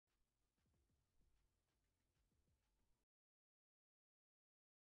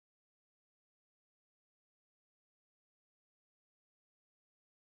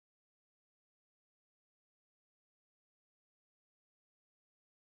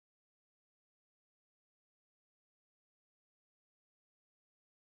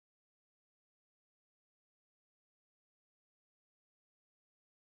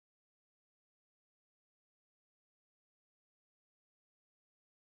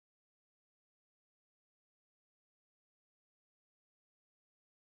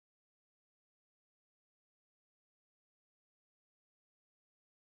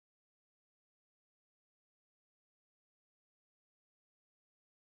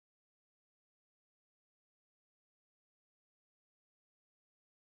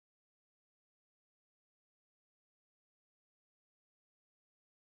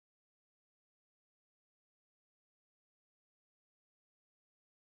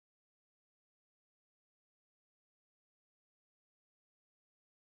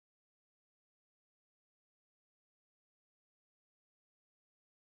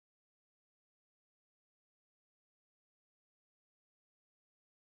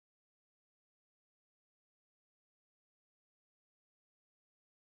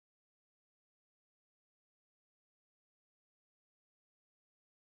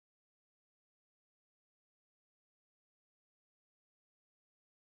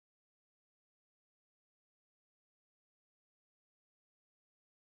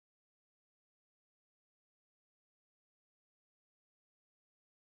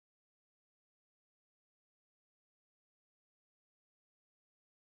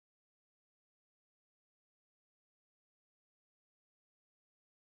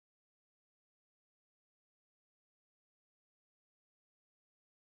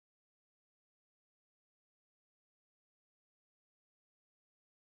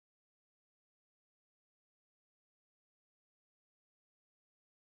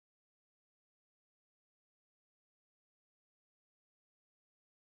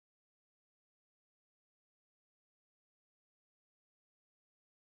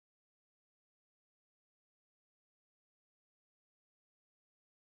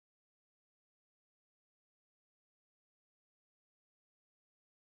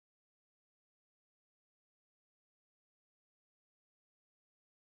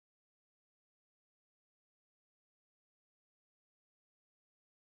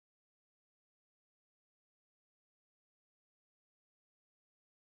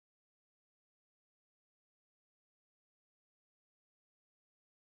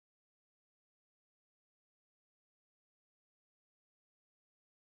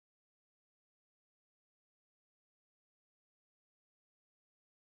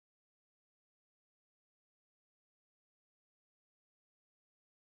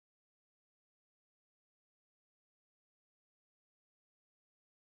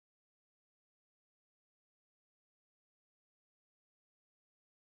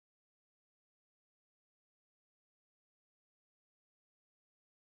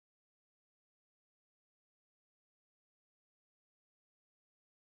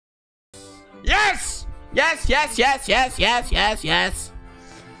Yes, yes, yes, yes, yes, yes, yes.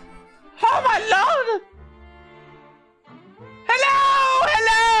 Oh my lord. Hello,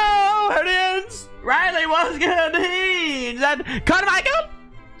 hello, audience. Riley, what's good? Is that Carmichael?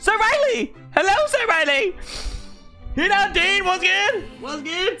 Sir Riley. Hello, Sir Riley. You know, Dean, what's good? What's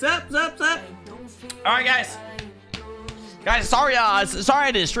good? Sup? All right, guys. Guys, sorry I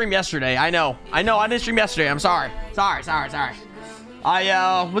didn't stream yesterday. I know, I didn't stream yesterday. I'm sorry. Sorry.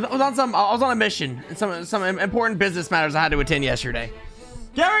 I was on a mission and some important business matters I had to attend yesterday.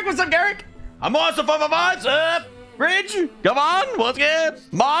 Garrick, what's up, Garrick? I'm awesome, 555. What's up? Bridge, come on, what's good?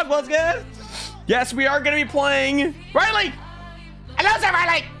 Mod, what's good? Yes, we are gonna be playing Riley. Hello, Sir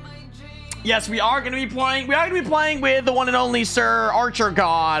Riley. Yes, we are gonna be playing with the one and only Sir Archer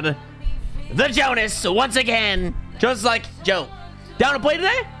God, the Jonas, once again. Just like Joe, down to play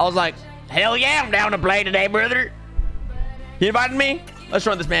today? I was like, hell yeah, I'm down to play today, brother. You invited me? Let's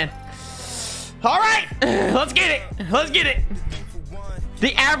run this, man. All right, let's get it.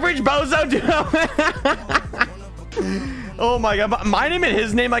 The average bozo duo. Oh my god, my name and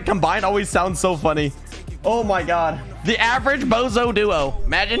his name like combined always sounds so funny. Oh my god, the average bozo duo.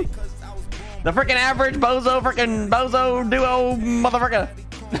 Imagine the freaking average bozo duo motherfucker.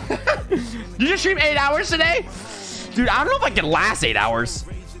 You just stream 8 hours today? Dude, I don't know if I can last 8 hours.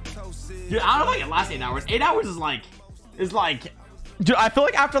 Dude, I don't know if I can last 8 hours. 8 hours is like, dude, I feel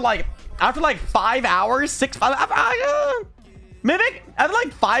like after like 5 hours, maybe after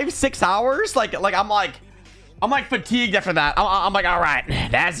like 5-6 hours, like I'm like fatigued after that. I'm like, all right,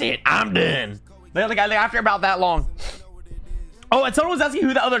 that's it, I'm done. Like after about that long. Oh, and someone was asking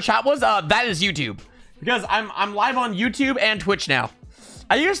who the other chat was. That is YouTube, because I'm live on YouTube and Twitch now.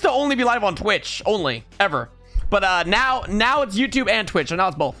 I used to only be live on Twitch only, ever. But now it's YouTube and Twitch, and now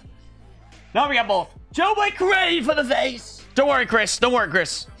it's both. Now we got both. Joe Boy Crave for the face. Don't worry, Chris.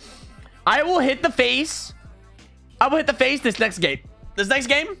 I will hit the face. This next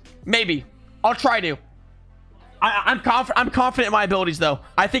game. Maybe. I'll try to. I'm confident in my abilities, though.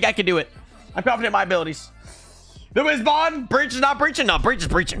 I think I can do it. I'm confident in my abilities. The Wizbon. Breach is not breaching. No, Breach is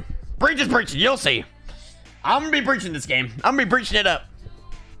breaching. You'll see. I'm gonna be breaching this game. I'm gonna be breaching it up.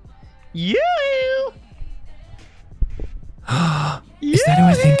 You. Is that who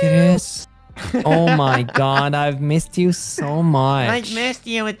I think it is? Oh my god, I've missed you so much. I've missed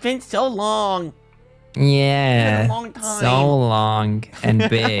you. It's been so long. Yeah. It's been a long time. So long and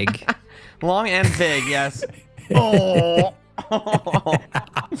big. Long and big, yes. Oh.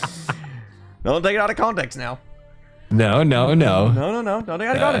 Don't take it out of context now. No. No. Don't take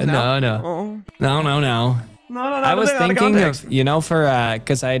it out of context now. No. I was thinking of, you know,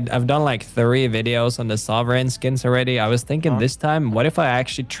 because I've done like 3 videos on the Sovereign skins already. I was thinking this time, what if I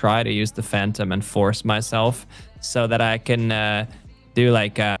actually try to use the Phantom and force myself so that I can do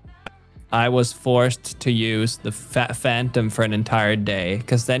like I was forced to use the Phantom for an entire day,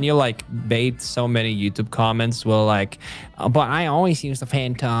 because then you like bait so many YouTube comments will like, but I always use the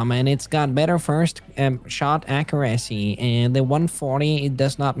Phantom and it's got better first shot accuracy, and the 140 it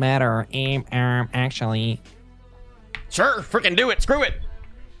does not matter. Actually. Sure, freaking do it. Screw it.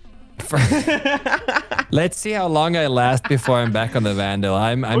 Let's see how long I last before I'm back on the Vandal.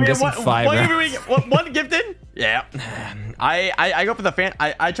 I'm guessing 5 rounds. One gifted? Yeah. I go for the fan.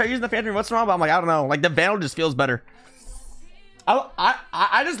 I try using the Phantom once in a while, but I'm like, I don't know. Like the Vandal just feels better.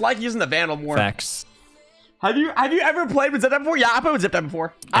 I just like using the Vandal more. Facts. Have you ever played with Zip before? Yeah, I played with Zip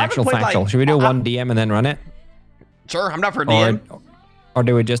before. Actual factual. Should we do one DM and then run it? Sure, I'm not for DM. Or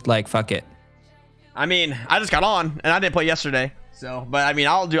do we just like fuck it? I mean, I just got on and I didn't play yesterday. So, but I mean,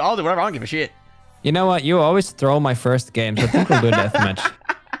 I'll do whatever. I don't give a shit. You know what? You always throw my first game, so I think we'll do a deathmatch.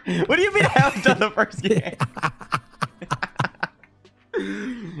 What do you mean I haven't done the first game?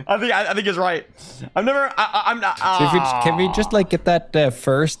 I think he's right. I'm not. So can we just like get that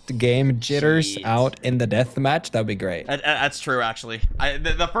first game jitters out in the deathmatch? That'd be great. That's true, actually.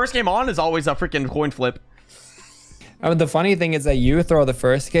 The first game on is always a freaking coin flip. I mean, the funny thing is that you throw the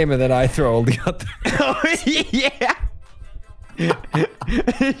first game and then I throw all the other. Oh, yeah.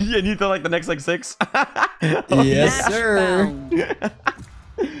 And you throw like the next like 6. Yes, sir.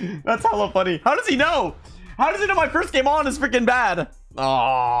 That's hella funny. How does he know? How does he know my first game on is freaking bad?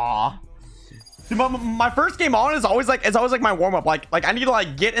 Aww. Dude, my first game on is always like my warm up. Like I need to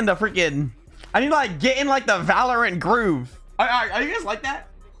like get in the freaking. I need to like get in like the Valorant groove. Are you guys like that?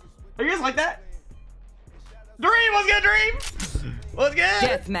 Are you guys like that? Dream, what's good, Dream? What's good?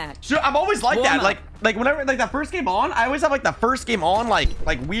 Deathmatch. Sure, I'm always like that. Like whenever like that first game on, I always have like the first game on like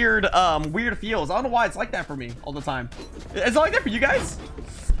weird feels. I don't know why it's like that for me all the time. Is it like that for you guys?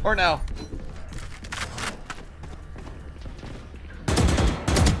 Or no?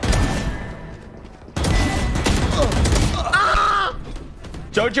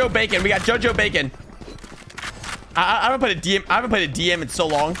 Jojo Bacon. We got Jojo Bacon. I haven't played a DM. I haven't played a DM in so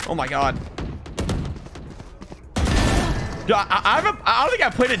long. Oh my god. Dude, I don't think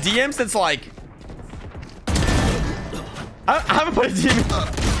I've played a DM since like. I haven't played a DM.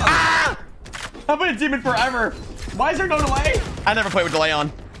 Ah! I've played a DM in forever. Why is there no delay? I never played with delay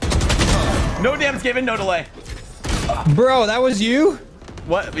on. No damage given, no delay. Bro, that was you?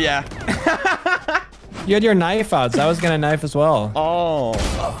 What? Yeah. You had your knife out, so I was gonna knife as well. Oh.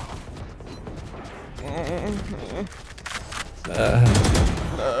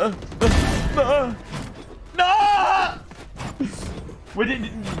 No! Wait,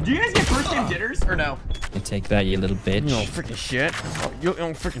 do you guys get first game jitters or no? You take that, you little bitch. No freaking shit. Oh, you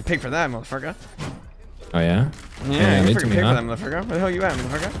don't freaking pay for that, motherfucker. Oh yeah? Yeah, you freaking pay for that, motherfucker. Where the hell you at,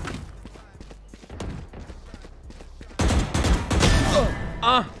 motherfucker?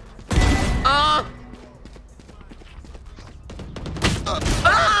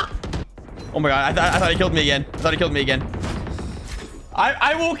 Oh my god, I thought he killed me again. I thought he killed me again.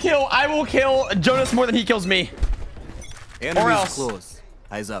 I will kill Jonas more than he kills me. Enemies or else. Close.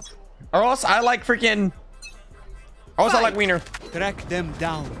 Eyes up. Or else I like freaking. Or else I like Wiener. Track them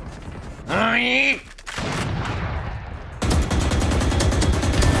down.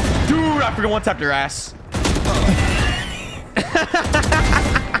 Dude, I freaking one tapped your ass.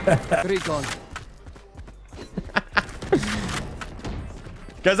 Recon.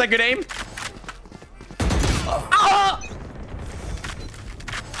 Guys, that good aim?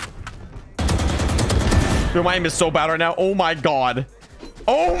 Dude, my aim is so bad right now. Oh my god.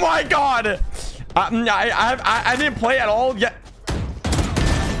 Oh my god. I didn't play at all yet.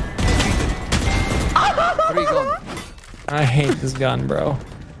 I hate this gun, bro.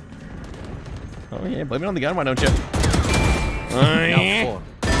 Oh yeah, blame it on the gun, why don't you? Now 4.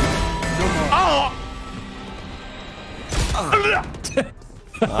 Oh!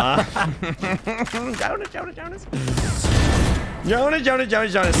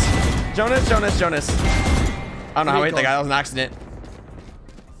 Jonas. I don't know how I hit that guy. That was an accident.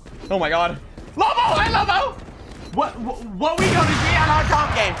 Oh my god. Lobo! Hi, Lobo! What we gonna be on our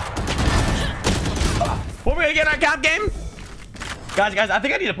comp game? What we gonna get on our comp game? Guys, I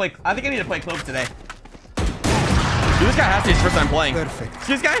think I need to play. I think I need to play Clove today. Dude, this guy has to be his first time playing. Perfect.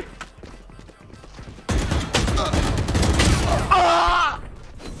 See this guy?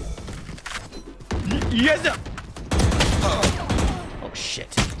 You guys know. Oh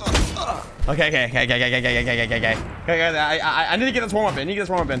shit. Okay. I need to get this warm up in.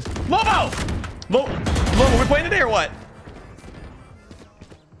 Lobo! Lobo, are we playing today or what?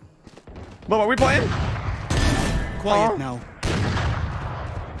 Lobo, are we playing? Quiet now.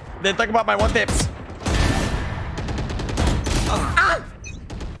 Then talk about my one tips.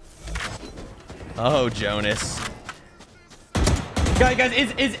 Oh, Jonas. Guys,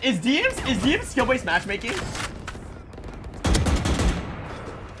 is DM's skill-based matchmaking?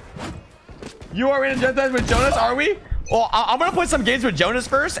 You are in a gentleman with Jonas, are we? Well, I'm gonna play some games with Jonas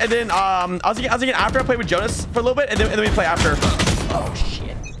first, and then I was thinking after I play with Jonas for a little bit, and then we play after. Oh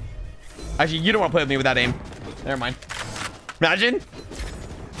shit! Actually, you don't want to play with me with that aim. Never mind. Imagine.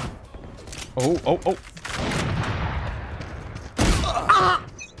 Oh.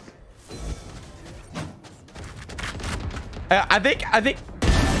 I think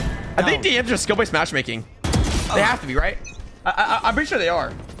DMs are skill-based matchmaking. They have to be, right? I'm pretty sure they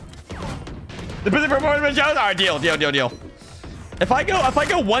are. The busy performance with Jonas. All right, deal. If I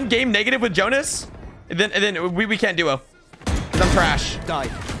go one game negative with Jonas, then we can't duo. Cause I'm trash. Die.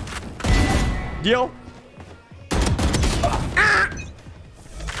 Deal.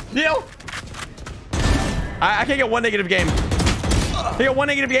 Deal. I can't get one negative game. If I get one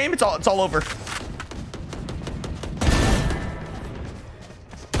negative game, it's all over.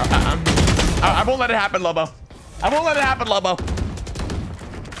 I won't let it happen, Lobo. I won't let it happen, Lobo.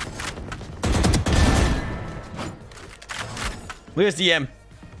 Look at this DM.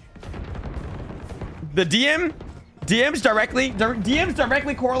 The DMs directly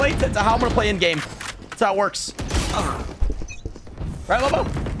correlate to how I'm gonna play in game. That's how it works. Right, Lobo?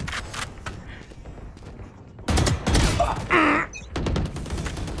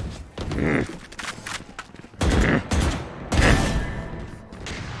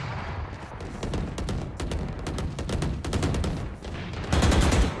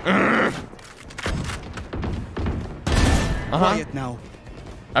 Quiet now.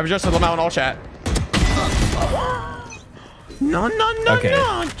 I've adjusted them out in all chat. No, Okay.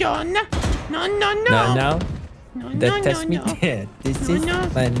 John. No. No. That test me dead. This is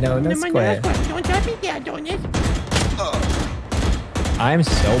banana square. Don't touch me there, Jonas. I'm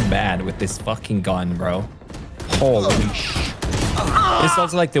so bad with this fucking gun, bro. Holy sh. It's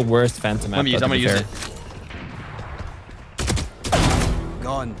also like the worst Phantom map. I'm gonna use it.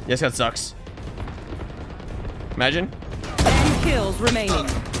 Gone. Yes, that sucks. Imagine. 10 kills remaining.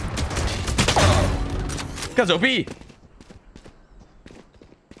 Because OP.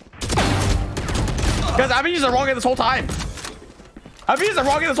 Guys, I've been using the wrong game this whole time. I've been using the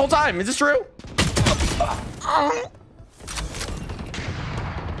wrong game this whole time. Is this true?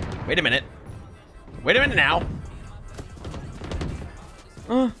 Wait a minute. Wait a minute now.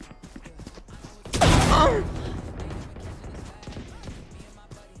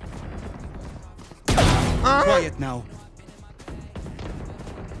 Quiet now.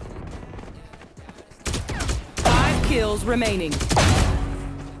 5 kills remaining.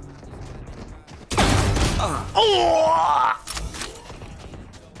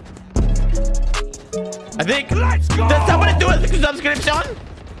 I think. Does somebody do a subscription?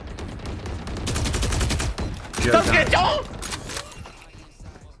 Subscription?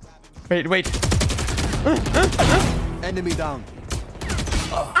 Wait. Enemy down.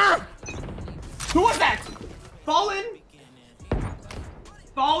 Who was that? Fallen?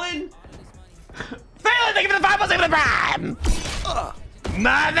 Fallen? Fallen, thank you for the 5 months, thank you for the prime!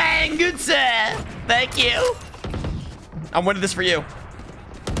 My man, good sir. Thank you. I'm winning this for you.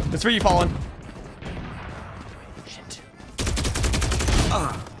 It's for you, Fallen. Shit.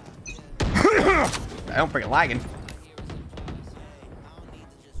 I don't freaking lagging.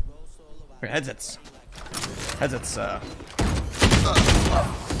 Headsets was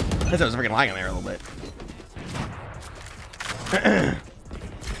freaking lagging there a little bit.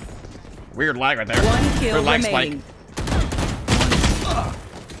 Weird lag right there. 1 kill Weird lag remaining. spike.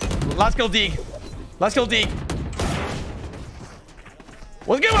 Let's kill Deke. Let's kill Deke.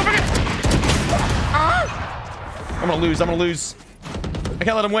 What's good, motherfucker? I'm gonna lose. I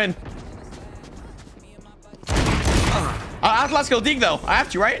can't let him win. I have to let's kill Deke though. I have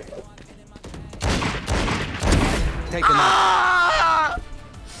to, right? Take him out.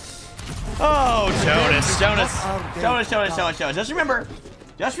 Oh, Jonas.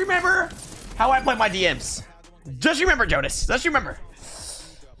 Just remember how I play my DMs. Just remember, Jonas. Just remember.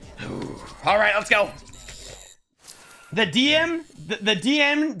 All right, let's go. The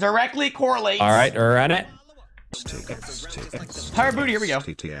DM directly correlates. All right, we're on it. Pirate Booty, here we go.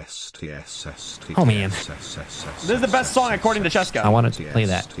 Oh man, This is the best song according to Cheska. I wanted to play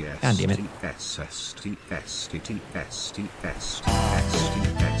that. God damn it.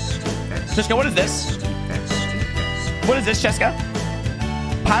 Cheska, what is this? What is this, Cheska?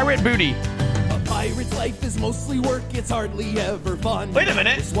 Pirate Booty. A pirate's life is mostly work, it's hardly ever fun. Wait a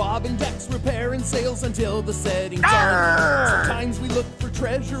minute. We're swabbing decks, repairing sails until the setting sun. Sometimes we look for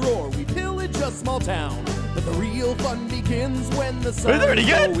treasure or we pillage a small town. But the real fun begins when the sun Is pretty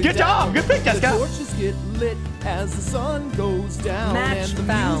good. Good job. Good pick, Jessica. The torches get lit as the sun goes down. Match and the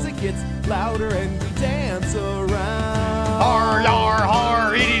found. music gets louder and we dance around. Har, yar,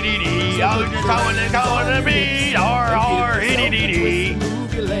 har, ee-dee-dee-dee. Oh, you're calling to me. Har, har, ee-dee-dee-dee.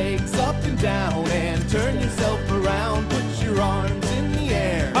 Move your legs up and down and turn yourself around. Put your arms in the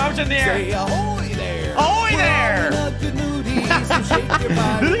air. Arms in the air. Say ahoy there. Ahoy there. We're all in a good mood, so shake your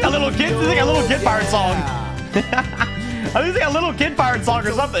body. This is like a little kid. This is like a little kid pirate song. I think it's like a little kid pirate song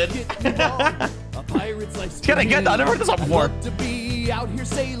or something. It's kind of good though. I've never heard this song before. I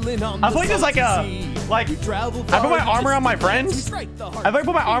feel like there's like a I put my armor on my friends. I put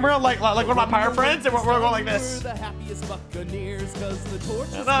my armor on like one of my pirate friends, and we're going like this. Na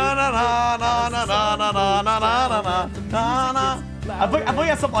na na na na na na na na na na na. I feel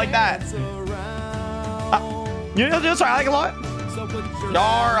like it's something like that. You know, that's right. I like it a lot.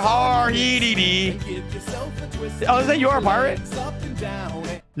 Yar har hee dee dee. Oh, is that you are a pirate? Is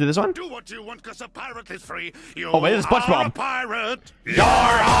it this one? Do what you want, 'cause a pirate is free. You Oh, wait, it's are SpongeBob. a pirate. Yar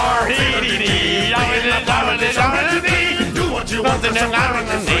har hee dee dee. Do what you want, 'cause a pirate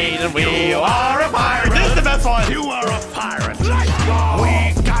is free. We are a pirate. This is the best one. You are a pirate. We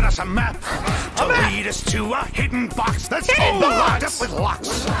got us a map to lead us to a hidden box that's all locked up with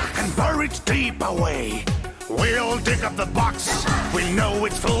locks and buried deep away. We'll dig up the box. We know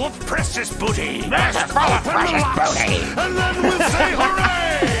it's full of precious booty. It's full of precious booty. And then we'll say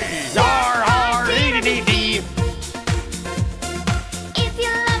hooray! Yar har hee dee dee. If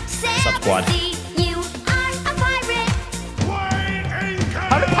you love Squad. sanity, you are a pirate.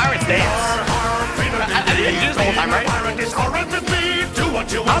 How do pirates dance? I think they do this the whole time, right? I don't know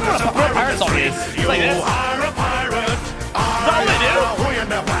what a pirate song is. It's like this. You are a pirate. That's all they do? In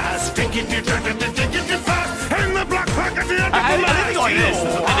the past, dig it, fast. In the black pack at the end of I the think it's like this. You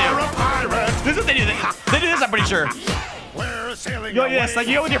This is what they do. are a pirate. This is what they do. They do this, I'm pretty sure. We're parasailing Yo, yes, like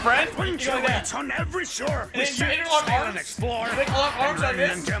you go with your friend. Winter You go like that. waits on every shore. We then you interlock sail and arms. explore. You interlock arms like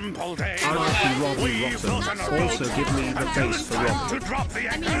this. And temple day. I like you robbing We've built rotten. an array Also give me the until face it's for time robbing. to drop the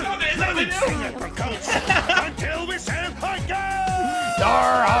anchor. Is that what they do? Sing it for coast until we sail again.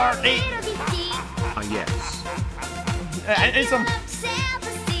 R-R-E. Ah, yes. And some. Sail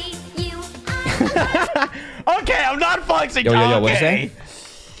the sea, you Okay, I'm not flexing. Yo, okay. what's that?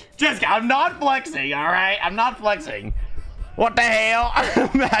 Jessica, I'm not flexing, all right? I'm not flexing. What the hell?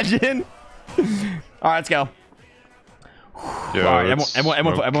 Imagine. All right, let's go. Yo, All right, it's everyone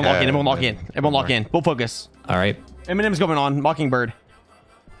lock in. Everyone lock in. okay. Everyone lock in. Full focus. All right. Eminem's going on. Mockingbird.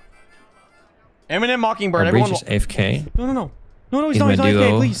 Eminem, Mockingbird. Our Everyone. breach is AFK. No. He's He's not. my He's not AFK,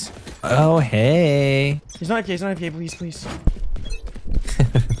 duo. please. Oh, hey. He's not AFK. He's not AFK, please.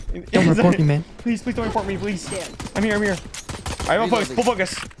 Don't report me, man. Please don't report me, please. I'm here. All right, full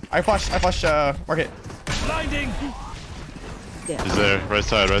focus. I flash, market. Blinding. He's there. Right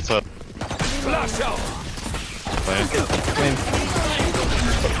side. Flash out. Lane.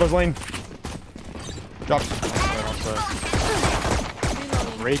 Goes lane. Drop.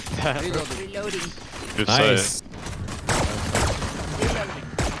 Great. Good Nice. sight.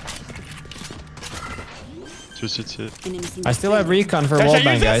 Just hits it. I still have recon for Should I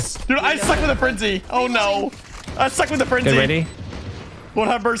wallbang, use guys. this? Dude, I suck with a frenzy. Oh no. I suck with a frenzy. Get ready. Won't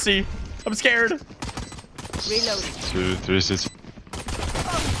have mercy. I'm scared. 2, 3, 6.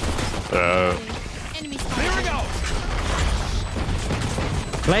 Here we go.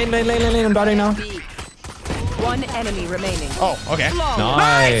 Lane. I'm dotting now. One enemy remaining. Oh, okay.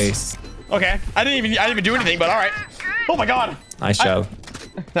 Nice. Okay. I didn't even do anything, but all right. Oh my god. Nice shove.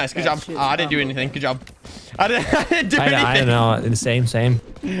 Nice. Good job. I didn't do anything. Good job. I didn't do anything. I don't know. Same.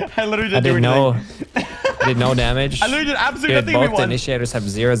 I literally I didn't do did anything. I did no damage. I literally did absolutely Dude, nothing. both the Everyone. initiators have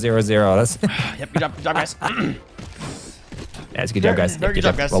 0, 0, 0. That's Yep. Good job, guys. that's good job, guys. Very good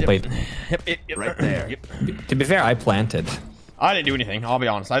job, guys. Well Yep. played. Yep. Right there. Yep. To be fair, I planted. I didn't do anything. I'll be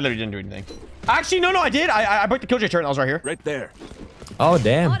honest. I literally didn't do anything. Actually, no, I did. I broke the killjoy turret. I was right here. Right there. Oh,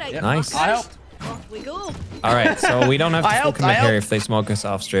 damn. Yep. Nice. I helped. Off we go. All right, so we don't have to I full helped, commit I here helped. if they smoke us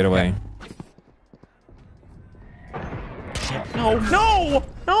off straight away. No,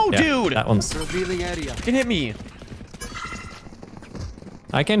 Yeah, dude. That one's. Revealing area. You can hit me.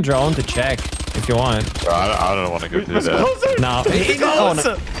 I can drone to check if you want. I don't want to go through Let's that. closer. No. Oh,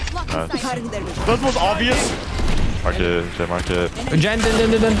 no. Cutting their vision. That's the most obvious. Market. Jen.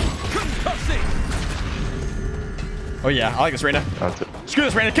 Oh yeah, I like this, Reina. That's it. Screw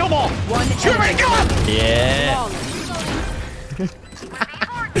this, Reina. Kill them all. One Screw it, Reina. Kill them. Yeah.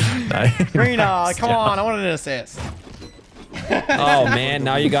 Nice. Reina, come job. on. I wanted an assist. Oh man,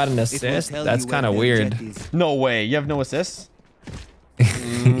 now you got an It will assist. tell That's you kind of where weird. the jet is. No way. You have no assists? Well,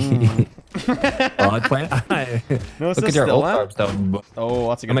 I plan. No Look at assists your still, ult huh? orbs though. Oh,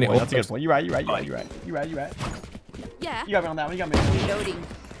 that's a How good many point. That's a good ultimates? point. You're right. You right. Yeah. You got me on that one. You got me. Reloading.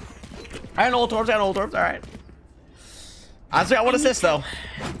 I got ult orbs. All right. I still got one assist though.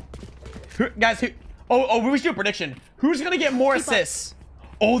 Guys, oh, we should do a prediction. Who's gonna get more assists?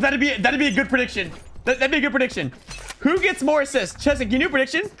 Oh, that'd be a good prediction. That'd be a good prediction. Who gets more assists? Chesson, can you do a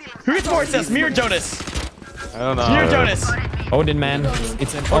prediction? Who gets more assists? Me or Jonas? I don't know. Me or Jonas? Odin man.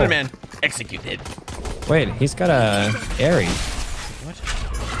 It's an Odin man. Executed. Wait, he's got a Aerie.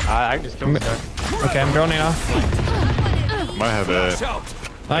 I can just kill this guy. Okay, I'm droning off. Might have a.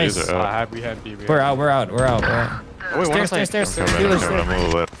 Nice. We had B. We're out. Wait, Stairs. I'm coming. I'm a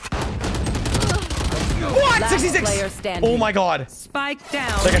little bit. What? Last 66. player standing. Oh my god. Spike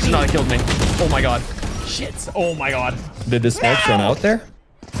down. That guy should not have killed me. Oh my god. Shit. Oh my god. Did the smoke run out there?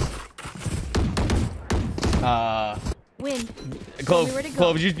 Win. Clove, where to go.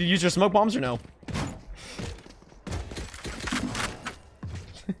 Clove, did you use your smoke bombs or no?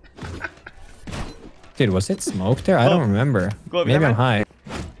 Dude, was it smoke there? I don't remember. Glove, Maybe you I'm have high.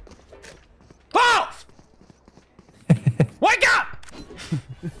 Clove! Wake up!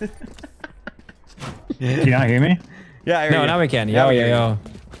 Can you not hear me? Yeah, I hear No, you. now we can. Now we hear you. Yo.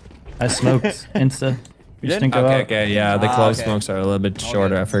 I smoked insta. You just didn't go out. Okay, yeah. The close okay. smokes are a little bit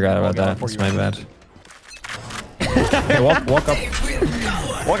shorter. I forgot about good. that. Before It's you my went. bad. Okay, walk up.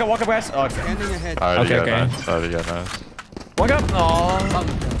 Walk up, guys. Oh, okay. Scanning ahead. Okay. Nice. Nice. Walk up. Oh.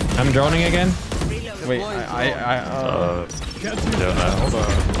 I'm droning again. Wait, Yeah, nice. Hold on.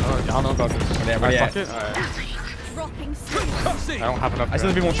 I don't know about this. yeah, where you at? Dropping I don't have enough. I see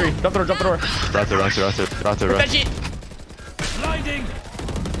the people in the tree. Drop the door. Right there. That shit. Blinding.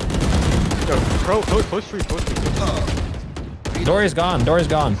 Yo, close tree. Door is gone. Good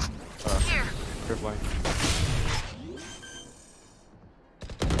line.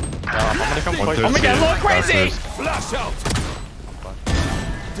 I'm gonna come close. Oh my god, look crazy! Flash out.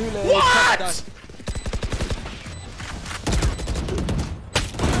 What?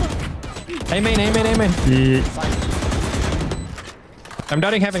 Amen. Yeah. I'm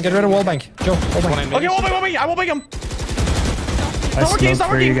dotting heaven. Get rid of wallbang. Joe, wallbang. Okay, wallbang. I wallbang him. I Stop working,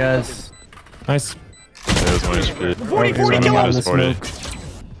 smoked for you guys. Nice. There's one HP. 40, kill him. There's 40.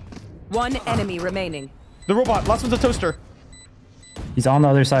 One enemy remaining. The robot. Last one's a toaster. He's on the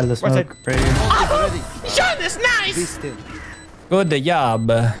other side of the smoke. Right here. Oh, shot this nice. Good job.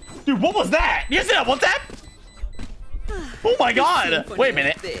 Dude, what was that? You see that? What's that? Oh my god. Wait a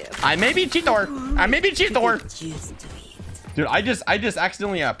minute. I may be cheater. Dude, I just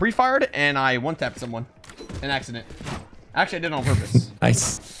accidentally pre-fired and I one-tapped someone. An accident. Actually, I did it on purpose.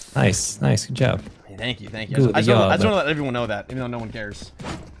 Nice. Good job. Thank you. Good I just want to job. let everyone know that, even though no one cares.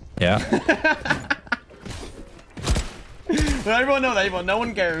 Yeah. Let everyone know that, even though no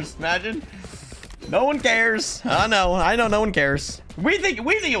one cares. Imagine. No one cares. I know no one cares. We think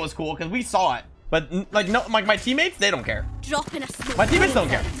it was cool because we saw it. But like my teammates, they don't care. Dropping a smoke. My teammates don't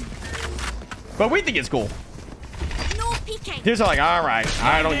care. But we think it's cool. No peeking. Here's like, all right,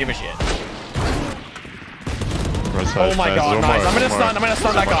 I don't give a shit. Oh my god, nice. I'm gonna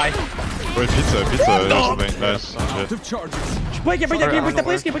stun that guy. Wait, pizza or something. Nice. Wait, break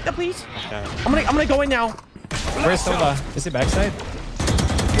that please. I'm gonna go in now. Where's Sova? Is he backside?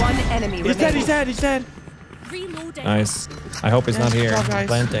 One enemy remaining. He's dead. Reloading. Nice. I hope he's not here. Good job, guys.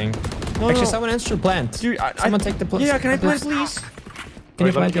 Planting. Actually, someone else should plant. Dude, someone take the plant. Yeah, can I plant, please? Can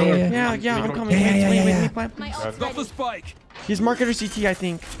you plant? Yeah, I'm coming. Yeah. Plant, please. Stop the spike. He's marketer CT, I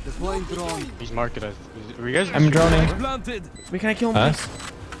think. He's marked. Are you guys? I'm droning. Planted. Wait, can I kill him, Huh? please?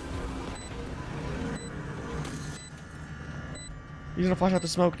 He's gonna flash out the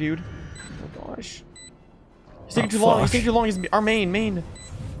smoke, dude. Oh my gosh. He's taking too long. He's our main.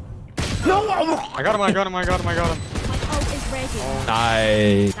 No! I got him. My ult is ready.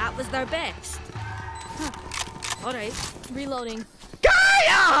 Nice. That was their best. Huh. Alright. Reloading. Kaya!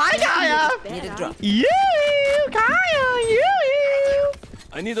 Hi, Kaya! Need a drop. You! Kaya! You!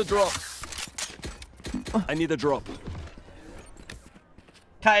 I need a drop.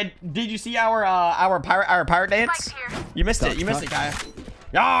 Kaya, did you see our pirate dance? You missed it, Kaya.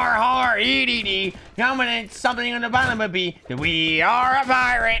 Yar har EDD, coming in something on the bottom of B. We are a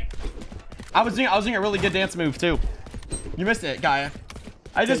pirate. I was doing a really good dance move too. You missed it, Kaya.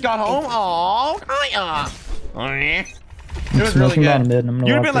 I just got home. Oh, Kaya. Oh yeah. It was really good.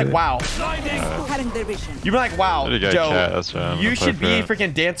 You'd been like, wow. You'd be like, wow, Joe. You should be a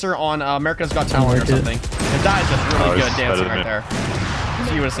freaking dancer on America's Got Talent or something. And that is just really good dancing right there.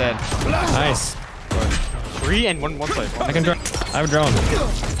 So you would have said. Nice. 3 and one side. I can drone. I have a drone.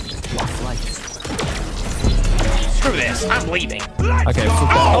 Screw this. I'm leaving. Okay.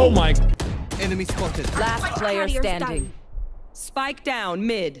 Oh my. Enemy spotted. Last player Carrier's standing. down. Spike down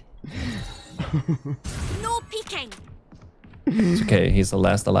mid. No peeking. It's okay. He's the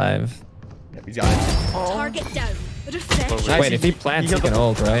last alive. Yep, he's got it. Target down. Refresh. Nice. Wait, if he plants, he can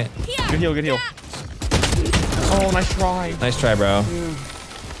ult, right? Good heal. Oh, nice try. Nice try, bro.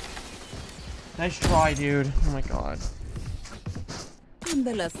 Nice try, dude. Oh my god. I'm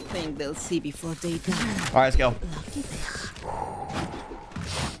the last thing they'll see before they die. Alright, let's go.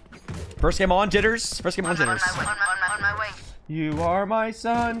 First game on, jitters. On my way. You are my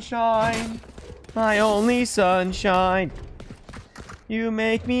sunshine. My only sunshine. You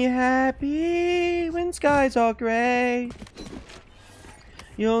make me happy when skies are gray.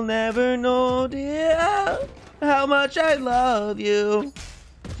 You'll never know, dear, how much I love you.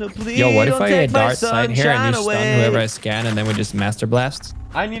 So please Yo, what if don't I take my dart side here and you sunshine stun away. whoever I scan and then we just master blast?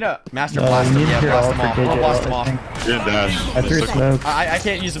 I need a master blast. Yeah, blast them off. I'll blast them off. You're in dash. I threw smoke. I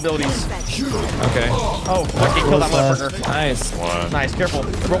can't use abilities. Okay. Oh, I can't kill that motherfucker. Nice. Nice, careful.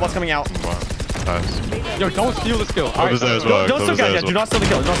 The robot's coming out. Nice. Yo, don't steal the kill. Close there as well. Don't steal the kill. Do not steal the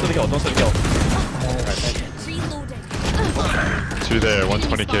kill. Don't steal the kill. Reloading. 2 there,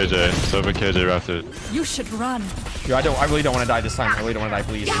 120 KJ, 7 KJ rafted. You should run. Yo, I really don't want to die this time. I really don't want to die,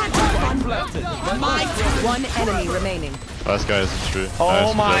 please. One enemy remaining. Last guy is true.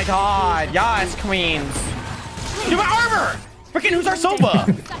 Oh my god. Yes, queens. Dude, my armor! Freaking who's our Sova?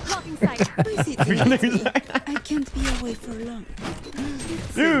 I can't be away for long.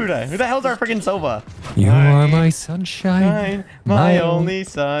 Dude, who the hell's our freaking Sova? You are my sunshine. My only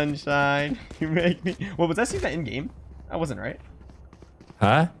sunshine. You make me. Well, was I seeing that in game? I wasn't, right?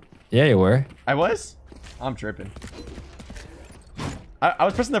 Huh? Yeah, you were. I was? I'm tripping. I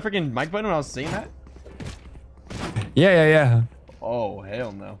was pressing the freaking mic button when I was saying that? Yeah. Oh,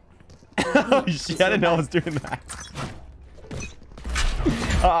 hell no. Oh, shit, I didn't know I was doing that.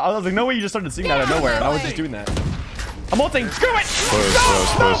 I was like, no way you just started singing that out of nowhere, and I was just doing that. I'm ulting. Screw it.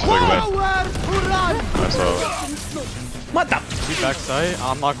 Close. I saw. What the? Keep backside.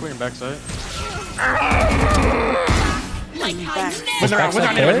 I'm not clearing backside.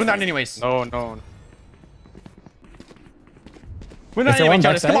 We're not anyways. No. We're not anyways,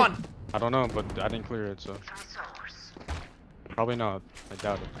 Jonas. Come on. I don't know, but I didn't clear it, so. Probably not. I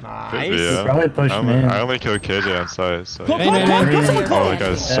doubt it. Nice. Yeah. Probably push me. I only killed KJ on side, so. Go, Oh, the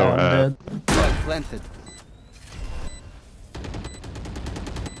guy's so bad. Planted.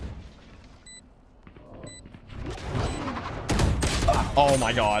 Oh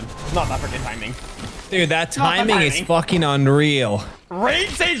my god. Not that freaking timing. Dude, that timing is fucking unreal. Raid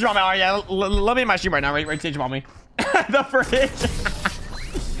stage bomb. Oh yeah, let me in my stream right now. Raid stage bomb me. The fridge.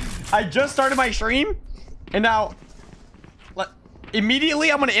 I just started my stream, and now immediately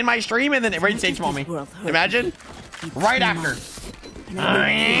I'm gonna end my stream and then raid stage bomb me. Imagine. Right after.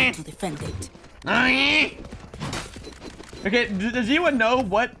 Okay, does anyone know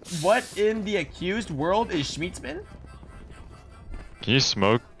what in the accused world is Schmeatsman? Can you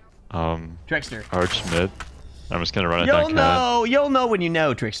smoke? Trickster. Arch mid. I'm just gonna run it down. You'll know when you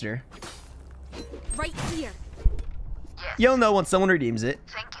know, Trickster. Right here. You'll know when someone redeems it.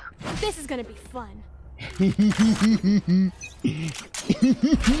 Thank you. This is gonna be fun.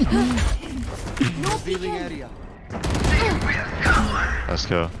 No feeling area. Let's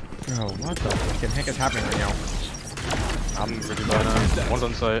go. Bro, what the fucking heck is happening right now? I'm really bad now. One's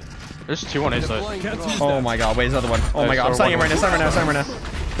on site. There's two on A side. Oh my god, wait, there's another one. Oh my god, I'm starting him right now,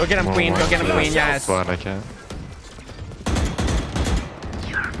 Go get him, queen, yes. Fine, I can't.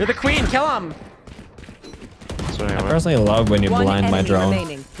 You're the queen, kill him. I personally love when you blind my drone.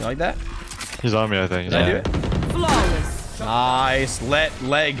 You like that? He's on me, I think. Did I do it? Flawless. Nice,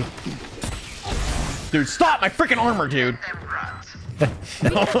 leg. Dude, stop my freaking armor, dude.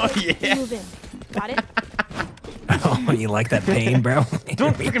 Oh, yeah. Move in. Got it? Oh, you like that pain, bro?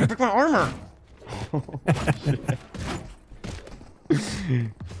 Don't freaking break my armor.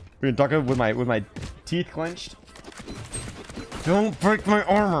 We're talking with my teeth clenched. Don't break my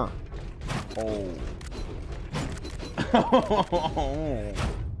armor. Oh.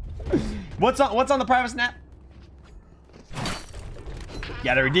 What's on the private snap?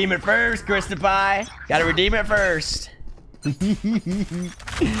 Gotta redeem it first, Christopher. Gotta redeem it first.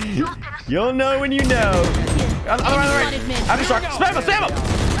 You'll know when you know. On the right. I'm just sorry. Spam him!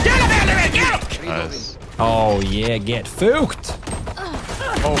 Get him, man! Get him! Nice. Oh yeah, get fooked.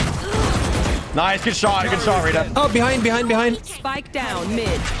 Oh. Nice, good shot, Rita. Oh, behind. Spike down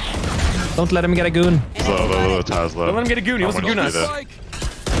mid. Don't let him get a goon. Low, Taz low. Don't let him get a goon. He wants to goon us.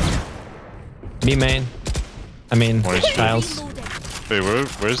 B main. I mean, Styles. Wait,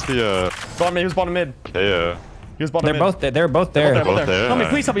 where's the Bottom mid. He was bottom mid. Yeah. He was bottom mid. They're both there. They're both there. Help me,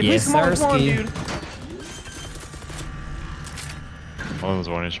 please. Yes, Come on, dude. One was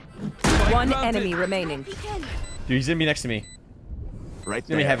 1 HP. One enemy remaining. Dude, he's gonna be next to me. Right He's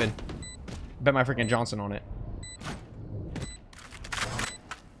gonna be heaven. Bet my freaking Johnson on it.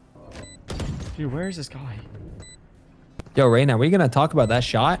 Dude, where is this guy? Yo, Reyna, are we gonna talk about that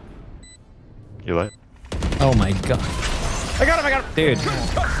shot? You like? Oh my god. I got him. Dude.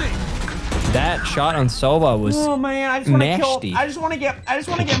 That shot on Sova was oh man, I just want to kill. nasty. I just want to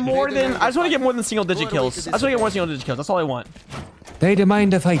get more than single digit kills. I just want to get more single digit kills. That's all I want. They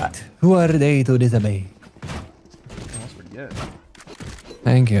demand a fight. Who are they to disobey? That's pretty good.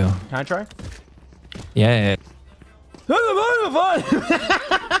 Thank you. Can I try? Yeah.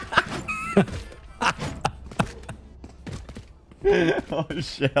 Oh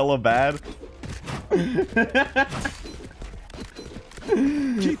shit, hella bad.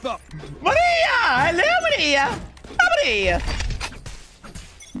 Keep up. Maria! Hello, Maria! Maria!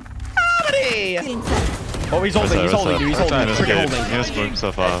 Oh, he's holding, dude. He's holding. Freaking holding. He's gonna spook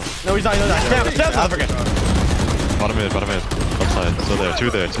himself off. No, he's not. Damn, motherfucker. Bottom mid. Upside. Still there. Two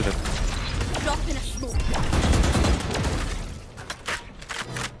there. Dropped in a smoke.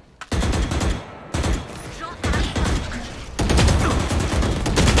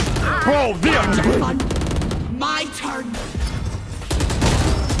 Bro, damn. My turn.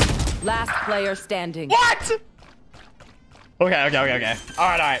 Last player standing. What? Okay. All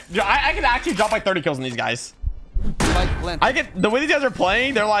right. I can actually drop like 30 kills on these guys. I get the way these guys are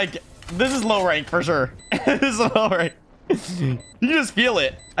playing. They're like, this is low rank for sure. This is low rank. You can just feel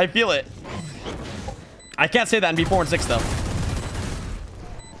it. I feel it. I can't say that in B4 and 6 though.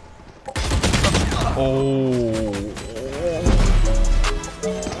 Oh.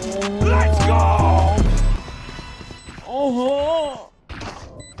 Let's go. Oh.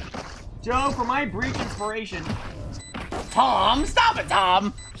 Joe, for my breach inspiration. Tom, stop it,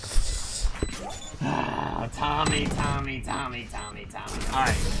 Tom. Tommy. All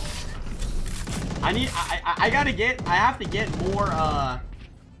right. I have to get more,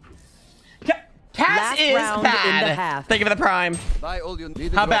 Cass is bad. Thank you for the prime.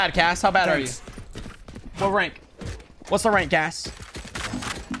 How bad, Cass? How bad are you? What rank? What's the rank, Cass?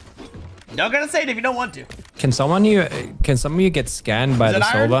 Don't gonna say it if you don't want to. Can some of you get scanned by the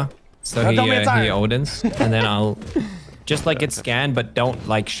Sova? So he Odin's, and then I'll just like get scanned, but don't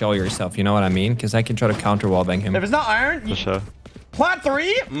like show yourself. You know what I mean? Because I can try to counter wallbang him. If it's not iron, plat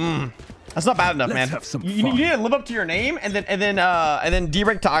 3. That's not bad enough, man. You need to live up to your name, and then D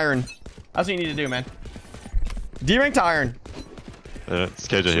rank to iron. That's what you need to do, man. D rank to iron. It's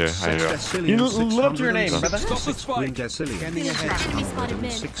KJ here. Hi, you live up to your name, brother. This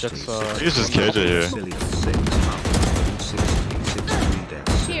is KJ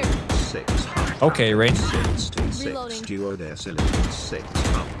Here. Okay, Rain.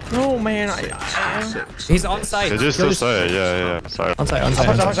 Oh man, he's on site. It is still site, yeah. Sorry. On site. Oh,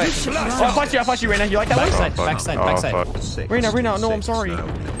 I flashed you, Reyna. You like that one? Backside. Reyna, no, I'm sorry.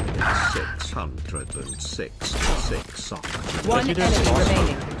 606. One enemy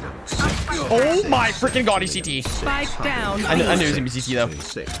remaining. Oh my freaking god, he's CT. Spike down. I knew he was gonna be CT though.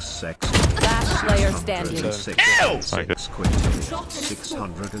 Last player standing. Ew!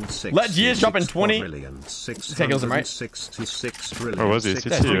 Let GS drop in 20. Tackles him, right? Where was he?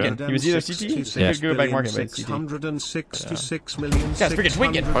 CT, right? He was either CT? Yeah. Good back market, but CT. Yeah, it's freaking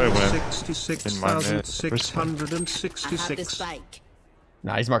twinking.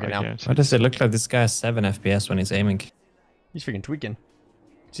 Nah, he's marking now. Why does it look like this guy has 7 FPS when he's aiming? He's freaking tweaking.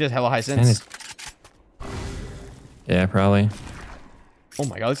 He has hella high sense. Yeah, probably. Oh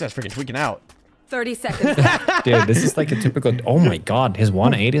my god, this guy's freaking tweaking out. 30 seconds. Dude, this is like a typical. Oh my god, his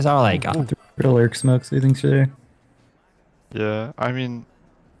 180s are like. Real lurk smokes. You think so? There? Yeah, I mean,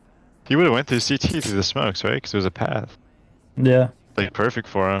 he would have went through CT through the smokes, right? Because there was a path. Yeah. Like perfect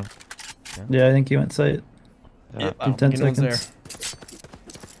for him. Yeah, I think he went sight. Yep, 10 seconds.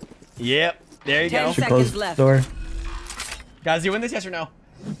 Yep, there you 10 go. seconds left. Door. Guys, you win this, yes or no?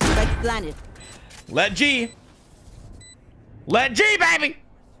 Planet. Let G, baby!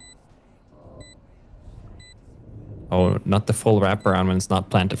 Oh, not the full wraparound when it's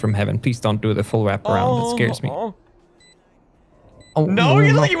not planted from heaven. Please don't do the full wraparound. That scares me. Oh, No,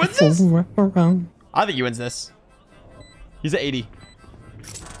 you think he wins this? Wraparound. I think he wins this. He's at 80.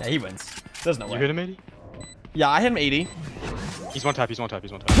 Yeah, he wins. There's no way. You hit him 80? Yeah, I hit him 80. He's one tap. What's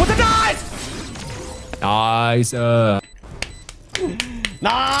the dice? Nice.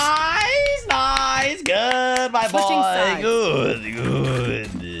 Nice. Good, my boy. Good.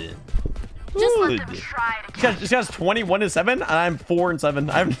 Just let them try to This guy's 21-7, and I'm 4-7.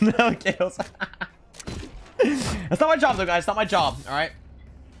 I have no kills. That's not my job, though, guys. It's not my job. All right.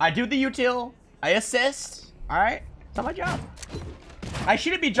 I do the util. I assist. All right. It's not my job. I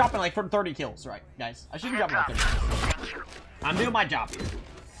shouldn't be dropping like 30 kills, right, guys? I shouldn't be dropping like 30 kills. I'm doing my job here.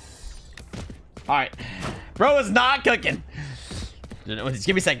 All right. Bro is not cooking. Just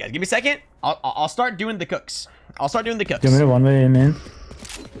give me a second, guys. Give me a second. I'll start doing the cooks. Do you want me to one-way him in?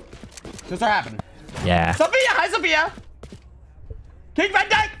 What's that happening? Yeah. Sophia! Hi, Sophia! King Van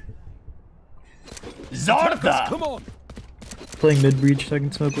Dyke! Zartha! Come on! Playing mid-breach, so I can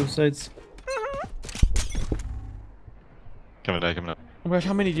smoke both sides. Coming up. Oh my gosh,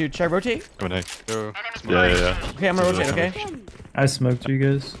 how many, dude? Should I rotate? Coming up. Yeah. Okay, I'm gonna rotate, okay? I smoked you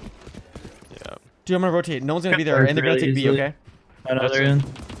guys. Yeah. Dude, I'm gonna rotate. No one's gonna be there, and they're gonna take B, okay? I know they're in.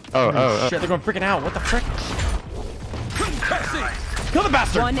 Oh. Shit, they're going freaking out. What the frick? Kill the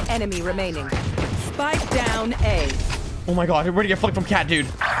bastard! One enemy remaining. Spike down A. Oh my god, we're gonna get flicked from cat, dude.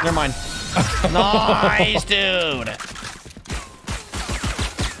 Never mind. Nice, dude.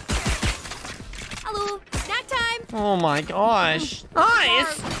 Hello, snack time. Oh my gosh.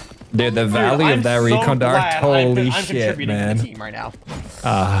 Nice. Dude, the value of that recon dart. Holy I'm shit, contributing man. to the team right now.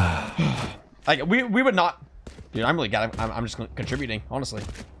 Like we would not. Dude, I'm really glad I'm just contributing, honestly.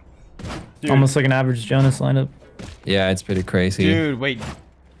 Dude. Almost like an average Jonas lineup. Yeah, it's pretty crazy. Dude, wait.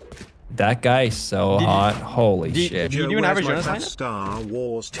 That guy's so hot. Holy shit. Did you do an average Jonas lineup? Star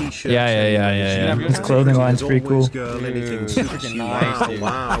Wars t-shirt. Yeah. His clothing line's pretty cool. Dude, freaking nice, dude.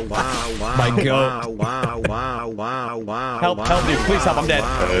 My goat. Help, dude. Please help. I'm dead.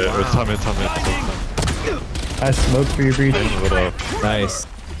 Tell me. I smoked for your breach. Nice.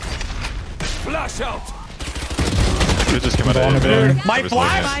 Flash out! You just came out of Dude, A. my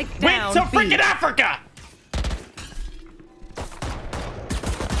flash went to freaking Africa!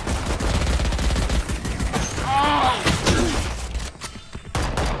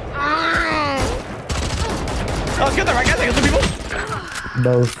 Oh, it's good though, right guys? I got 2 people?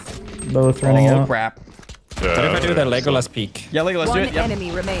 Both running out. Oh crap. What if I do the Legolas peek? Yeah, Legolas, do One it. Yep.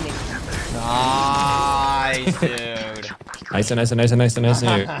 enemy remaining. Nice, dude.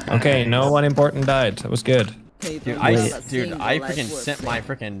 Nice. Okay, no one important died. That was good. Dude, I freaking sent my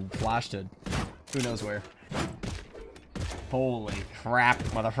freaking flash to who knows where. Holy crap,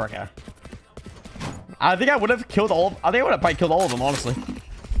 motherfucker. I think I would have killed all. I think I would have probably killed all of them, honestly.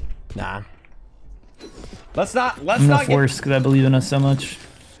 Nah. Let's not force because I believe in us so much.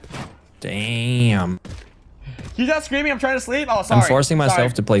 Damn. He's not screaming. I'm trying to sleep. Oh, sorry. I'm forcing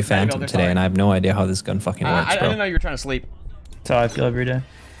myself to play Phantom today, and I have no idea how this gun fucking works, I bro. didn't know you were trying to sleep. That's how I feel every day.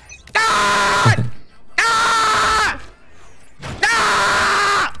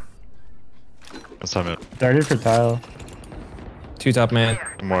 That's time it. Started for tile. 2 top mid.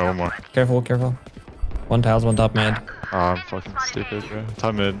 One more. Careful. 1 tiles, 1 top mid. Oh, I'm fucking stupid, bro.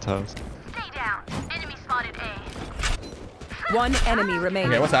 Time mid, tiles. One enemy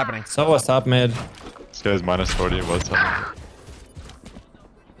remaining. Okay, what's happening? So what's top mid? This guy's minus 40. What's time?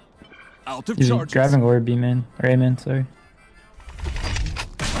 Out of He's charges. grabbing or B main. Or A main, sorry.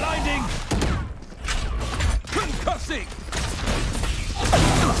 Blinding. Concussing.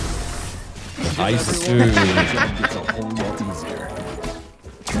 Nice. It's a whole lot easier.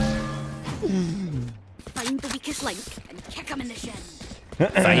 Find the weakest link and kick him in the shin.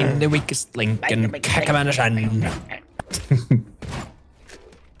 Find the weakest link and kick him in the shin.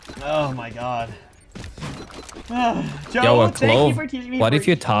 Oh my god. Joe, Yo, a thank you clove. for teaching me. What if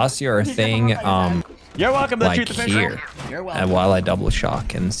you toss your thing You're welcome to like shoot the fish. here, You're and welcome. while I double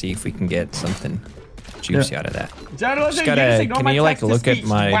shock and see if we can get something juicy out of that. John, Just gotta, can you like look at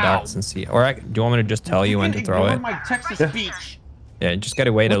my darts and see, or do you want me to just tell you when to throw it? My text to speech. Yeah, just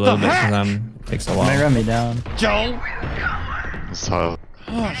gotta wait a little bit because it takes a Might while. run me down. Joe. It's tile.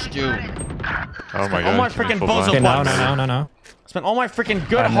 Gosh, dude. Oh my god. All my give me freaking full bozo blind. Okay, no. Spent all my freaking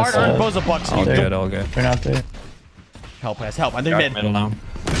good hard-earned bozo bucks. All good. They're not there. Help us, help. I'm in Dark mid. middle now.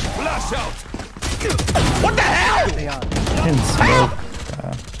 Flash out. What the hell? In smoke.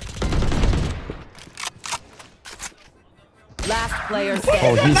 Last player Oh,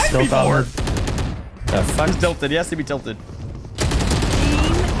 standing. he's still before. top. The fuck? He's tilted. He has to be tilted.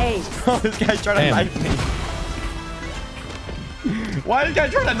 Team 8. Oh, this guy's trying to Damn. knife me. Why is this guy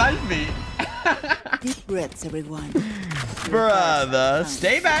trying to knife me? Deep breaths, everyone. Brother,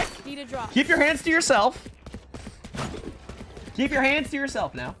 stay back. Need a drop. Keep your hands to yourself. Keep your hands to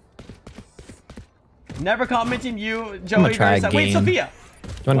yourself now. Never commenting you, Joey. gonna try a Wait, game. Sophia. Do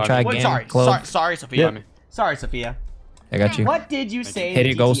you want to try Wait, again? Clove? sorry, Sophia. Yep. Sorry, Sophia. I got you. What did you say? Here in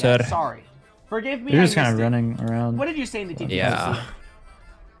you go, DTS? sir. Sorry. Forgive me. They're I just kind of missed it. running around. What did you say in the DTS? Yeah.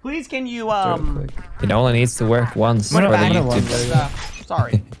 Please, can you Real quick. It only needs to work once for Put the it back. YouTube.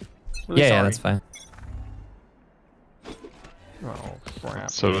 Sorry. Really Yeah, sorry. that's fine. Oh crap.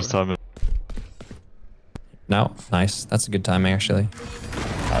 So it's time. No, nice. That's a good timing actually.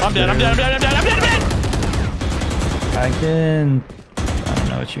 I'm dead. I can. I don't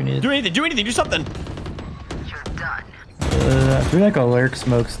know what you need. Do anything. Do something. Do like a lurk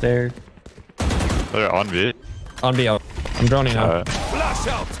smoke stare. They're on B. On B. I'm droning out. Flash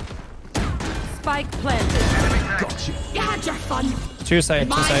out. Spike planted. You had your fun. Two side.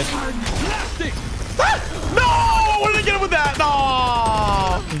 Blasting. No! What did I get him with that?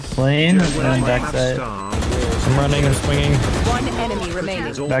 No! Plane and then backside. I'm running and swinging. One enemy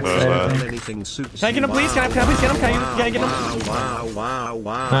remaining. Backside, I think. Anything suits Can I get him, please? Can I please get him? Can I get him?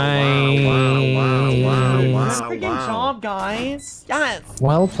 Nice. Freaking job, guys. Yes.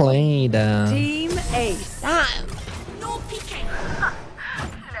 Well played. Team Ace. No peeking.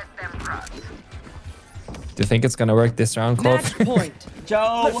 Do you think it's gonna work this round, Clove? Match point.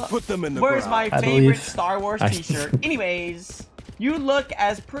 Joe, Let's put them in the where's ground. my I favorite believe. Star Wars I- t-shirt? Anyways, you look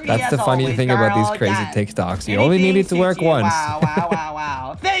as pretty That's as the funny always, thing about these girl. crazy Yes. TikToks. You only Anything need it to work suits you. once.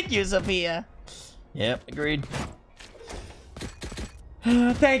 Wow. Thank you, Sophia. Yep, agreed.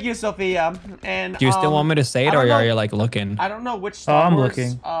 Thank you, Sophia. And Do you still want me to say it, I don't or know- are you like looking? I don't know which Star I'm Wars,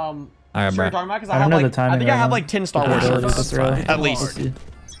 looking. Alright, shirt bro. you're talking about, because I I don't have know like the timing I think I right have now. like 10 Star The Wars ability shirts. to throw. At least. We'll see.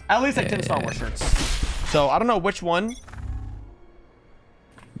 At least like 10 Star Wars shirts. So I don't know which one.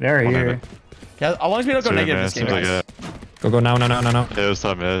 They're One of here. it. Yeah, as long as we don't go Two, negative man, this game, seems like guys. Go now. No. Yeah, it was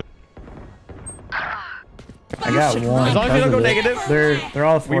time mid. I got one. As long as we don't go because of it. negative, They're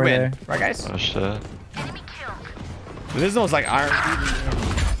all we four win. there. Right, guys? Oh shit. This one's like iron.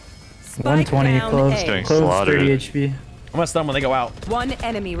 Spike 120 down close. A. Getting Close slaughtered. 30 HP. I'm gonna stun when they go out. One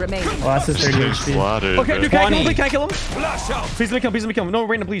enemy remaining. Last is 30 Getting HP. slaughtered. Okay, bro. dude, can I kill him? Can I kill him? Flash out. Please let me kill him. No,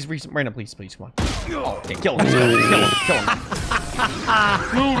 Random, please. Random, please, come on. Oh, okay, kill him. Kill him.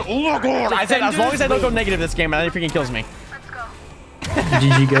 Dude, oh my god. I said, as long as I don't go negative this game, and then he freaking kills me.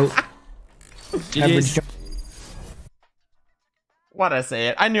 GG goat. GG's. Why'd I say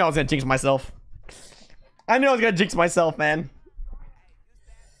it? I knew I was gonna jinx myself. I knew I was gonna jinx myself, man.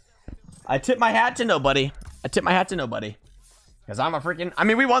 I tip my hat to nobody. I tip my hat to nobody. Because I'm a freaking... I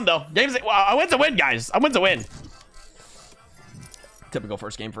mean, we won, though. Games... Well, I win's a win, guys. I win's a win. Typical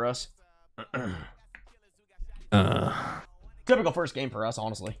first game for us. Typical first game for us,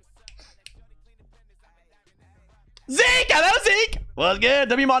 honestly. Zeke! Hello, Zeke! What's good?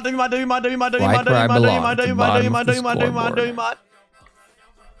 W-mod.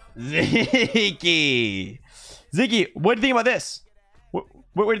 Zeke! Zeke, what do you think about this? What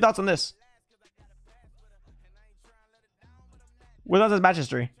are your thoughts on this? What else is match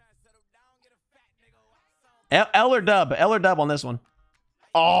history? L or dub? L or dub on this one?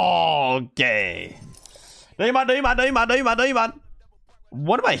 Okay. What am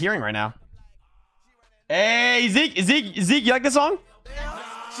I hearing right now? Hey, Zeke, you like this song?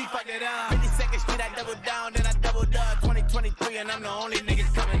 She fucked it up. 52nd Street, I doubled down, then I doubled up. 2023, and I'm the only nigga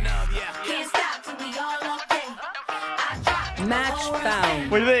coming up. Yeah. Can't stop till we all okay. Match found.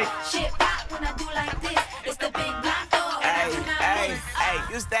 What do you think? Shit pop when I do like this. It's the big block door. Hey.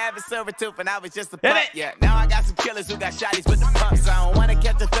 Used to have a silver tooth, and I was just a pup. Yeah. Now I got some killers who got shotties with the pumps. I don't wanna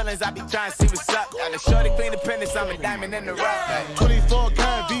catch the feelings. I be trying to see what's up. Got a shorty clean the penis. I'm a diamond in the rough. 24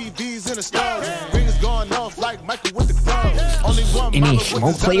 karat VVs in the stars. Rings going off like Michael with the club. Only one. Any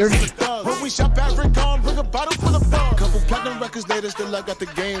smoke cleared? When we shop African, bring a bottle full of bug. Couple platinum records later, still I got the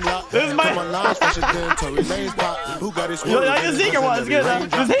game locked. This is my lines fresher than Tory Lane's pop. Who got his you like the Zeke one? It's good, huh?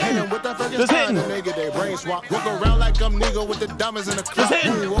 Just hitting. Just hitting. Nigga, they brain swap. Walk around like I'm nigga with the diamonds in the club. Just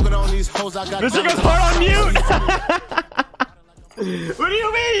hitting. Walking on these hoes, I got this Zeke's hard on mute. What do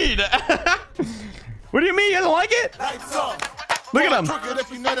you mean? What do you mean? You doesn't like it? Look at him.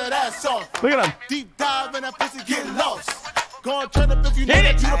 Look at him. Deep dive in that pussy, get lost. Go and turn up if you Hit need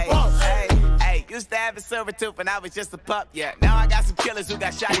it. to the boss. Hey, used to have a silver tooth and I was just a pup. Yeah, now I got some killers who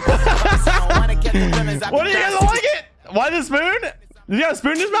got shotty. I don't wanna get the feelings. What do you guys like it? Why the spoon? Does he got a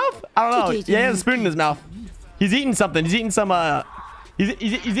spoon in his mouth? I don't know. Yeah, he has a spoon in his mouth. He's eating something. He's eating some he's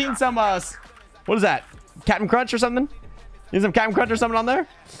eating some what is that? Captain Crunch or something? He's some Captain Crunch or something on there?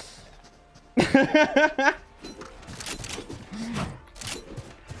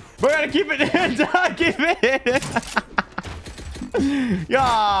 We're gonna keep it in. Keep it.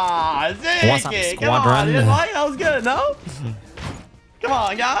 Yeah, What's up, Zeke. Come squadron? on, you didn't like it? That was good, no? Come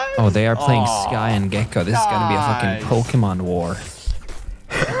on, guys. Oh, they are playing Sky and Gecko. This is gonna be a fucking Pokemon war.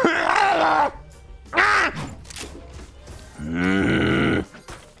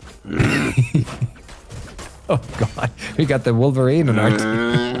 Oh god, we got the Wolverine in our team.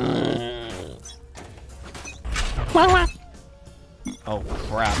 Oh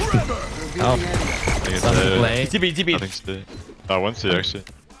crap. Oh, play. TP. I think so. Oh, one C actually.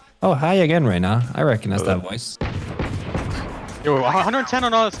 Oh, hi again, Reyna. I recognize that voice. Yo, 110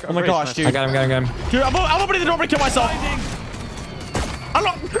 on us. Oh my gosh, dude. I got him. Dude, I'm opening the door to kill myself. I'm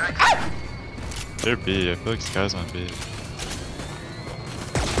not. Ah! They're B. I feel like Sky's on B.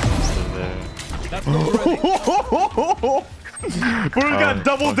 Still there. Bro got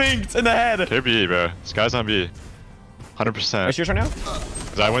double dinked in the head. They're B, bro. Sky's on B. 100%. Are you sure right now?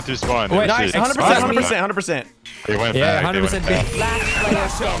 Cause I went through spawn. Wait, nice. 100%. They went yeah, back.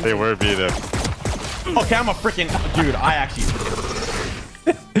 100% B. They were B though. Okay, I'm a freaking dude. I actually.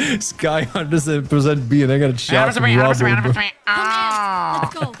 Sky 100% B, and they got a shot. Come in, let's go.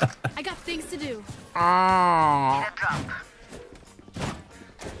 I got things to do.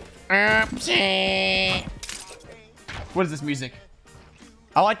 What is this music?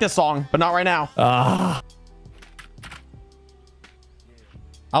 I like this song, but not right now.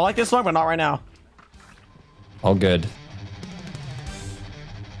 I like this song, but not right now. All good.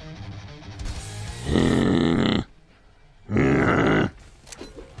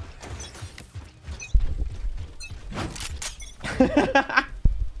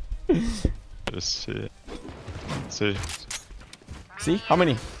 Just see. See? How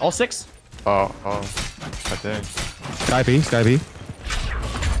many? All 6? Oh, I think. Sky B.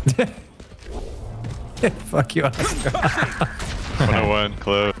 Fuck you, Oscar. 101,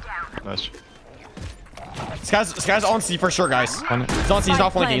 Clove. Nice. Sky's on C for sure, guys. He's on C. He's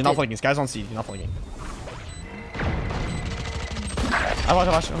not flanking. Sky's on C. He's not flanking. I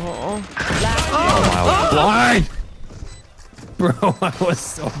watch. Oh, I was blind. Bro, I was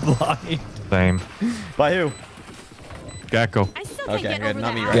so blind. Same. By who? Gecko. Okay, good.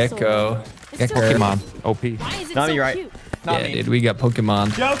 Not me, right? Gecko. Pokemon. OP. Not me, right? Not me. Dude, we got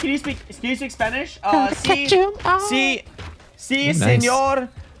Pokemon. Joe, can you speak Spanish? Sí, Nice. señor.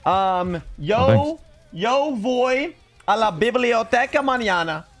 Yo voy a la biblioteca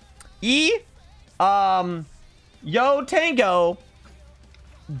mañana. Y yo tengo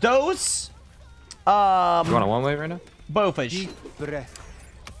Dos. You want a one-way right now? Bofas. Breath.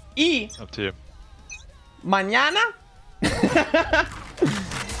 Y. Up to you. Mañana.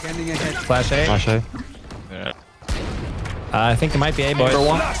 Scanning ahead. Flash A. Flash A. Yeah. I think it might be A, boys.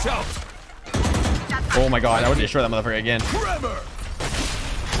 Oh my god, I would destroy that motherfucker again. Clearing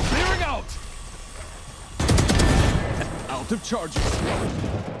out. Out of charges.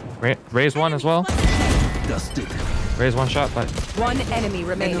 Raise one as well. Dusted. Raise one shot, but One enemy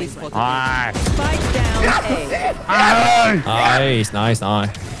remaining. ah, Spike down A. Nice, nice. Hell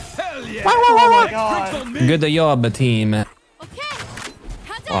yeah. Oh my god. Good job, team.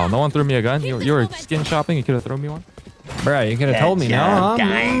 oh, no one threw me a gun. You were skin shopping. You could have thrown me one. Bro, you could have told me, no? job, Huh?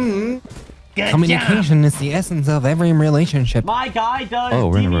 guy. Good Communication is the essence of every relationship. My guy does Oh,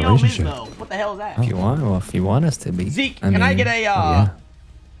 we're in a DMO relationship. Mizmo. What the hell is that? If you want, well, if you want us to be. Zeke, I can I mean, get a yeah.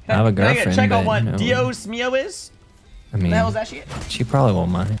 I have a can I get girlfriend, check on but, what you know, Dios Mio is? I mean, What the hell is that shit? she probably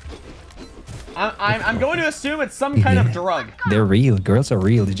won't mind. I'm going to assume it's some kind of drug. They're real. Girls are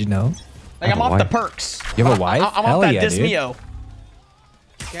real. Did you know? Like I'm a off the wife. perks. You have a wife? I'm Hell off that yeah, dude. Dismio.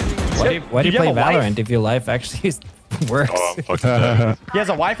 Why do you have play a wife? Valorant if your life actually works? Oh, I'm fucking dead. He has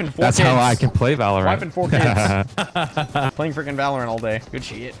a wife and 4 That's kids. how I can play Valorant. Wife and 4 kids. Playing freaking Valorant all day. Good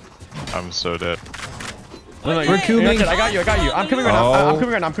shit. I'm so dead. We're cooming. I got you. I'm coming right now. I'm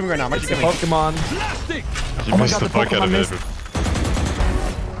coming right now. I'm coming right now. I'm actually coming. Pokemon. You missed the fuck out of it.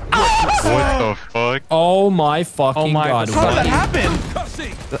 What the fuck? Oh my fucking Oh my god. God. How did that What? happen?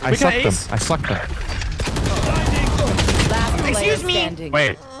 I sucked them. I sucked them. Last player Excuse me? standing.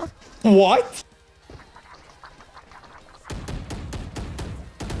 Wait. What?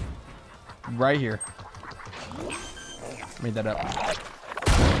 Right here. Made that up.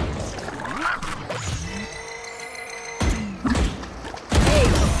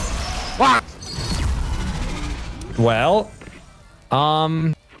 Well,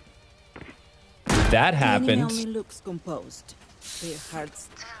 that Danny happened. only looks composed. Their hearts.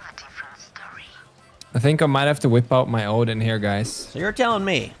 I think I might have to whip out my Odin here, guys. So you're telling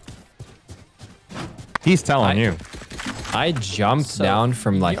me? He's telling you. I jumped down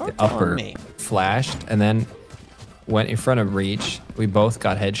from like you're the upper, telling me. flashed, and then went in front of Reach. We both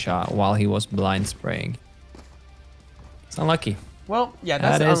got headshot while he was blind spraying. It's unlucky. Well, yeah,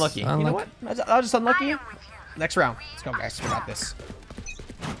 that's That is unlucky. You know what? I'll just unlucky you. Next round. Let's go, guys. We got this.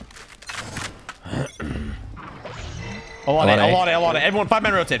 All A. Everyone,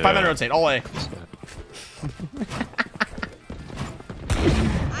 5-man rotate. 5-man rotate. All A.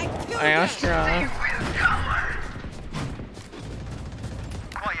 Astra.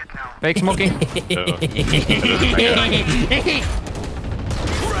 Fake smoking.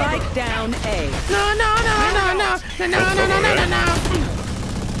 Spike down A. No.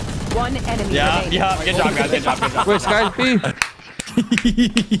 One enemy remaining. Yeah. Good job, guys. Good job. Which guy's B?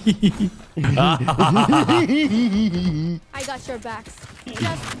 I got your backs.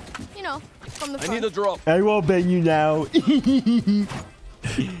 Just, you know, from the front. I need a drop. I will bang you now.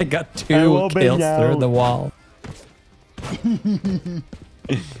 I got 2 kills through the wall. Can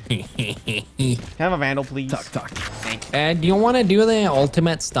I have a vandal, please? Talk. Thank you. Do you want to do the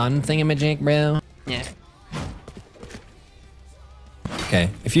ultimate stun thingamajig, bro? Yeah. Okay.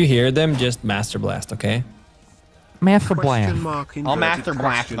 If you hear them, just master blast, okay? Master blast. I'll master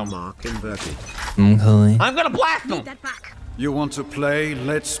blast them. Inverted. Okay. I'm gonna blast them. You want to play?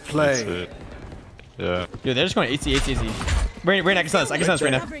 Let's That's play. it. Yeah. Dude, they're just going AC. Raina, I can send this.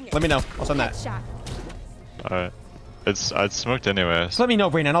 Raina. Let me know. I'll send that. Shot. Alright. I'd smoked anyway. Just let me know,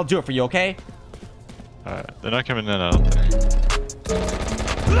 Raina, and I'll do it for you, okay? Alright. They're not coming in, I don't think.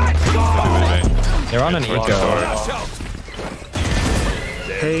 They're on an eco.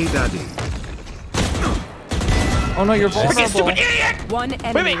 Hey, daddy. Oh no, you're vulnerable. Stupid idiot! One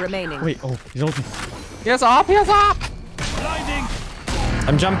enemy Wait. remaining. Wait, oh, he's ulti. Yes, up. Yes, up.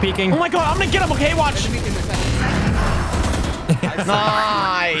 I'm jump peeking. Oh my god, I'm gonna get him, okay? Watch.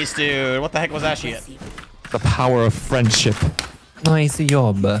 Nice, dude. What the heck was that shit? The power of friendship. Nice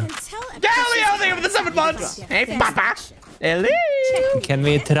job. Galileo, thank you for the 7 months. Hey, papa. Hello. Can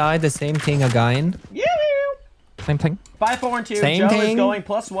we try the same thing again? You. Same thing. 5, 4, and 2. Same Joe thing. is going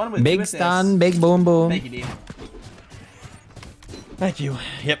 +1 with 2 Big assists. stun, big boom boom. Thank you, Dean. Thank you.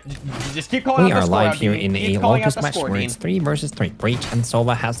 Yep. Just keep calling We out are the score. live here Dean. in Keep a calling out Locust the match score, where Dean. it's 3 versus 3. Breach and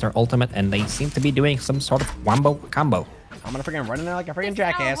Sova has their ultimate, and they seem to be doing some sort of wombo combo. I'm gonna freaking run in there like a freaking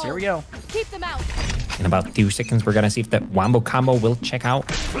jackass. Here we go. Keep them out. In about 2 seconds, we're gonna see if that wombo combo will check out.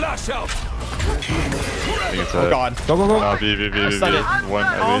 Flash out. I think it's Oh god. Go, go, go. B. stunned it. One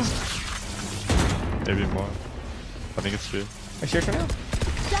at least. Maybe more. I think it's B. Are you serious right now?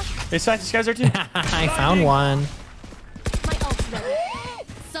 These guys are too. I found one. My ult's ready.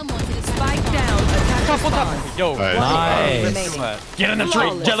 Spike down. Attack spawn. Yo, nice. Get in the tree.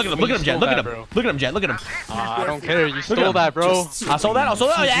 Jet, look at him. Look at him, Jet. Look at him. Look at him, Jet. Look at him. I don't care. You stole that, bro. I stole that. I stole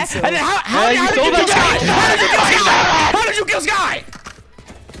that. Yeah. And then how did you kill Sky? How did you kill Sky?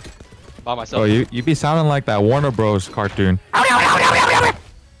 By myself. Oh, you be sounding like that Warner Bros. Cartoon.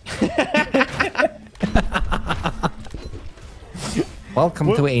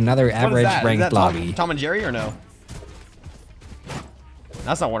 Welcome to another average ranked lobby. Tom and Jerry or no?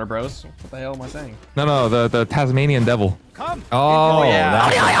 That's not Warner Bros. What the hell am I saying? No, the Tasmanian Devil. Come. Oh,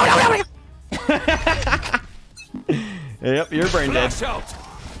 yeah. Yep, you're brain dead.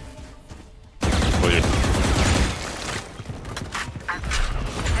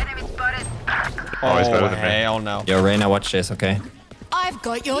 Oh, he's better than me. Hell no. Yo, Reyna, watch this, okay? I've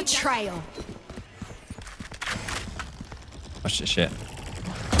got your trail. Watch this shit.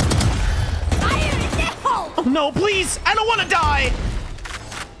 Oh, no, please! I don't want to die!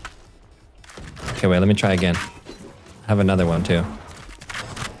 Okay, wait, let me try again. I have another one too.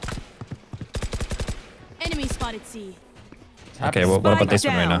 Enemy spotted C. Okay, well, what about this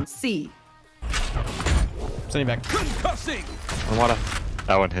one right now? C. Sending back.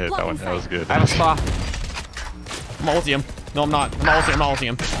 That one hit. That was good. I have a spot. I'm ulti him. No, I'm not. I'm not ulti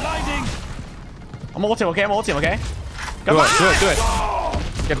him. I'm ulti him, okay? I'm ulti him, okay? Do it.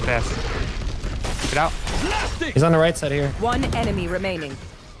 Get fast. Get out. He's on the right side here. One enemy remaining.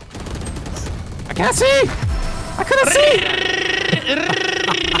 I can't see! I couldn't see!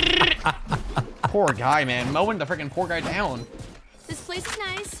 Poor guy, man. Mowing the freaking poor guy down. This place is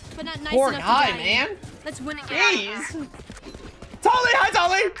nice, but not nice poor enough guy, to die. man. Let's win again. Jeez. Tolly, hi,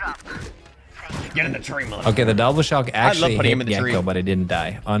 Tolly. Get in the tree, motherfucker. Okay, the double shock actually hit him in the tree. Gecko, but it didn't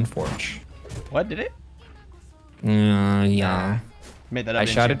die. Unfortunate. What, did it? Yeah. Made that up, I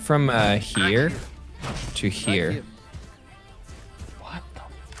shot it from here to here. What the?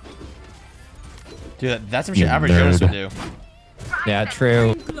 Dude, that's some shit average Jonas would do. Yeah,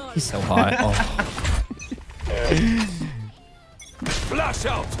 true. He's so hot. Oh. Flash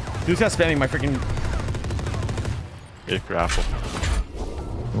out. Dude's got spamming my freaking. Big grapple.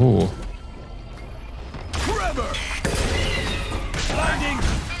 Ooh. Forever.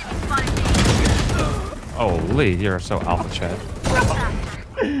 Holy, you're so alpha, Chad.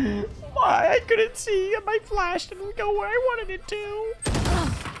 Why? I couldn't see. My flash didn't go where I wanted it to.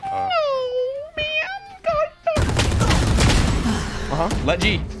 Oh, man. God. Let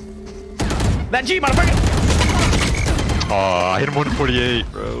G. Let G, motherfucker. Oh, I hit him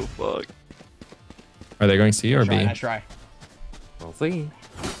 148, bro. Fuck. Are they going C or B? Nice try. We'll see.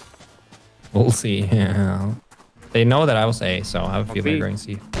 We'll see. Yeah. They know that I was A, so I have a feeling they're going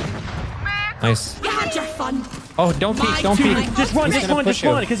C. Nice. You had your fun. Oh, don't peek, don't peek. Just run,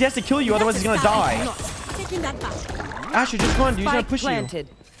 because he has to kill you, otherwise he's gonna die. Taking that back. Asher, just run, dude. He's gonna push planted.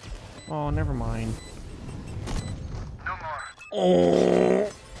 you. Oh, never mind. Oh.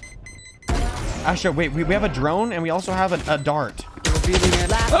 Asher, wait, we have a drone and we also have a dart.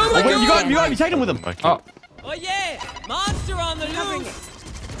 Oh my God! You got me tagged him with him. Oh. Oh yeah! Monster on the loose!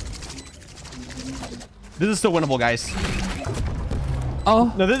 This is still winnable, guys.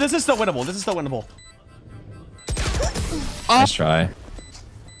 Oh. No, this is still winnable. This is still winnable. Nice try.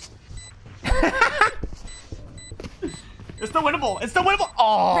 It's still winnable. It's still winnable.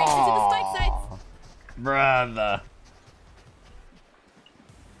 Oh. Race into the spike sites. Brother.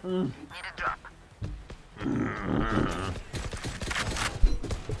 I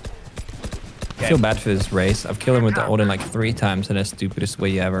feel bad for this race. I've killed him with the Odin like 3 times in the stupidest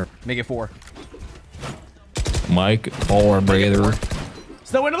way ever. Make it 4. Mike, 4, brother.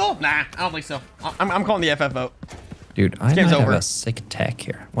 Still winnable? Nah, I don't think so. I'm calling the FF vote. Dude, I might have a sick attack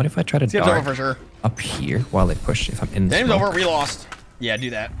here. What if I try to Game's dart over for sure. up here while they push if I'm in the Game's smoke? over. We lost. Yeah, do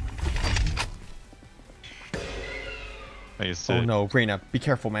that. Oh no, Reyna, be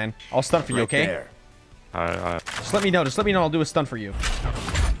careful, man. I'll stun for you, okay? Alright. Just let me know. Just let me know. I'll do a stun for you.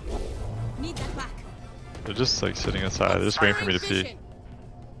 Need that back. They're just like sitting inside. They're just waiting for me to pee.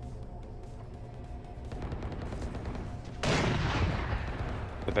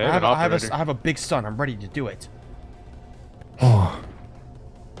 I have a big stun. I'm ready to do it. Oh.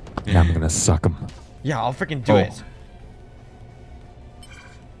 Yeah, I'm gonna suck him. Yeah, I'll freaking do it.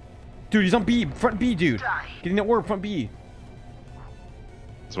 Dude, he's on B. Front B, dude. Getting that orb, front B.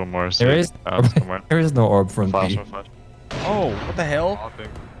 There's one more. There is no orb from B. Flash. Oh, what the hell?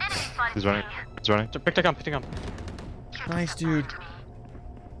 He's running. He's running. Pick the gun. Nice, dude.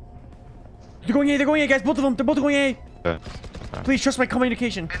 They're going A. They're going A, guys. Both of them. They're both going A. Yeah. Please trust my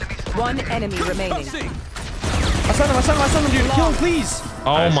communication. One enemy remaining. I stunned him, dude. Kill him, please.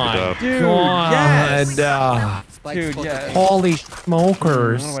 Oh my Dude, god. yes. Dude, yes. Holy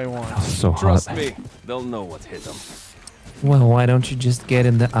smokers. What do I want? That's so Trust hot. me, they'll know what hit them. Well, why don't you just get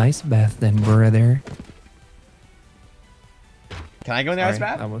in the ice bath then, brother? Can I go in the ice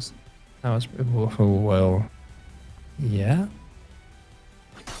bath? That was, well, yeah.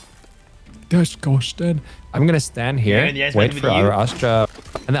 Disgusted. I'm gonna stand here, wait for our Astra,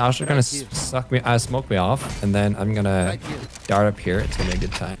 and then Astra gonna smoke me off, and then I'm gonna dart up here. It's gonna be a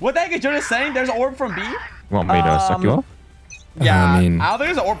good time. What the heck is Jonas saying? There's an orb from B? You want me to suck you off? Yeah, I mean, I don't think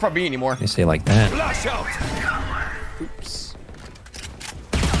there's an orb from B anymore. You say like that. Flash out. Oops.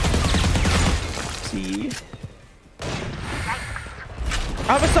 See.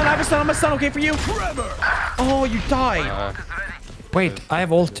 I have a stun, okay for you? Oh, you died. Wait, I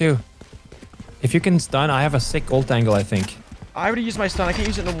have ult too. If you can stun, I have a sick ult angle, I think. I already used my stun, I can't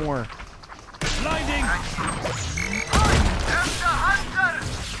use it no more. Blinding.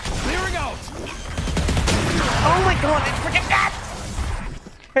 Clearing out. Oh my god, forget that!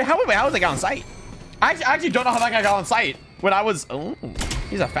 Hey, how was I got on sight? I actually don't know how that guy got on sight. When I was... Oh,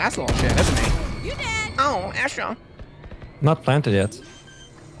 he's a fast little shit, isn't he? You dead. Oh, Astra. Not planted yet.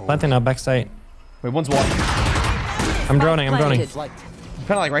 Planting now, backside. Wait, one's walking. I'm droning.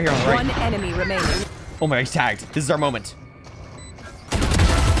 Kind of like right here on the right. One enemy remaining. Oh my god, he's tagged. This is our moment.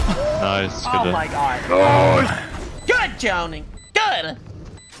 Nice. Good Oh my god. Good, Johnny. Good.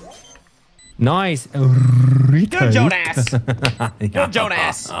 Nice. Good, Jonas. Good,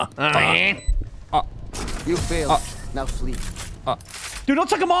 Jonas. You failed. Now flee. Dude, don't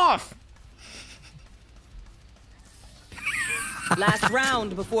take him off. Last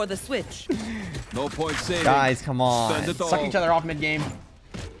round before the switch. No point saving. Guys, come on. Spend it Suck all. each other off mid-game.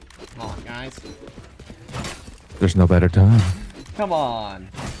 Come on, guys. There's no better time. Come on.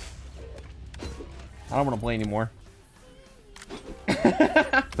 I don't want to play anymore.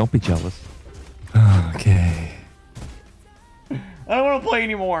 Don't be jealous. Okay. I don't want to play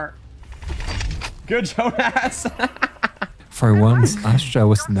anymore. Good, Jonas. For once, Astra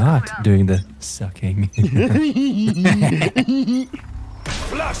was not doing the sucking.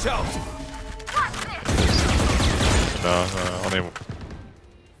 Flash out. No, only.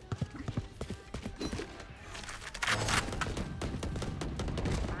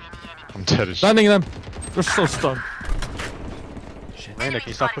 I'm dead as shit. Landing them. They're so stunned. Reyna, can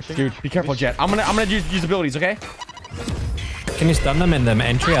you stop pushing? Dude, be careful, Jet. I'm gonna use abilities, okay? Can you stun them in the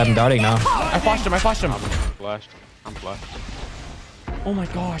entry? I'm darting now. I flashed him. I'm flashed. Oh my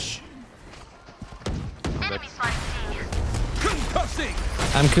gosh.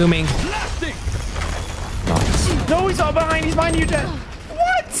 I'm cooming. No, he's all behind. He's behind you, Jet.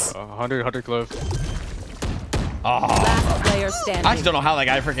 What? 100 close. Last player standing. I just don't know how that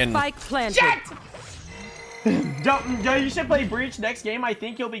guy freaking... Spike planted. Joe, you should play Breach next game. I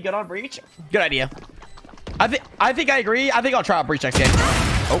think you'll be good on Breach. Good idea. I think I agree. I think I'll try out Breach next game.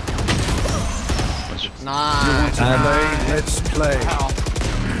 Oh. Nice. Let's play.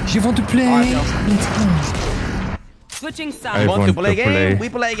 You want to play? Switching sides. You want to play game? We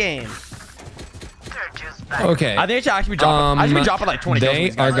play game. Okay. I think I should be dropping. I should be dropping like 20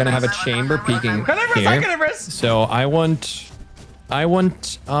 kills. They are gonna have a chamber peeking here. So I want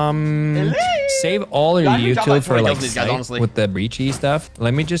save all your util for like sight with the breachy stuff.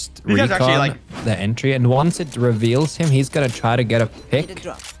 Let me just recon the entry, and once it reveals him, he's gonna try to get a pick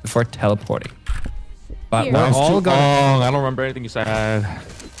before teleporting. But we're all going. I don't remember anything you said.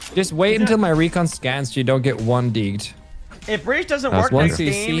 Just wait until my recon scans so you don't get one digged. If Breach doesn't work next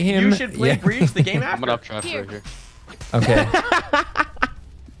game, you should play Breach the game after. I'm gonna up trap right here. Okay.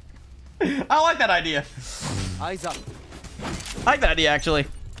 I like that idea. Eyes up. I like that idea, actually.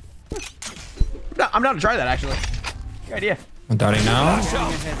 I'm down to try that, actually. Good idea. I'm darting now.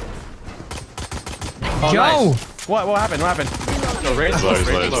 Oh, Joe! Nice. What happened? What happened? No, raise low.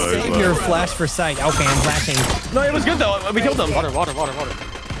 Save your flash for sight. Okay, I'm flashing. No, it was good though. We killed him. Water.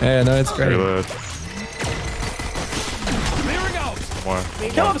 Yeah, no, it's great. Clearing out. More.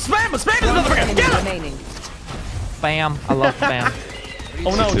 Kill him! Spam this motherfucker! Get him! Bam. I love bam.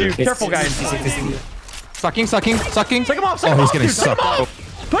 Oh no, dude. Careful, guys. Sucking. Suck him off. Oh, he's getting sucked.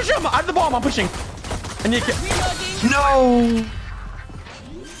 Push him! I have the bomb. I'm pushing. And you No!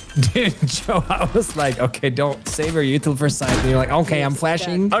 Dude, Joe, I was like, okay, don't save your util for sight. And you're like, okay, I'm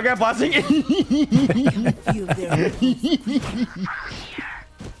flashing. Okay, I'm flashing.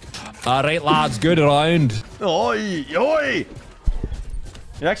 All right, lads, good round. Oi. It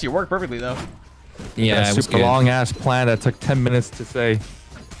actually worked perfectly, though. Yeah, it was super long ass plan that took 10 minutes to say.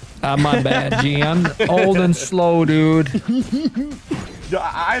 My bad, G. I'm old and slow, dude.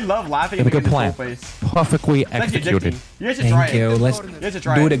 I love laughing Got a at good the plan. face. Perfectly It's actually executed. addicting. You guys should try Thank you. it. Let's You guys should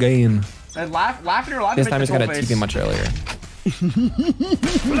try do it again. And laughing or laughing. This time he's got a TP much earlier.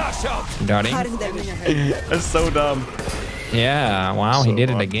 Darting. That's so dumb. Yeah, wow, he did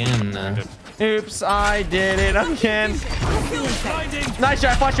it again. Oops, I did it again. Nice,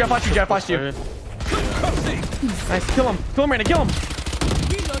 Jet. I flashed you. Jet. I flashed you. Nice, kill him. Kill him, Randy. Kill him.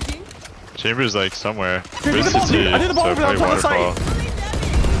 Chamber's like somewhere. Dude, Where's I the did the ball over there on the side.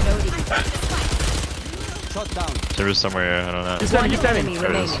 Chamber's somewhere. I don't know. He's standing.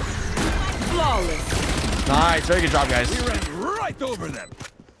 There it is. Nice. Very good job, guys. We ran right over them.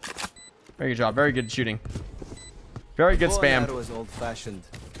 Very good job. Very good shooting. Very good spam. Was old-fashioned.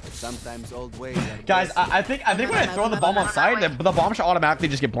 Sometimes old ways. Guys, I think when I throw the bomb on side, the bomb should automatically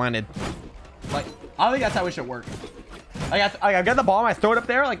just get planted. Like, I think that's how it should work. Like, I get the bomb, I throw it up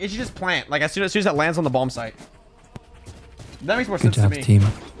there, like it should just plant. Like as soon as it lands on the bomb site. That makes more sense to me. Team.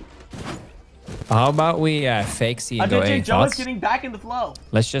 How about we fake C and go A? Joe is getting back in the flow.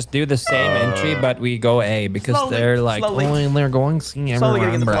 Let's just do the same entry, but we go A because they're like, slowly. oh, and they're going C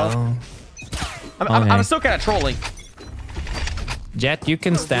everyone, bro. I'm still kind of trolling. Jet, you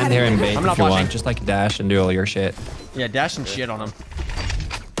can stand here and bait if you want. Just like dash and do all your shit. Yeah, dash and shit on him.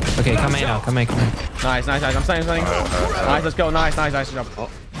 Okay, come in now. Come in. Nice. I'm saying something. Nice, let's go. Nice job.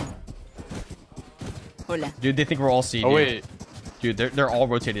 Oh. Dude, they think we're all C. Oh, wait. Dude, they're all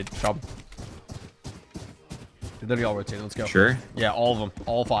rotated. Job. They're literally all rotated. Let's go. Sure. Yeah, all of them.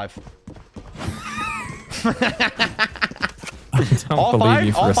 All 5. All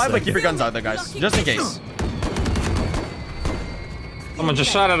 5? All 5, but keep your guns out there, guys. Just in case. Someone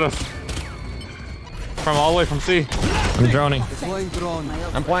just shot at us. From all the way from C. I'm droning.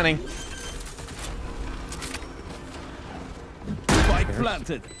 I'm planning. Spike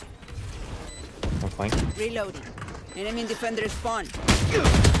planted. I'm flanking. Reloading. Enemy defender spawn.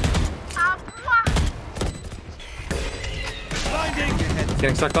 Blinding.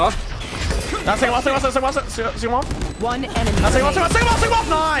 Getting sucked off. Second one. One enemy. Second one.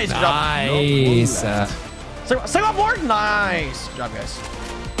 Nice. Nice. Second one more. Nice. Good job, guys.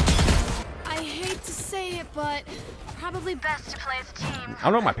 I hate to say it, but probably best to play as a team. I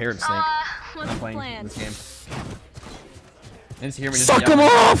don't know what my parents think. What's I'm the playing plan? this game. They just hear me just Suck him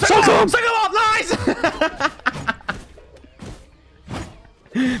off! Suck him off! Nice!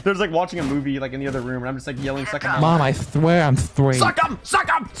 They're just like watching a movie like in the other room, and I'm just like yelling, "Suck him off!" Mom, I swear I'm 3. Suck him! Suck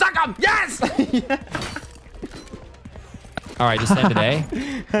him! Suck him! Yes! All right, just send it A.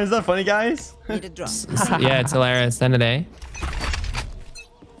 Is that funny, guys? Yeah, it's hilarious. Send it A.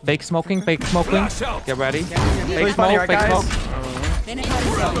 Fake smoking. Get ready. Fake funny, smoke. right, Fake guys? smoke.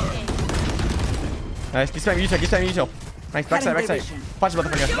 Nice. Keep spamming you. Nice. Backside. Punch the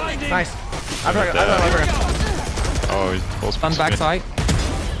motherfucker. Nice. I forgot. Oh, he's full Stun backside.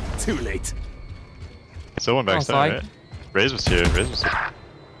 Too late. Still one backside, right? Raze was here.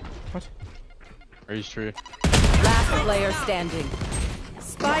 What? Raze tree. Last player standing.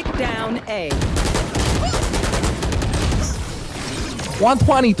 Spike down A.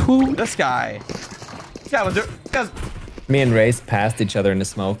 122. This guy. Me and Raze passed each other in the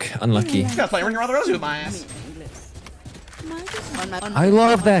smoke. Unlucky. This guy's playing Ring Around the Rosie with my ass. I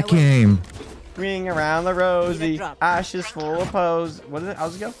love that game. Ring around the rosy, ashes full of pose. What is it?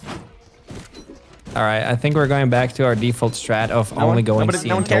 How's it go? All right, I think we're going back to our default strat of only going C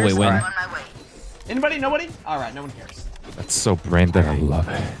until we win. Right. Anybody? Nobody? All right, no one cares. That's so brain dead. I love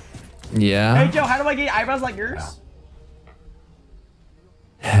it. Yeah. Hey Joe, how do I get eyebrows like yours?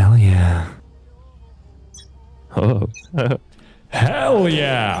 Hell yeah. Oh. Hell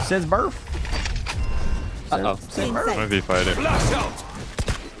yeah. Says birth. Uh-oh. Says birth. I'm gonna be fighting. Flash out.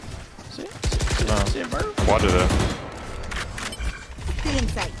 Says birth. Water though.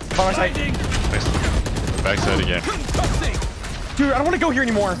 Far side. Nice. Backside again. Dude, I don't want to go here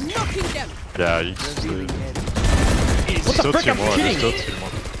anymore. Yeah, you just leave. What the frick? I'm kidding. Still 2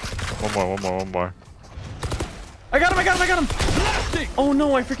 more. One more. I got him. Oh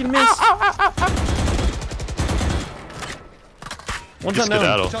no, I freaking missed.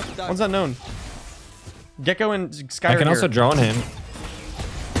 One's unknown. Gecko and Sky. I can also drone him.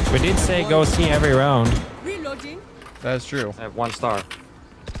 We did say go C every round. That is true. I have 1 star.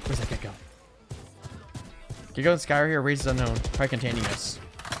 Where's that Gecko? Gecko and Sky are here. Raze is unknown. Probably containing us.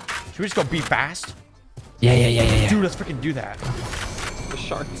 Should we just go be fast? Yeah. Dude, let's freaking do that. The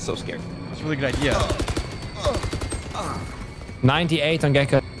shark is so scared. That's a really good idea. 98 on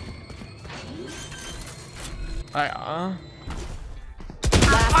Gecko. I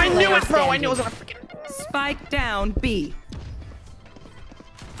knew it, bro. I knew it was gonna freaking. Spike down B.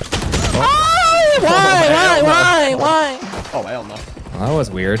 Why? Oh, hell no. Well, that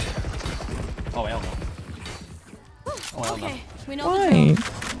was weird. Oh, hell no. Oh, hell no. Okay, we know Why? the drill.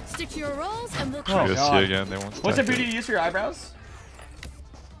 Stick to your roles and we'll Oh, God. Again. They want What's the beauty you use for your eyebrows?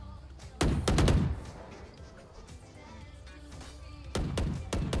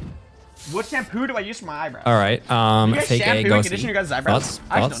 What shampoo do I use for my eyebrows? All right. You guys Fake A, shampoo and go condition your guys' eyebrows? Thoughts?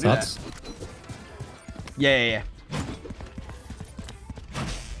 I actually don't do Thoughts? that. Yeah.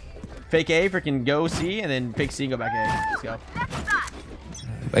 Fake A, freaking go C, and then fake C, go back A. Let's go.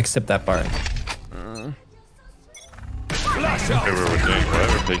 Except that part.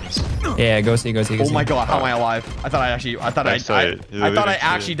 Yeah, go C, go C, go C. Oh my god, how am I alive? I thought I actually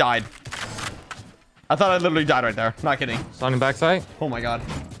died. I thought I literally died right there. Not kidding. Standing backside. Oh my god.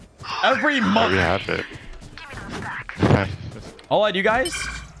 Every month. We have it. All I do, guys,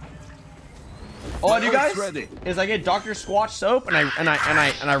 is I get Dr. Squatch soap and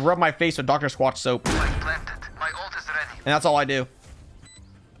I rub my face with Dr. Squatch soap. And that's all I do.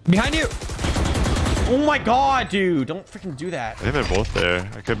 Behind you. Oh my god, dude! Don't freaking do that. I think they're both there.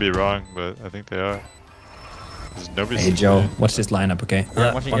 I could be wrong, but I think they are. There's nobody. Hey Joe, watch this lineup, okay?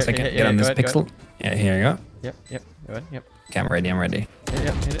 Yeah, one second. Get on this pixel. Yeah, here you go. Yep. Go ahead. Yep. Okay, I'm ready. I'm ready.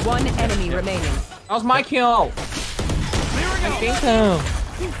 Yep. One enemy remaining. That was my kill.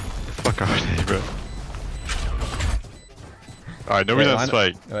 Fuck off, bro. Alright, nobody's on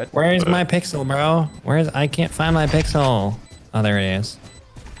spike. Where's my pixel, bro? I can't find my pixel. Oh, there it is.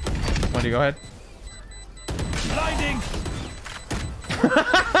 Why don't you go ahead? Blinding.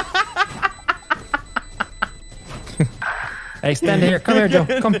 Hey, stand here. Come here, Joe.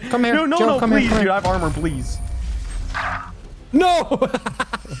 Come here. No, Joe, come please, here. dude. I have armor, please. No!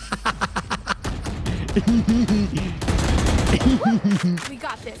 We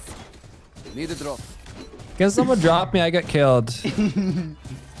got this. Need a drop. Can someone drop me? I got killed.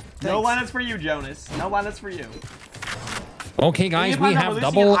 No one is for you, Jonas. No one is for you. Okay, guys, we have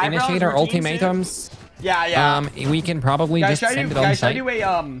double initiator ultimatums. Yeah. We can probably Guys, just send it on site.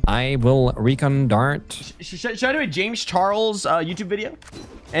 I will recon dart. Should I do a James Charles YouTube video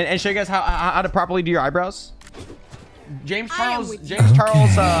and show you guys how to properly do your eyebrows? James Charles. Good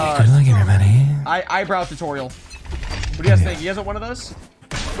luck, everybody. Eyebrow tutorial. What do you guys think? You guys want one of those?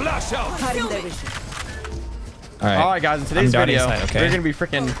 Flash out. All Alright, guys. In today's video, we're gonna be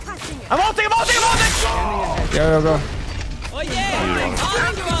freaking. I'm ulting! Go. Oh yeah!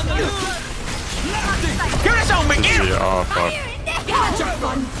 On the loose. Give us on, McGee! Oh, fuck.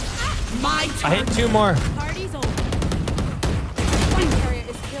 I hit 2 more. Party's over. One carrier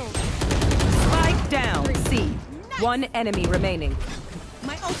is killed. Spike down. C. One enemy remaining.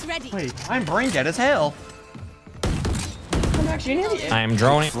 My ult's ready. Wait, I'm brain dead as hell. I'm actually an idiot. I'm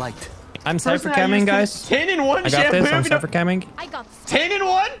droning. I'm cypher camming, guys. 10 in 1 I got this. I'm cypher camming. I got 10 in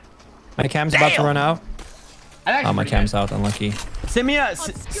 1? My cam's about to run out. Oh, my cam's out. Unlucky. Send me a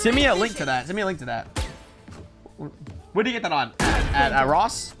link to that. Where do you get that on? At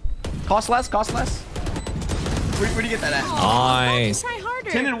Ross? Cost less? Where do you get that at? Nice.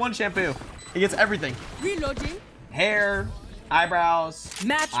 10 in 1 shampoo. It gets everything. Reloading. Hair, eyebrows,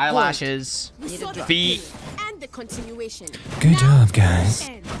 eyelashes, feet. And the continuation. Good job, guys.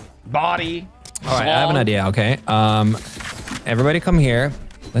 Body. All right, I have an idea. Okay. Everybody come here.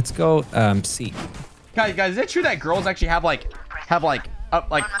 Let's go C. Guys, is it true that girls actually have like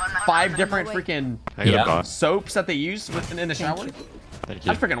 5 different freaking soaps that they use in the shower? Thank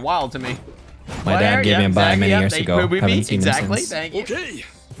you. That's freaking wild to me. My dad gave me a buy many years ago. Haven't seen him since. Thank you. Okay.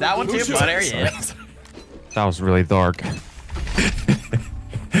 That one too, butt area. Yeah. That was really dark.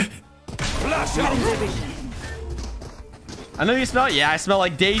 I know you smell it. Yeah, I smell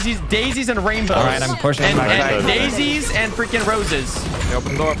like daisies and rainbows. All right, I'm pushing. And daisies and freaking roses.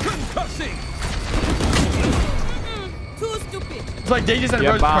 Open door. Too stupid. It's like daisies and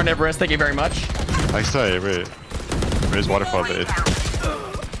roses carnivorous. Thank you very much. I say, wait. Where's waterfall bait?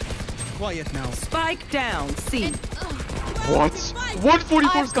 Quiet now. Spike down. C. What?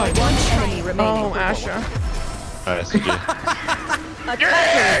 144 sky. One enemy remaining. Oh, Asha. Alright, SG.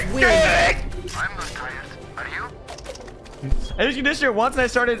 Attackers win. I'm not tired. Are you? I used conditioner once and I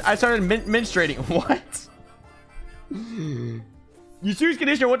started menstruating. What? You used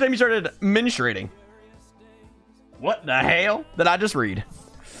conditioner one time you started menstruating. What the hell did I just read?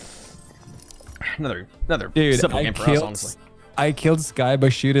 Another Dude, simple game for us, honestly. I killed Sky by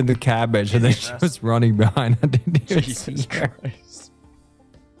shooting the cabbage and then she was running behind. I didn't even see her.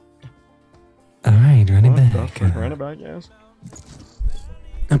 Alright, running back. Running back, yes.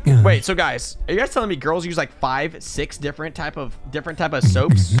 Wait, so guys, are you guys telling me girls use like 5, 6 different type of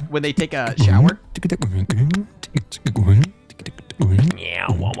soaps when they take a shower? Yeah,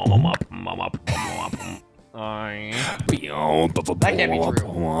 That can't be true.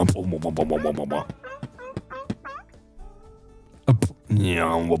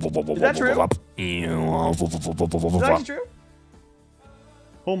 Is that true? Is that true?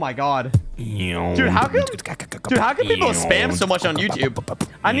 Oh my god. Dude, how come people spam so much on YouTube?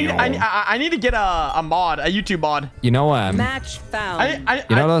 I need to get a mod, a YouTube mod. You know, Match found.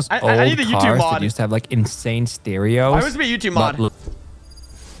 you know those old I need a YouTube cars mod. that used to have like insane stereos? I was to be a YouTube mod.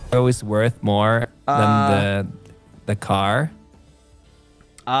 It was worth more than the car.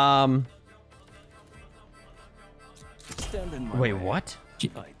 Wait, what?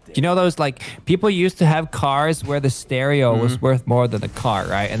 You know those like people used to have cars where the stereo was worth more than the car,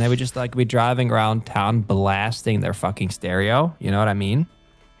 right? And they would just like be driving around town blasting their fucking stereo. You know what I mean?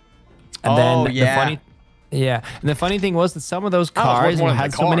 And then the funny thing was that some of those cars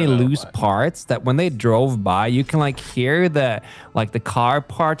had so many loose parts that when they drove by, you can like hear the car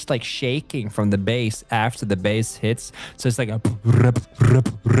parts like shaking from the bass after the bass hits. So it's like a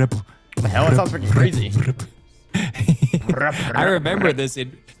the hell, that sounds freaking crazy. I remember this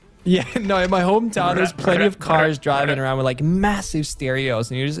in my hometown. There's plenty of cars driving around with like massive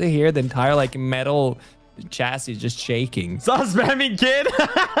stereos, and you just hear the entire like metal chassis just shaking. Stop spamming, kid.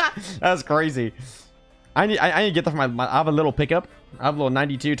 That's crazy. I need to get that for my I have a little pickup. I have a little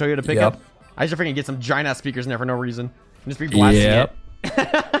 92 Toyota pickup. I should freaking get some giant ass speakers in there for no reason. And just be blasting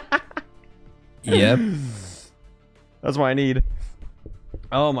it. That's what I need.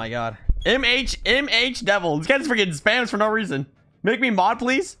 Oh my god. MH Devil. This guy's freaking spams for no reason. Make me mod,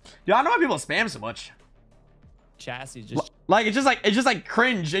 please. Dude, I don't know why people spam so much. Chassis just like it's just like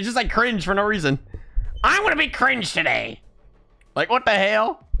cringe. It's just like cringe for no reason. I'm gonna be cringe today. Like what the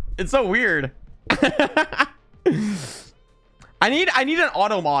hell? It's so weird. I need an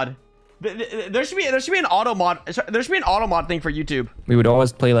auto mod. There should be an auto mod. There should be an auto mod thing for YouTube. We would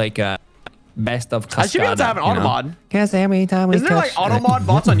always play like best of Cascada. I should be able to have an auto mod. Because every time we Isn't there like auto mod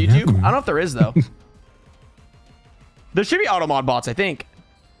bots on YouTube? I don't know if there is though. There should be auto mod bots, I think.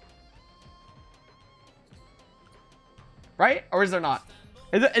 Right? Or is there not?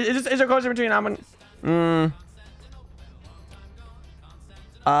 Is there closer between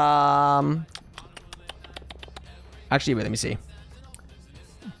actually, wait, let me see.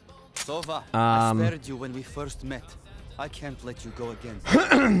 Sova, I spared you when we first met. I can't let you go again.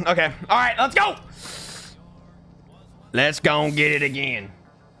 Okay. All right, let's go. Let's go and get it again.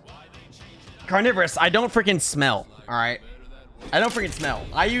 Carnivorous, I don't freaking smell. All right. I don't freaking smell.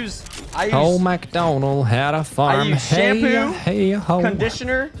 I use Old MacDonald had a farm. I use shampoo, hey,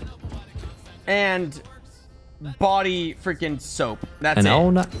 conditioner, and body freaking soap. That's and it.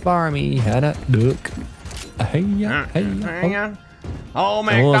 on that farm he had a duck. Hang on. Oh,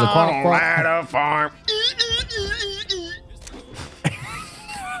 MacDonald had a farm.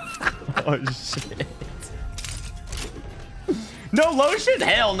 Oh shit. No lotion?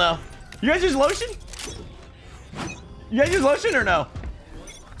 Hell no. You guys use lotion? You guys use lotion or no?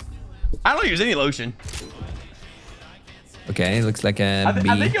 I don't use any lotion. Okay, it looks like a B.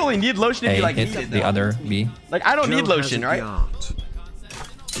 I think you only need lotion if you like need it. The other B. Like I don't need lotion, right?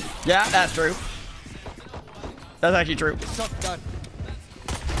 Yeah, that's true. That's actually true. Shotgun.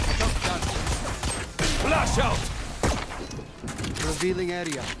 Flash out. Revealing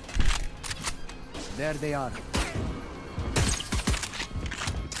area. There they are.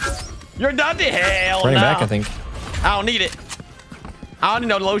 You're done to hell. Running no. back, I think. I don't need it. I don't need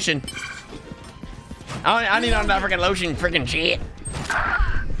no lotion. I need no freaking lotion, freaking shit.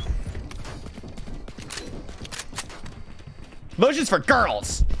 Lotion's for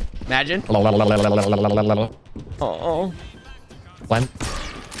girls. Imagine. Uh-oh. One.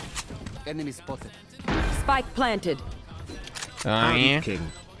 Enemy spotted. Spike planted. Oh, yeah.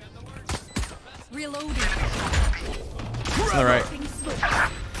 Reloading. All right.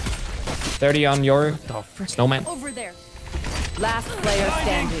 30 on your snowman. Over there. Last player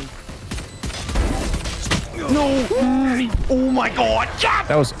standing. No. Oh my god. Yeah.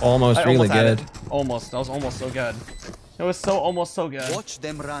 That was almost really good. Almost. That was almost so good. It was almost so good. Watch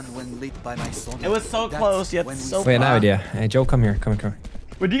them run when lit by my son. It was so close yet so Wait, far. no idea. Hey, Joe, come here. Come here.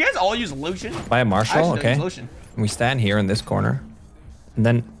 Wait, do you guys all use lotion? Buy a Marshall, okay? Lotion. We stand here in this corner. And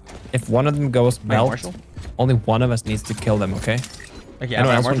then if one of them goes belt, only one of us needs to kill them, okay? Okay,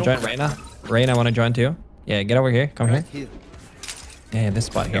 anyone else want to join? Reina, want to join too? Yeah, get over here. Come here. Yeah, this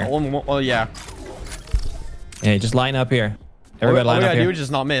spot here. Oh, yeah. Yeah, just line up here. Everybody line up here. All we gotta do is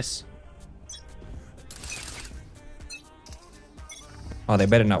just not miss. Oh, they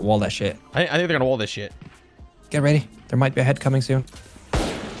better not wall that shit. I think they're gonna wall this shit. Get ready. There might be a head coming soon.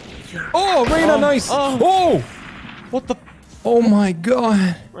 Oh, Reina, nice. Oh! What the? Oh my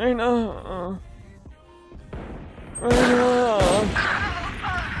god. Reina.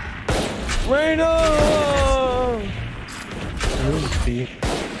 Reyna!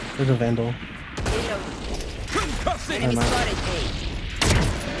 There's a Vandal. Enemy spotted A.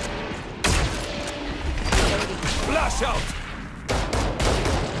 Flash out.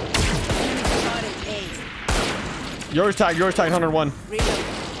 Enemy spotted A. Yours tag, 101.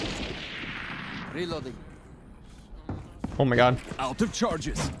 Reloading. Oh my god. Out of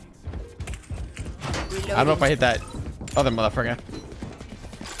charges. I don't know if I hit that other motherfucker.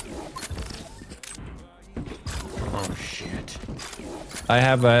 Oh shit. I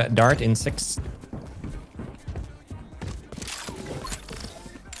have a dart in 6.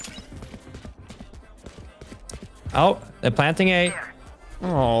 Oh, they're planting A.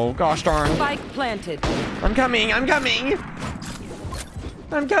 Oh gosh darn. Spike planted. I'm coming. I'm coming.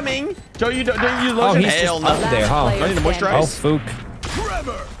 I'm coming. Joe, you don't you Oh, lotion? he's Hell just no. up there, huh? Do I need to moisturize? Oh, Fook.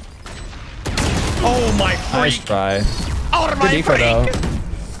 Oh my Nice freak. try. Out of Good my eco, though. freak.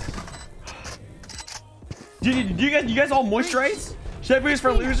 Do you guys all moisturize? Shampoos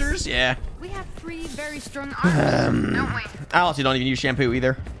for losers? Yeah. We have 3 very strong arms. Don't we? I honestly don't even use shampoo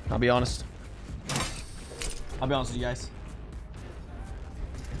either. I'll be honest. I'll be honest with you guys.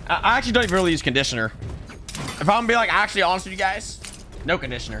 I actually don't even really use conditioner. If I'm gonna be like actually honest with you guys, no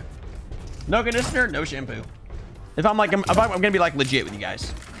conditioner. No conditioner, no shampoo. If I'm gonna be like legit with you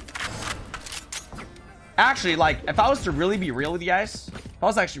guys. Actually, like if I was to really be real with you guys, if I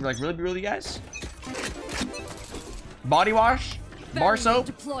was actually like really be real with you guys, body wash, bar soap,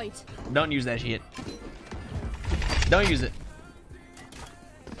 Deployed. don't use that shit. Don't use it.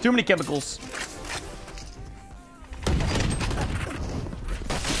 Too many chemicals.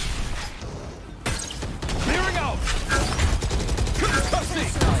 Clearing out.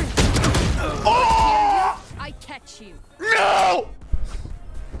 Oh! I catch you. No!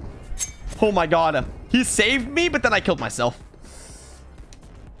 Oh my god. He saved me, but then I killed myself.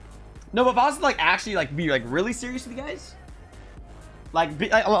 No, but if I was to like actually like be like really serious with you guys, like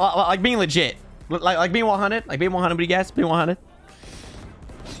being legit, like being 100, like being 100 with you guys, being 100.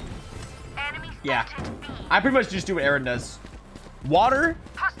 Yeah, I pretty much just do what Aaron does. Water,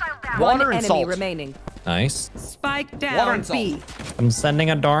 water and salt. Remaining. Nice. Spike down. Water and salt. B. I'm sending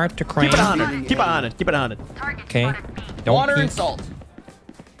a dart to Crane. Keep it 100. Keep it 100. Keep it 100. Okay. Don't Water peek. and salt.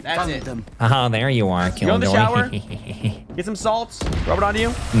 That's it. Oh, there you are, Go in the Killjoy. shower. Get some salt. Rub it onto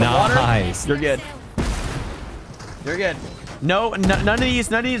you. Some Nice. water. You're good. You're good. No, none of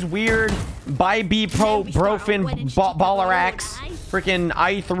these weird Bibuprofen Ballarax, freaking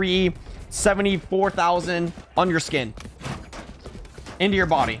I3 74,000 on your skin, into your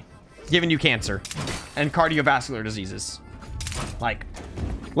body, giving you cancer and cardiovascular diseases. Like,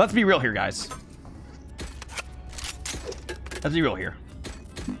 let's be real here, guys. Let's be real here.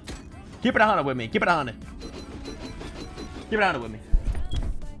 Keep it 100 with me. Keep it 100. Keep it 100 with me.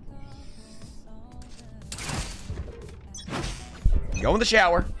 Go in the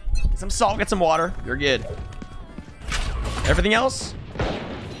shower. Get some salt. Get some water. You're good. Everything else,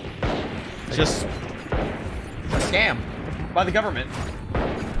 it's just a scam by the government.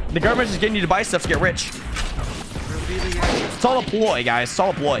 The government's just getting you to buy stuff to get rich. It's all a ploy, guys. It's all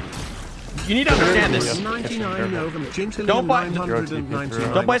a ploy. You need to understand this. 99 over Don't buy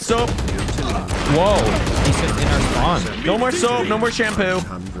soap. Whoa. He's just in our spawn. No more soap. No more shampoo.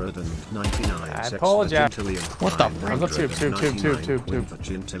 I told ya. What the? There's a tube.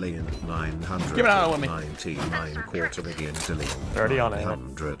 Give it out with me. 30 on it.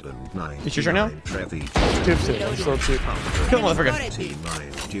 It's your turn now? Tube. Still tube. Kill the motherfucker.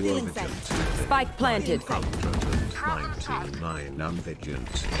 Spike planted. 99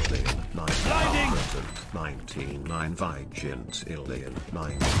 unvigent alien 99 vigent alien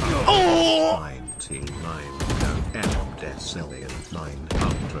 99 MDS alien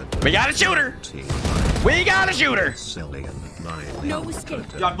 900. We got a shooter. We got a shooter. No escape.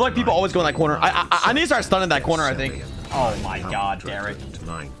 I feel like people always go in that corner. I need to start stunning that corner, I think. Oh my god, Derek.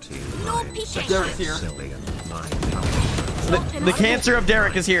 No peeking. Derek's here. The cancer of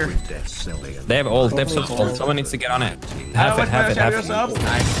Derek is here. They have ult. They have some ult. Someone needs to get on it. Have it. Nice. Someone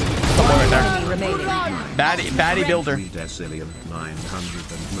right there. Baddie builder.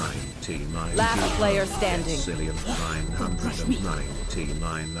 Last player standing.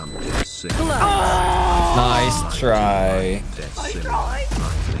 Nice try.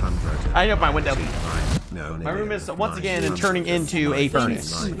 I opened my window. My room is once again turning into a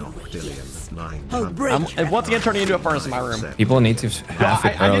furnace. I'm once again turning into a furnace in my room. People need to have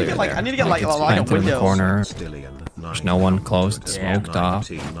it earlier. I need to get like a in the window. corner. There's no one close. It's smoked off.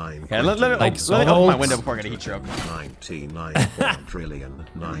 Okay, let me open my window before I get a heat stroke.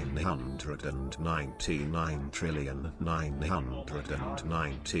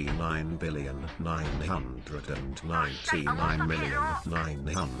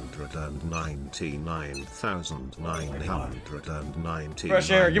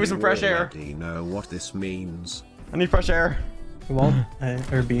 Fresh air, give me some fresh air. Do you know what this means? I need fresh air. Walt,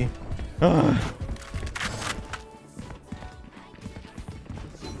 or B.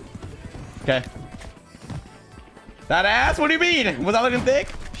 Okay. That ass? What do you mean? Was that looking thick?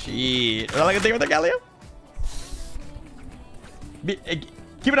 Shit. Was that looking thick with the Galio?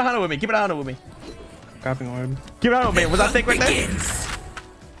 Keep it 100 with me. Keep it 100 with me. Grabbing orb. Keep it 100 with me. Was that thick right there?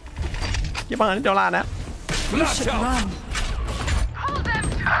 Keep on. Don't lie now. You should run. Hold them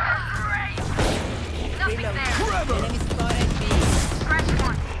tight. Nothing there. Enemy spotted B. Scratch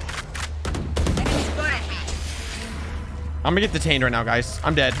one. Enemy spotted B. I'm gonna get detained right now, guys.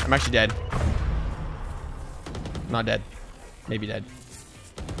 I'm dead. I'm actually dead. Not dead. Maybe dead.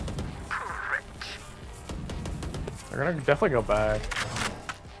 They're gonna definitely go back.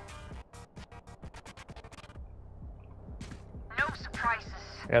 No surprises.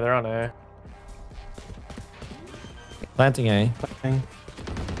 Yeah, they're on A. Planting A. Planting.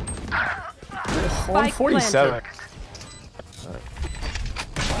 147.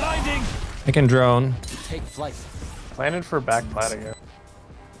 Blinding. I can drone. Take flight. Planted for back plat again.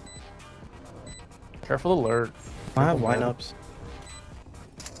 Careful alert. I have lineups.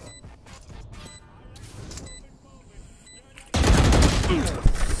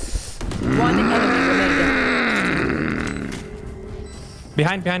 One enemy remaining.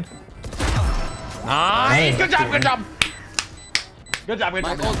 Behind. Nice. Good job. Good job. Good job. Good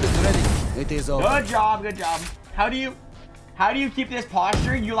My job. ult is ready. It is over. Good job. Good job. How do you keep this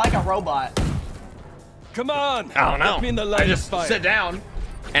posture? You like a robot. Come on. I don't know. Let me in the I line just of fire. sit down,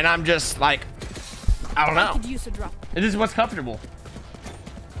 and I'm just like, I don't know. Could use a drop. This is what's comfortable.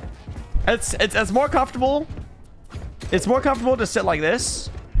 It's more comfortable. It's more comfortable to sit like this,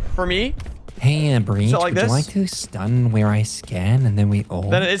 for me. Hey, Breach, So like would you this? like to stun where I scan and then we ult?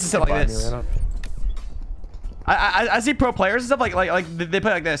 Then it's to sit like this. I see pro players and stuff like they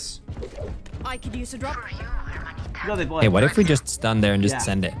play like this. I could use a drop. No, they play. Hey, what if we just stun there and just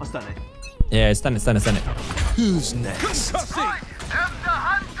send it? I'll stun it. Yeah, stun it. Who's next?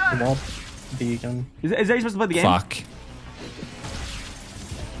 Walt, B again. Is that supposed to play the game? Fuck.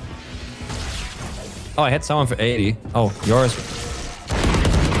 Oh, I hit someone for 80. Oh, yours.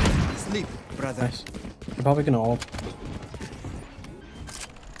 Sleep, brother. Nice. You're probably gonna ult.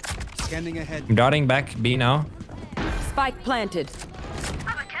 Scanning ahead. I'm darting back B now. Spike planted.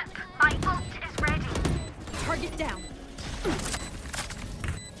 My ult is ready. Target down.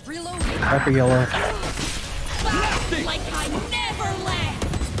 Reloading. Hyper yellow. Like I never left.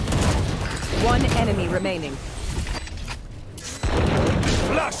 One enemy remaining.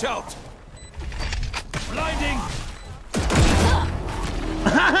 Flash out. Blinding.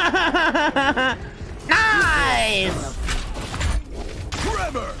 Nice.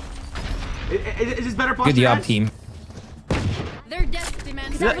 Trevor. Is this better posture? Good job, guys? team. Their death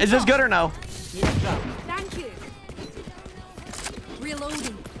demands. Is this good or no? Thank you.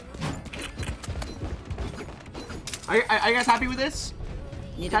 Reloading. Are you guys happy with this?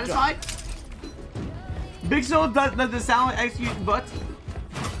 Need a Satisfied? Big Soul does the sound like XQC, but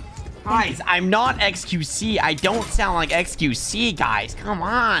guys, I'm not XQC. I don't sound like XQC, guys. Come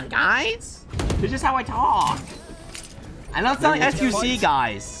on, guys. This is just how I talk. I don't sound like XQC,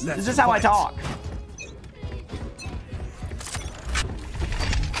 guys. This is just how I talk.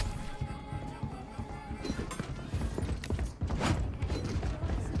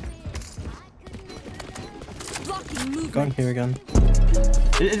 Going here again.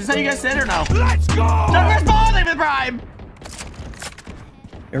 Is this how you guys said or no? Let's go. Junker's ball, David Prime.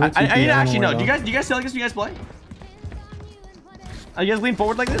 Everyone's I TP, need to I actually don't know. know Do where you guys say like this when you guys play? Are you guys lean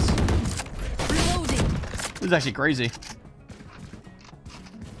forward like this? This is actually crazy.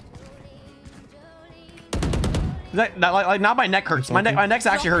 Is that like now my neck hurts. My neck's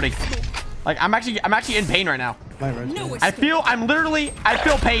actually hurting. Like I'm actually in pain right now. I feel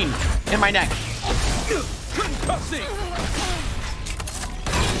pain in my neck.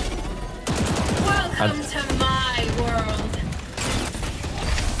 Welcome to my world.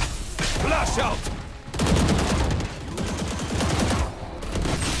 Flash out.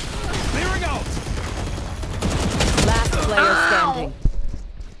 Clearing out. Last player standing.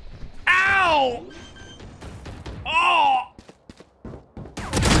 Ow! Oh!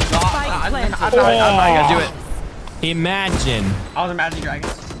 Spike planted. I'm not gonna do it. Imagine. I was imagining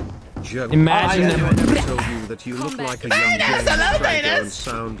dragons. Joe, Imagine I never told you that you look like a young Venus, James hello, Franco and Venus.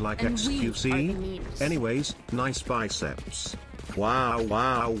 sound like XQC. Anyways, nice biceps. Wow,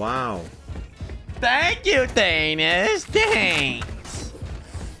 wow, wow. Thank you, Thanos. Thanks.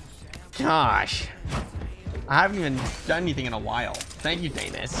 Gosh. I haven't even done anything in a while. Thank you,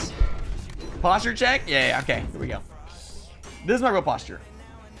 Thanos. Posture check? Yeah, okay. Here we go. This is my real posture.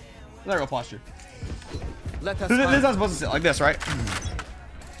 This is my real posture. This is how I'm supposed to sit. Like this, right?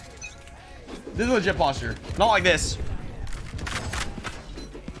 This is legit posture. Not like this.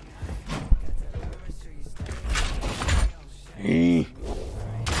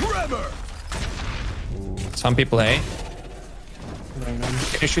 Forever. Some people hate. Can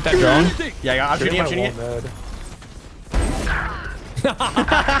you shoot that drone? Yeah, I'm shooting it.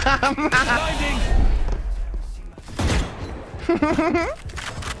 Blinding.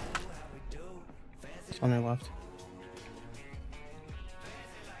 It's on your left.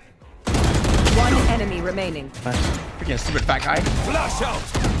 One enemy remaining. Freaking stupid fat guy. Flash out.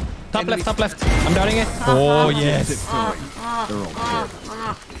 Top left, top left. I'm doubting it. Oh, yes.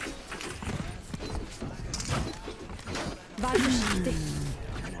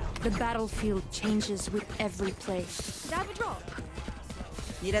 The battlefield changes with every play. Grab a drop.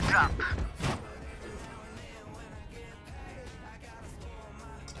 Need a drop.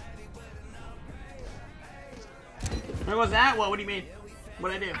 Where was that? What do you mean?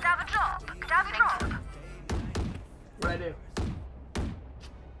 What'd I do? Grab a drop. Grab a drop. What'd I do?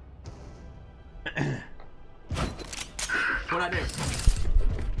 What'd I do?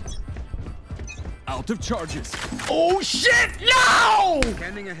 Out of charges. Oh shit! No!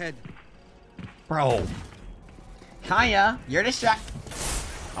 Scanning ahead. Bro. Kaya, you're distracted.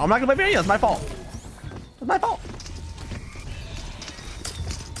 I'm not gonna play video. It's my fault. It's my fault.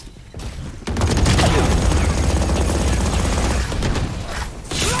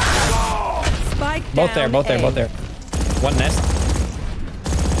 Spike Both there, down both there, A. both there. One nest.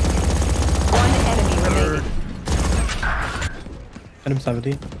 One enemy remaining. Hit him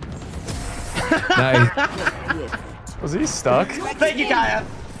 70. Nice. Was he stuck? Thank you, Kaya.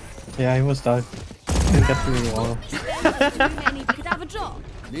 Yeah, he was stuck. Didn't get through the wall. Grab a drop.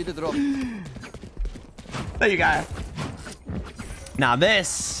 Need a drop. Thank you, Kaya. Now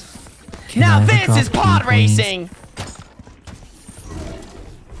this. Now this is pod racing.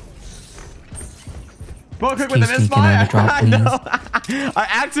 Real quick with the Casey, misfire. can I have a drop, I know. I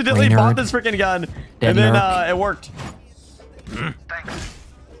accidentally Brainerd. bought this freaking gun, Dead and then nerd. it worked.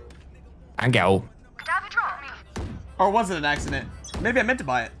 And go. Or was it an accident? Maybe I meant to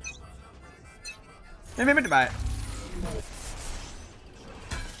buy it. Maybe I meant to buy it.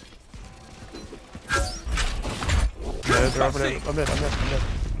 Yeah, drop it in. I'm in.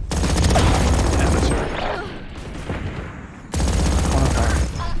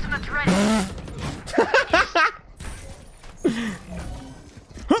 Ultimate ready.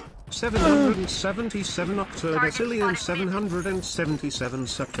 777 octodecillion 777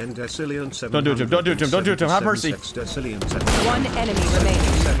 secondecillion 7. Don't do it to him. Don't do it to him. Don't do it to him. Have mercy. One enemy remaining.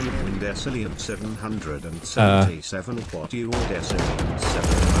 7 decillion 777 quadudecillion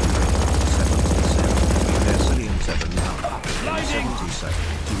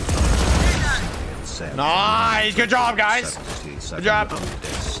 777 Nice. Good job, guys. Good job.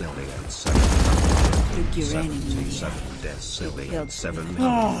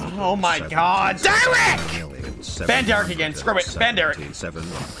 Oh my god. Do it! Ban Derek again. Screw it. Ban Derek. This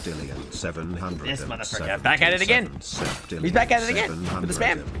motherfucker. Back at it again. He's back at it again. With the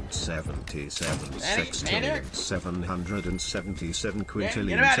spam. 777 quintillion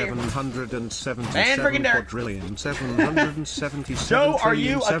Get him out of here. 777 Ban freaking Derek. quadrillion 777 Joe, are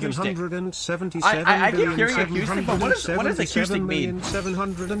you acoustic? 777 I keep hearing acoustic, but what does acoustic mean?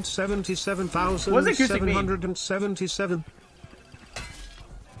 777,000. What does acoustic mean? 777.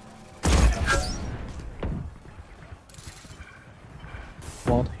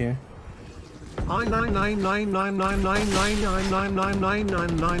 Walled here. I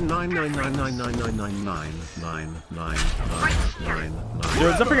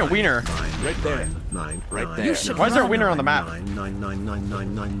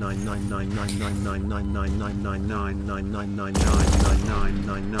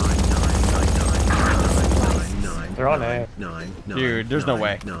 99999999999999999999999999999999999999999999999999999999999999999999999999999999999999999999999999999999999999999999999999999999999999999999999999999999999999999999999999999999999999999999999999999999999999999999999999999999999999999999999999999999999999999999999999999999999999999999999999999999999999999999999999999999999999999999999999999999999999999999999999999999999999999999999999999999999999999999999999999999999999999999999999999999999999999999999999999999999999999999999999999999999999999999999999999999999999999999999999999999999999999999999999999999999999999999999999999999999999999999999999999999999999999999999999999999999999999999999999999999999999999999999999999999999999999999999999999999999 9. Dude, there's no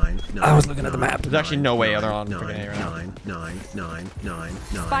way. I was looking at the map. There's actually no way they're on freaking A right now.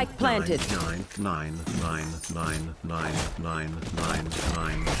 Spike planted. 9 9 9 9 9 9 9 9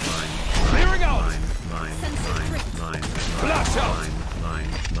 Clearing out. 9 9 Flash out. 9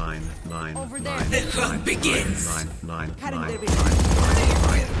 9 9 Over there. The fun begins. 9 9 9 9 9 9 9 9 9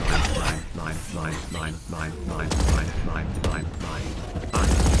 9 9 9 9 9 9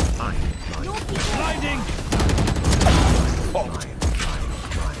 9 Blinding.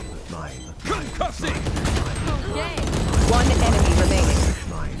 Concussing. One enemy remaining.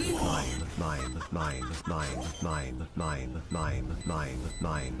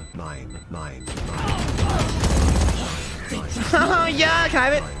 Oh yeah, can I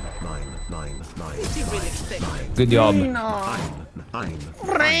have it? Good job.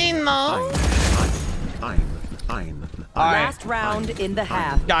 Last round in the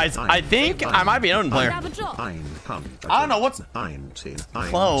half. Guys, I think I might be an own player. I don't know what's...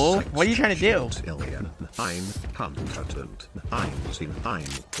 Chloe, what are you trying to do?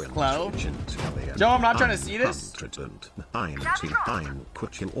 Chloe? Joe, I'm not trying to see this. It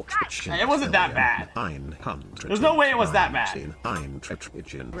wasn't that bad. There's no way it was that bad. It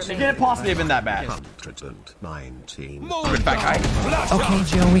can't possibly have been that bad. Okay,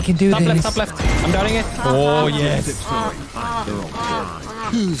 Joe, we can do this. Top left. I'm doubting it. Oh, yes.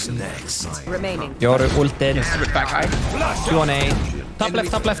 Who's next? Remaining. You're ulted. Back high. 2 on A.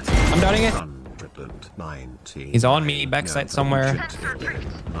 Top left. I'm doubting it. He's on me, backside somewhere.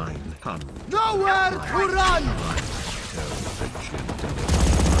 Nowhere to run!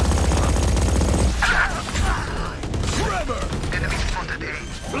 Trevor!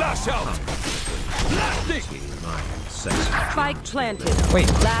 Flash out! Blasting! Spike planted. Wait.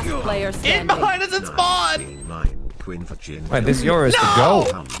 Last player standing. In behind us, it's spawn! Wait, this is yours to go.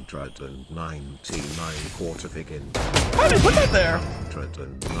 How did you put that there?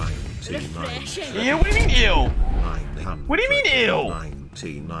 Ew, what do you mean ew? What do you mean ew?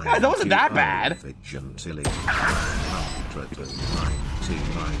 Guys, that wasn't that bad.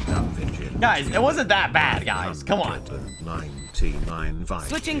 Guys, it wasn't that bad, guys. Come on.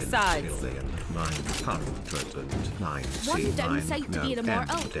 Switching sides. One downside to being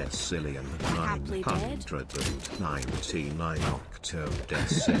immortal. Happily dead.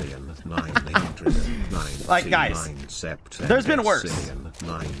 Like, guys, there's been worse.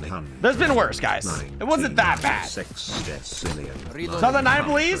 There's been worse, guys. It wasn't that bad. So the 9,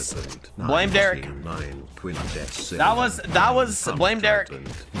 please. Blame Derek. That was blame Derek.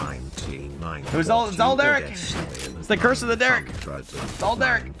 It was all, it's all Derek. It's the curse of the Derek. It's all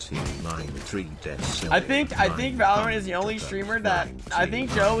Derek. I think Valorant is the only streamer that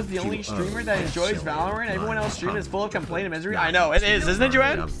Joe is the only streamer that enjoys Valorant. Everyone else stream is full of complaint and misery. I know it is, isn't it,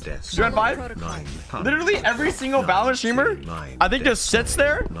 Joanne? Joanne 5? Literally every single Valorant streamer, I think, just sits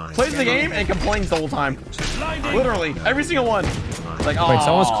there, plays the game, and complains the whole time. Literally every single one. It's like, oh, wait,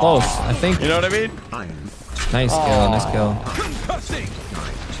 someone's close. I think. You know what I mean? Nice kill, nice kill.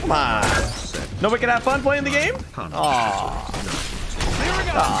 Come on. Nobody can have fun playing the game? Aww.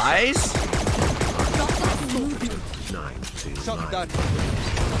 Nice.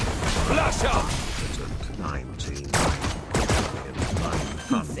 Flash out.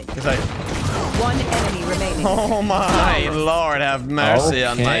 One enemy remaining. Oh my Lord, have mercy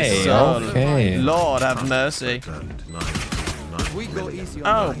on my soul. Lord, have mercy.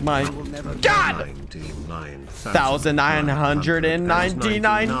 Oh my God!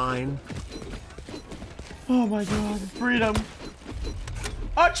 1,999. Oh my God, freedom.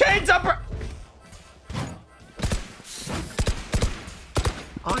 Oh, chains up.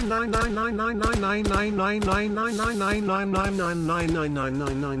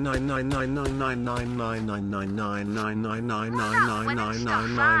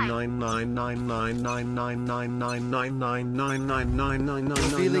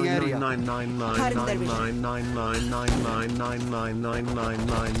 Feeling area.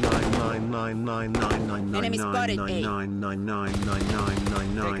 Enemy spotted A.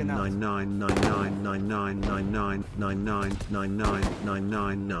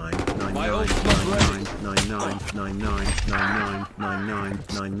 My ultimate ready.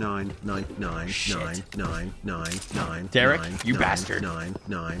 Derek, you bastard.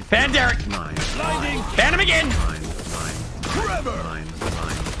 Ban Derek. Blinding. Ban him again. Trevor.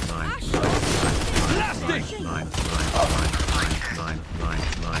 Blasting.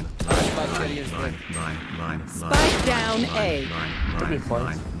 Spike down A.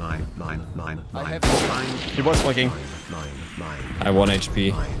 He was flanking. I have 1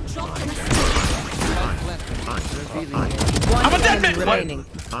 HP. I'm a dead man. Remaining.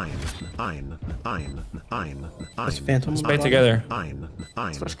 Let's phantom. Let's play together.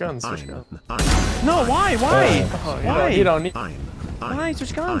 Switch guns. Switch guns. No, why? Why? Why? You don't need. Why?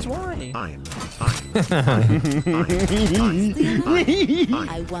 Switch guns. Why? I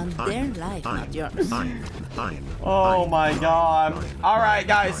want their life, not yours. Oh my God. All right,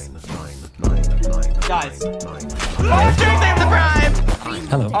 guys. Guys. Oh, Tuesday with the Prime.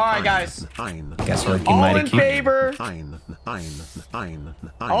 Hello. All right, guys. Guess we're All mighty in cute. favor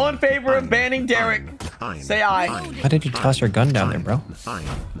All in favor of banning Derek, say aye. Why did you toss your gun down there, bro?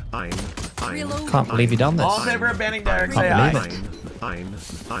 Can't believe you done this. All in favor of banning Derek, say aye.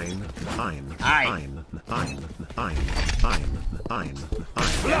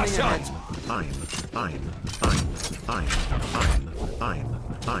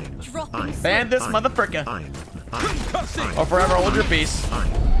 Ban this motherfucker. Or forever hold your peace.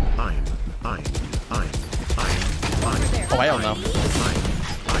 Oh, I don't know.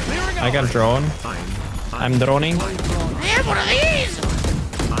 I got a drone. I'm droning. I have one of these!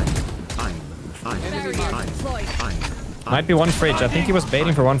 Might be one fridge. I think he was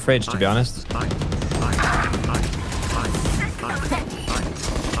baiting for one fridge, to be honest.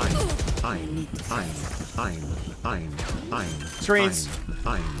 Screens.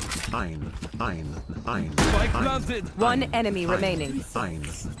 One enemy remaining.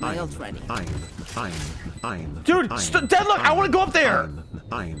 My ult ready. Dude, Deadlock, I want to go up there.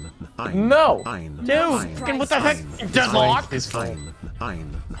 No. Dude, what the heck? Deadlock? He's fine.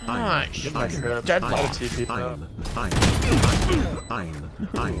 Gosh. Get my trip. Deadlock.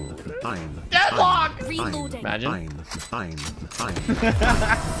 Deadlock! Reloading. Imagine.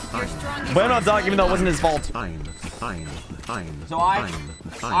 Bueno dog, even though it wasn't his fault. So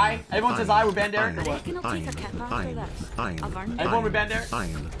everyone says I would ban Derek or what? Everyone would ban Derek?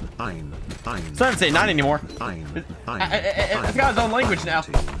 It's not saying 9 anymore. It's got its own language now.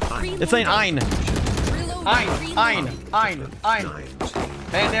 It's saying Ein. Ein.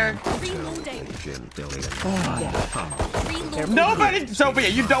 Ban Derek. Nobody, Sophia,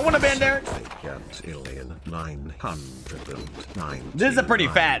 you don't want to ban Derek? This is a pretty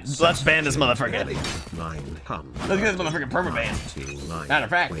fat. Let's ban this motherfucker. Let's get this motherfucker permaban. Matter of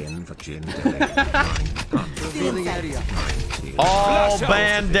fact. All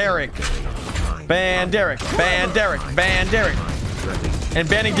ban Derek. Ban Derek. Ban Derek. Ban Derek. And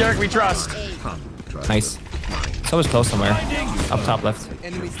banning Derek we trust. Nice. So was close somewhere. Up top left.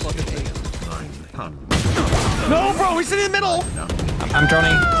 No, bro, he's sitting in the middle. I'm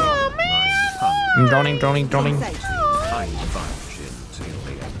droning. I'm droning.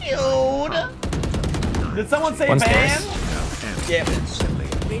 Did someone say One ban? stairs. Yeah.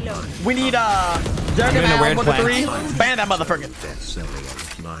 We need Derek and Alan 1 to 3. Ban that motherfucker.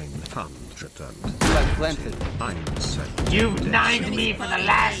 You've 9'd me for the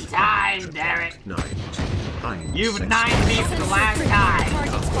last time, Derek. You've 9'd me for the last time.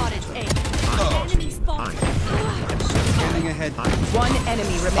 One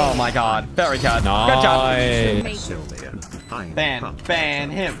enemy remaining. Oh my god. Very good. Nice. Good job. Ban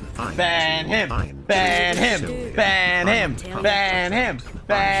him. Ban him. Ban him. Ban him. Ban him. Ban him.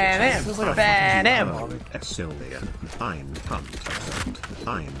 Ban him.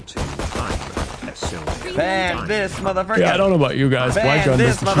 Ban this motherfucker. Yeah, I don't know about you guys. Black gun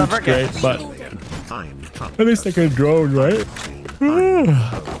this doesn't shoot great, but at least I can drone, right?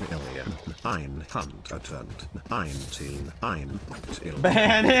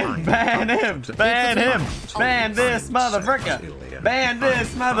 Ban him! Ban him! Ban him! Ban this motherfucker! Ban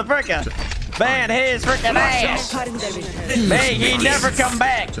this motherfucker! Ban his freaking ass! May he never come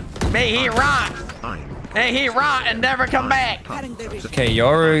back! May he rot! May he rot and never come back! Okay,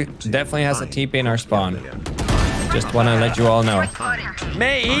 Yoru definitely has a TP in our spawn. Just want to let you all know.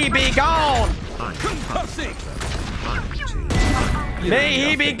 May he be gone! May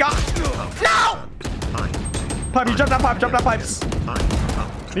he be gone! No! Pipe, you jumped down pipes.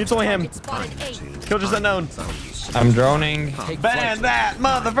 It's only him. Kill just unknown. I'm droning. Ban that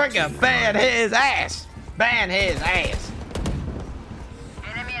motherfucker! Ban his ass! Ban his ass!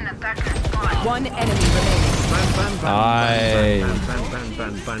 One enemy remaining. Nice.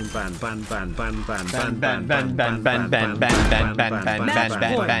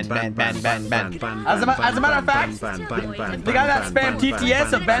 As a matter of fact, the guy that spammed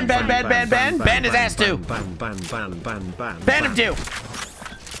TTS of ban his ass too. Ban him too.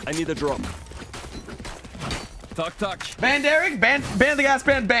 I need a drop. Tuck. Ban Derek, ban the guy that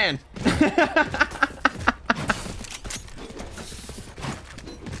spammed ban.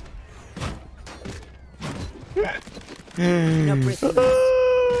 No prisoners.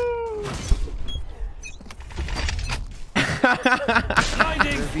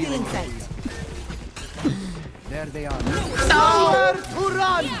 Feeling safe. There they are. No!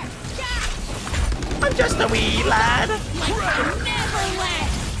 Run! I'm just a wee lad.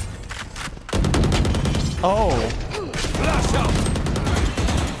 Oh.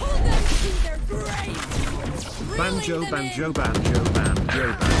 Banjo.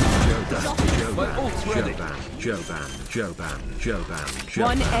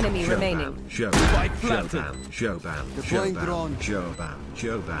 One enemy remaining. Attackers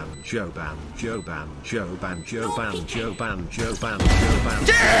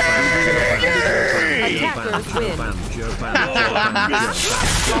win.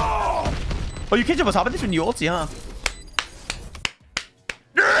 Oh, you can't jump on top of this when you ulti, huh?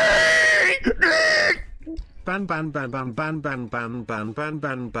 Ban ban ban ban ban ban ban ban ban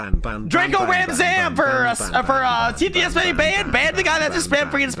ban ban ban. Draco Ramzam for TTS ban the guy that just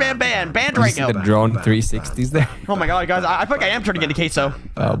spam freaking spam ban Draco. The drone 360s there. Oh my god, guys, I feel like I am turning into queso.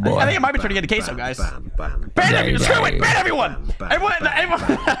 Oh boy. I think I might be turning into queso, guys. Ban everyone! Screw it! Ban everyone!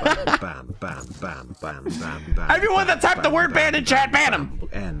 Everyone that typed the word ban in chat, ban them.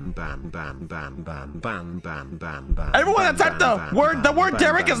 Everyone that typed the word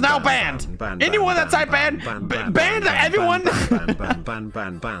Derek is now banned. Anyone that typed ban everyone.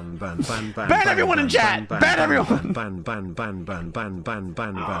 Ban everyone in chat. Ban everyone.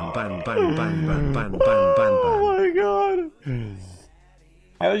 Oh my god.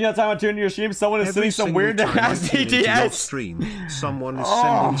 I was gonna time I tuned into your stream. Someone is sending some weird ass TTS. Stream, someone is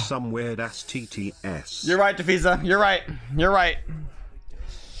sending some weird ass TTS. You're right, Defisa. You're right. You're right.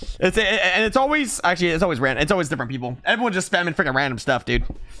 It's always random. It's always different people. Everyone just spamming freaking random stuff, dude.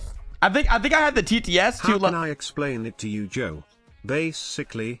 I think I had the TTS too. How can I explain it to you, Joe?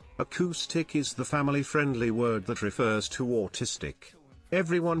 Basically, acoustic is the family-friendly word that refers to autistic.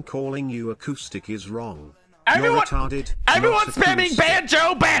 Everyone calling you acoustic is wrong. Everyone spamming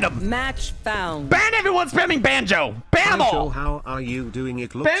banjo, ban them. Match found. Ban everyone spamming banjo. Ban them all. How are you doing?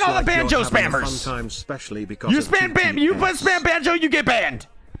 It looks ban all like the banjo you're having spammers. A fun time, especially because you spam ban. You spam banjo, you get banned.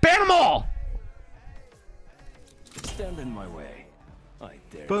 Ban them all. Stand in my way.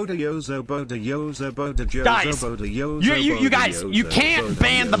 Bodayozo, Bodayozo, Bodayozo, guys, you guys, you can't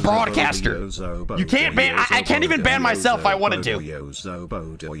ban the broadcaster. You can't ban. I can't even ban myself if I wanted to.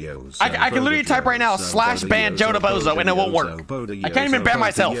 I can literally type right now /ban JoeDaBozo and it won't work. I can't even ban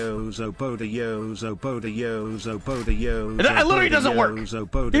myself. It literally doesn't work.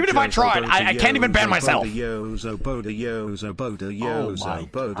 Even if I tried, I can't even ban myself. Oh my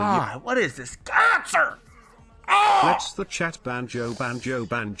god, what is this cancer? Oh! Let's the chat banjo, banjo,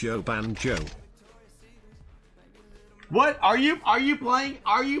 banjo, banjo. What are you playing?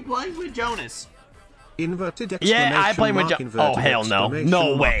 Are you playing with Jonas? Inverted exclamation yeah, I play with Jonas. Oh hell no,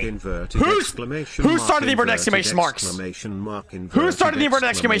 no way. Who started the inverted exclamation marks? Who started the inverted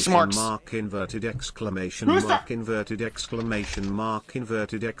exclamation marks? Inverted exclamation mark, inverted exclamation mark,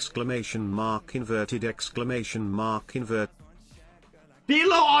 inverted exclamation mark, inverted exclamation mark, invert.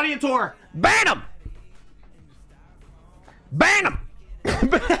 Below auditor, ban him. Ban him!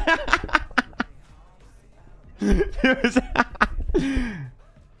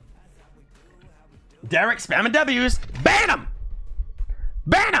 Derek spamming W's. Ban him!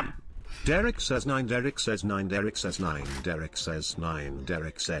 Ban him! Derek says 9, Derek says 9, Derek says 9, Derek says 9,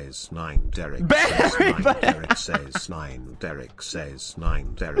 Derek says 9, Derek says 9, Derek says 9, Derek says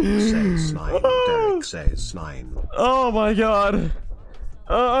 9, Derek says 9, Derek says 9. Oh my god.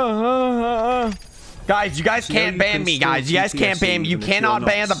 Guys, you guys can't ban me, guys. You guys can't ban me. You cannot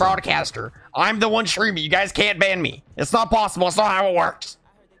ban the broadcaster. I'm the one streaming. You guys can't ban me. It's not possible. It's not how it works.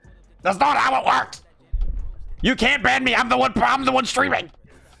 That's not how it works. You can't ban me. I'm the one streaming.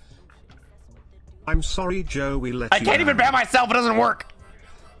 I'm sorry, Joe. We let you. I can't even ban myself. It doesn't work.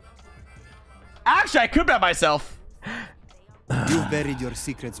 Actually, I could ban myself. You buried your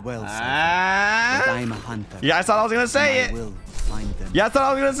secrets well, sir. But I'm a hunter. Yeah, I thought I was gonna say it. Yeah, I thought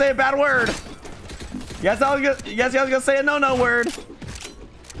I was gonna say a bad word. Yes, I was gonna say a no word.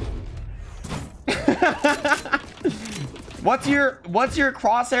 What's your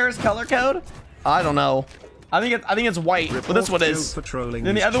crosshairs color code? I don't know. I think it's white. But this one is.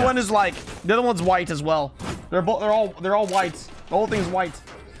 Then the other one is like the other one's white as well. They're all white. The whole thing's white.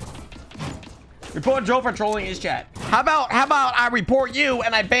 Report Joe for trolling his chat. How about I report you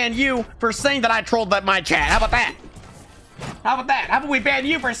and I ban you for saying that I trolled my chat? How about that? How about that? How about we ban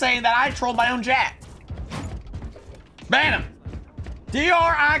you for saying that I trolled my own chat? Ban him.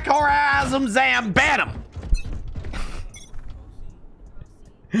 D-R-I-Corazm Zam. Ban him.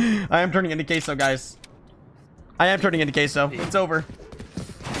 I am turning into queso, guys. I am turning into queso. It's over.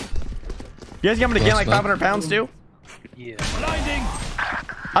 You guys think I'm gonna gain like 500 pounds too? Yeah. Blinding.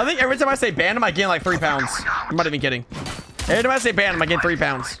 I think every time I say ban him, I gain like 3 pounds. I'm not even kidding. Every time I say ban him, I gain 3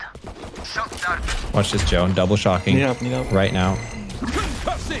 pounds. Watch this, Joe. Double shocking right now.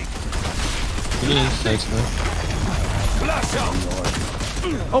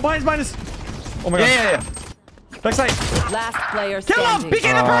 Oh, behind us. Oh my god. Yeah. Backside. Last player kill him! standing.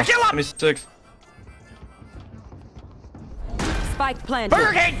 Begin the kill him! 26. Spike planted.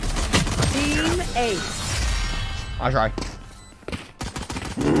 Burger King! Team 8. I'll try.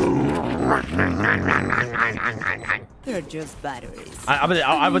 They're just batteries.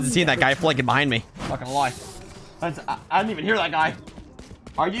 I wasn't seeing that guy flanking behind me. Not gonna lie. I didn't even hear that guy.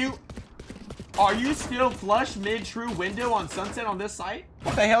 Are you still flush mid true window on sunset on this site?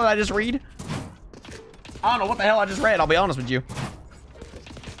 What the hell did I just read? I don't know what the hell I just read. I'll be honest with you.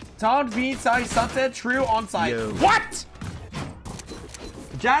 Tom V side sunset true on site. Yo. What?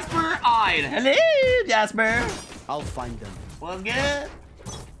 Jasper eyed. Hello, Jasper. I'll find them. What's good?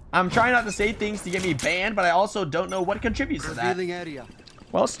 I'm trying not to say things to get me banned, but I also don't know what contributes to that. Revealing area.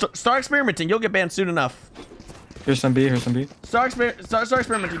 Well, start experimenting. You'll get banned soon enough. Here's some B. Here's some B. Start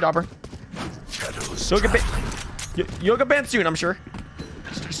experimenting, Dauber. You'll get banned soon, I'm sure.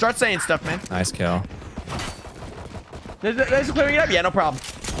 Start saying stuff, man. Nice kill. There's clearing it up. Yeah, no problem.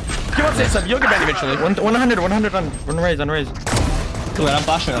 Keep on saying stuff. You'll get banned eventually. 100 on raise. Cool, I'm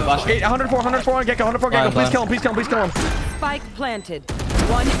flashing. Okay, 104 on Gecko. 104 Gecko. Please kill him. Please kill him. Spike planted.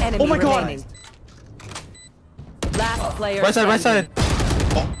 One enemy remaining. Last player. Right side.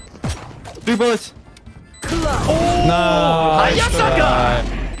 Oh. 3 bullets. No. Hayasaka.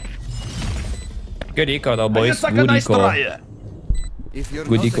 Good eco though, boys. Hayasaka, Good nice eco. try. If you're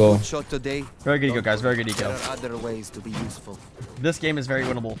Good not eco. a good shot today, Very good eco, guys. Very good eco. there are other ways to be useful. This game is very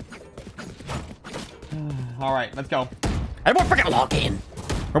winnable. All right, let's go. Everyone freaking log in.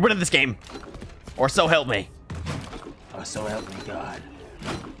 We're winning this game. Or so help me. Oh, so help me God.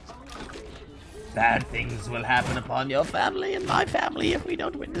 Bad things will happen upon your family and my family if we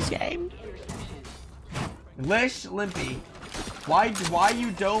don't win this game. Lish Limpy. Why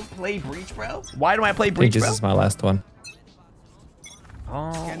you don't play Breach, bro? Why do I play Breach, This bro? is my last one.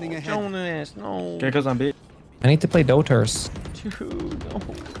 Oh, Jonas, no. Gecko's on B. I need to play Doters. Dude, no.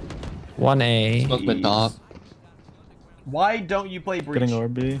 1A. Smoke mid top. Why don't you play Breach? Getting over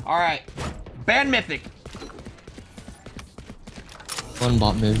B. All right. Ban Mythic. One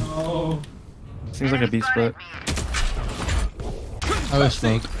bot mid. Oh. Seems like a B split. I wish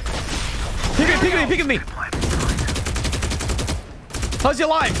smoke. Pick at me. How's he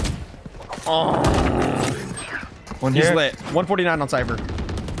alive? Oh. One He's here. lit. 149 on Cypher.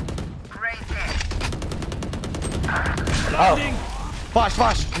 Oh.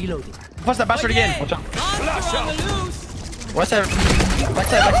 Flash. Reloading. Flash that bastard again. Watch out. Flash out. Right side.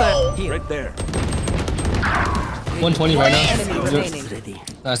 Backside. Here. Right there. 120 right now. Enemy remaining.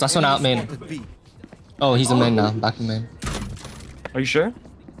 Nice, that's one out main. Oh, he's in main now. Back in main. Are you sure?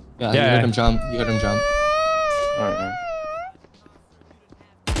 Yeah, Yeah. you heard him jump. Alright.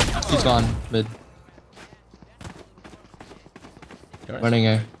 He's gone. Mid. Running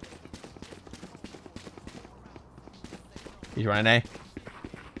A. He's running A.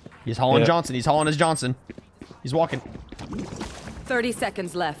 He's hauling Johnson. He's hauling his Johnson. He's walking. 30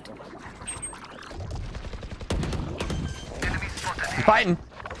 seconds left. He's fighting.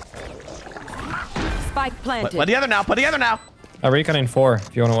 Spike planted. Put the other now. I recon in 4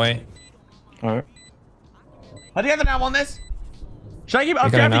 if you want to wait. Alright. Put the other now on this. Should I keep got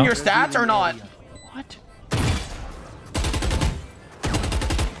it updrafting now? your stats or not? What?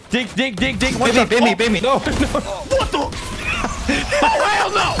 Dink. One shot. Bait me. No. What the? Oh,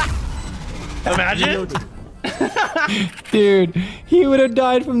 hell no! Imagine. Dude, he would have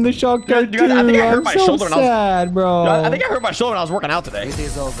died from the shock dart too. I think I hurt I'm my so shoulder when I was- sad, bro. I think I hurt my shoulder when I was working out today. It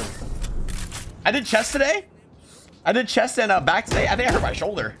is over. I did chest today. I did chest and back today. I think I hurt my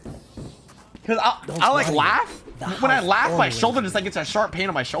shoulder. Cause I like laugh. When I laugh, my shoulder just like gets a sharp pain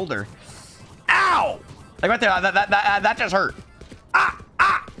on my shoulder. Ow! Like right there. That just hurt. Ah!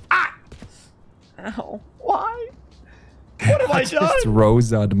 Ow! Why? What have I done? Just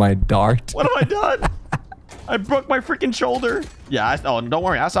Rosa'd my dart. What have I done? I broke my freaking shoulder. Yeah. Oh, don't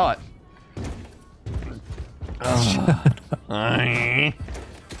worry. I saw it.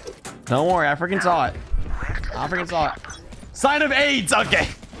 Don't worry. I freaking saw it. Sign of AIDS. Okay.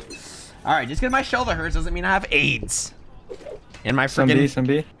 All right. Just because my shoulder hurts doesn't mean I have AIDS. And my freaking. Some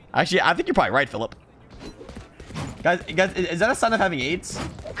B. Actually, I think you're probably right, Philip. Guys, is that a sign of having AIDS?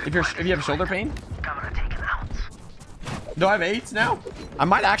 If you have shoulder pain? Do I have AIDS now? I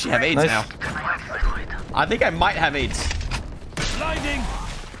might actually have AIDS now. I think I might have AIDS. Blinding.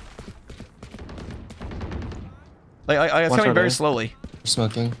 Like it's coming very slowly.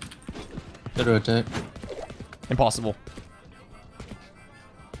 Smoking. Good rotate. Impossible.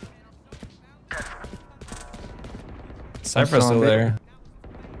 Cypher's still there.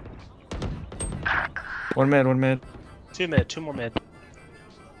 One mid. 2 mid, 2 more mid.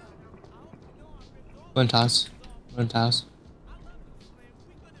 One toss.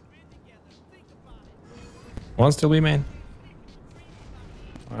 One still B main.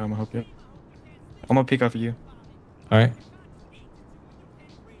 gonna help you. I'm gonna peek off of you. All right.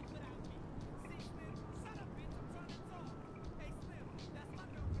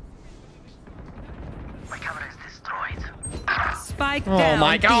 Spike Oh down.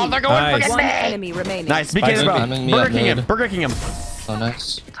 my god, they're going Nice. for One me. enemy remaining. Nice, be careful. Burger King him. Burger King him. Oh,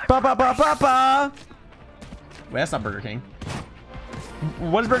 nice. Ba ba ba ba ba. Wait, that's not Burger King.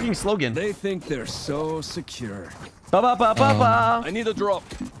 What is Burger King's slogan? They think they're so secure. Ba ba ba ba ba. I need a drop.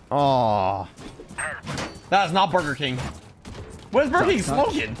 Oh, that is not Burger King. What is Burger King's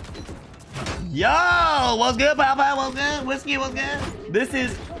slogan? Yo, what's good, Papa? What's good? Whiskey, what's good? This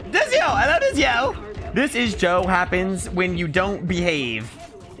is Dizio. Hello, Dizio. This is Joe happens when you don't behave.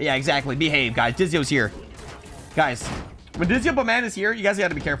 Yeah, exactly. Behave, guys. Dizio's here. Guys, when Dizio Boman is here, you guys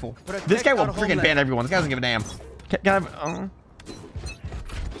gotta be careful. This guy will freaking ban everyone. This guy doesn't give a damn. Can I,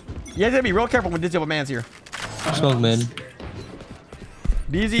 you guys gotta be real careful when Dizio Boman's here. Smoke mid.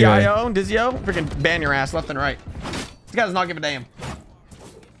 Dizio, Dizio, freaking ban your ass left and right. This guy does not give a damn.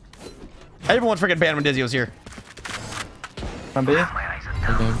 Everyone's freaking banned when Dizio's here. I'm B.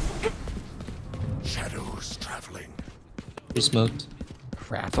 Shadows traveling. He smoked.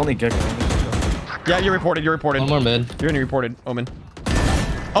 Crap. It's only Gecko. Yeah, you're reported. You're reported. One more mid. You're getting reported, Omen.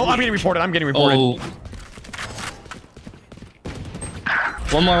 Oh, I'm getting reported. I'm getting reported. Oh.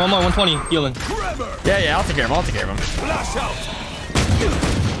 One more, 120. Healing. Yeah, I'll take care of him. I'll take care of him. Flash out.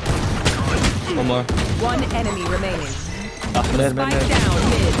 One more. One enemy remaining. Mid. Spike down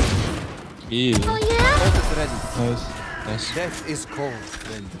mid. Ew. Oh yeah? Nice. Nice. Death is cold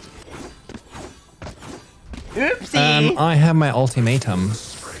when Oopsie. I have my ultimatum.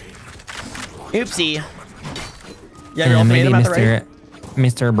 Oopsie. Yeah, your Maybe ultimatum at the right?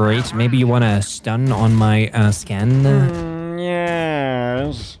 Mr. Breach, maybe you want to stun on my scan?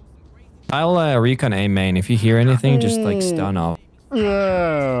 Yes. I'll recon A main. If you hear anything, just like stun off.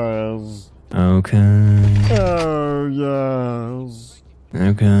 Yes. Okay. Oh, yes.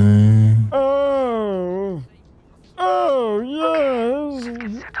 Okay. Oh. Oh,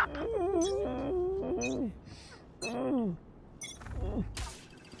 yes.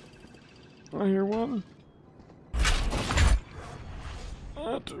 I hear one.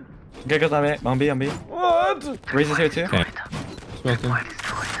 What? Gecko's on B. On B. What? Raze is here too. Okay. Smoking.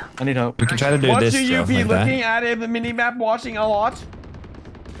 I need help. We can try to do What this. should you Joe, be like looking that. at the minimap watching a lot?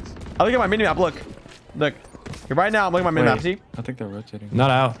 I look at my minimap. Look. Right now, I'm looking at my minimap. Wait, See? I think they're rotating.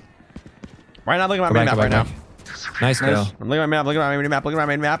 Not out. Right now, look at my Go back, minimap go right back, now. Nice kill. I'm looking at my minimap. Look at my minimap. Look at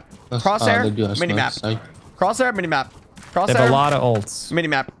my minimap. Crosshair. Minimap. Crosshair. Minimap. Crosshair. They have a lot of ults.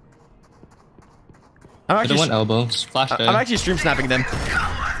 Minimap. I'm I actually. don't want elbows. Flash I'm actually stream snapping them.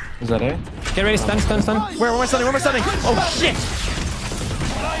 Is that A? Get ready, stun. Where am I stunning? Oh shit!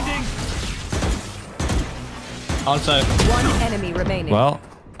 Blinding. Outside. One enemy remaining. Well,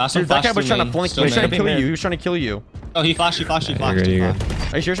 Dude, that guy was trying to flank you. He was trying to kill you. He was trying to kill you. Oh, he flashed. You're good.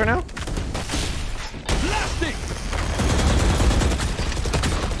 Are you serious right now? Blasting.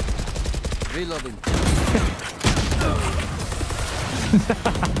 reloading.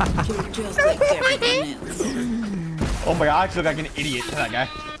 Just like everything else. Oh my god, I actually look like an idiot to that guy.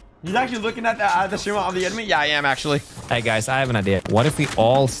 He's actually looking at the stream of the enemy? Yeah, I am actually. Hey guys, I have an idea. What if we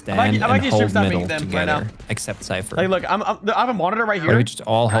all stand and hold middle together, except Cypher? Hey, look, I have a monitor right here. What if we just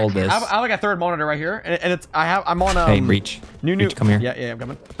all hold this? I have like a third monitor right here, and it's I'm on Hey, Breach. Breach, come here. Yeah, I'm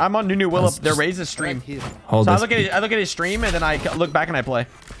coming. I'm on New Willip. They're Raze's stream. Hold so this. I look at his stream, and then I look back and I play.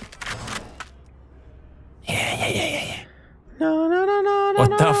 Yeah. No. What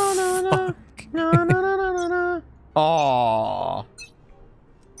the fuck? No. Aww.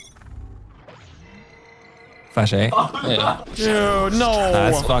 Flash A. Yeah. Dude, no.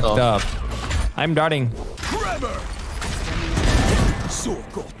 That's fucked up. I'm darting. One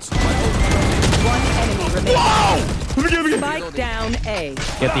enemy remaining. Whoa! Spike down A.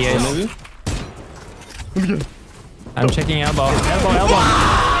 Get the ace. I'm checking elbow. Elbow.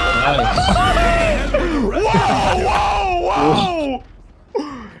 Whoa!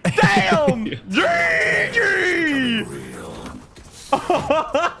 Damn! GG!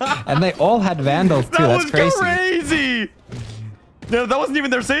 And they all had vandals too. That's crazy. Crazy! No, that wasn't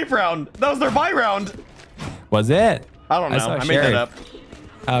even their safe round. That was their buy round. Was it? I don't know. I made that up.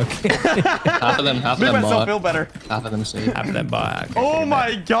 Okay. half of them Make myself bought. feel better. Half of them saved. Half of them bought. Okay, Oh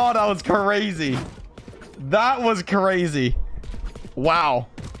my god, that was crazy. That was crazy. Wow.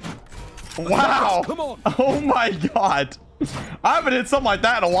 Wow. Come on. Oh my god. I haven't hit something like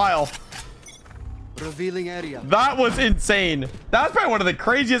that in a while. Revealing area. That was insane. That's probably one of the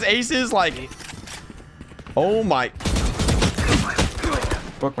craziest aces. Like, oh my.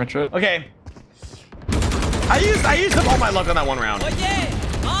 Broke my trip. Okay. I used up all my luck on that one round.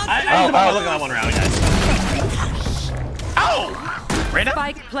 I look at that one round, guys. Oh! Reyna?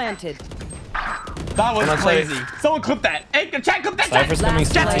 Spike planted. That was crazy. Someone clip that. Hey, chat, clip that chat.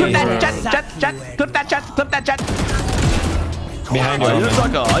 Chat, clip that chat. Clip that chat. Clip that chat. Behind you. Are you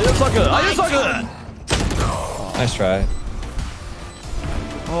sucker? Nice try.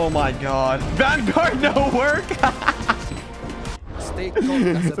 Oh my god. Vanguard, no work.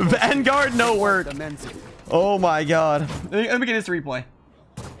 Vanguard, no work. Oh my god. Let me get this replay.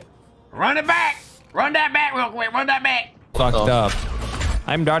 Run it back. Run that back real quick. Run that back. Fucked up.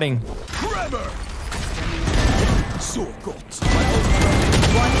 I'm darting.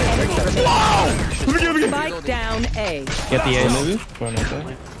 Whoa! Spike down A. Get the ace.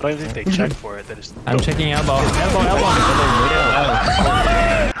 I don't think they check for it. They just I'm checking elbow. Elbow.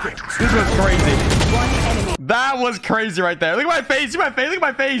 This was crazy. That was crazy right there. Look at my face. Look at my face. Look at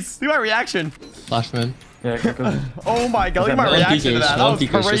my face. Look at my reaction. Flashman. Yeah, oh my god. Look at my reaction to that. That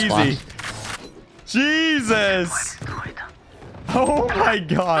was crazy. Jesus. Oh my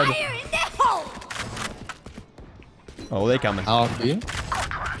god. Oh, they coming. Oh.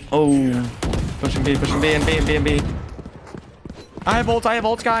 Pushing B and B. I have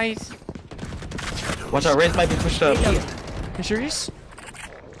ults, guys. Watch out, Raze might be pushed up. You serious?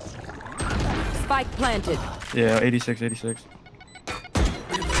 Spike planted. Yeah, 86.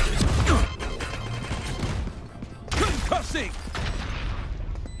 Concussing.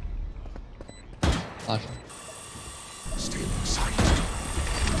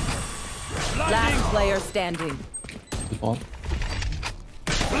 Last player standing.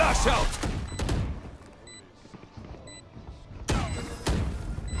 Flash out.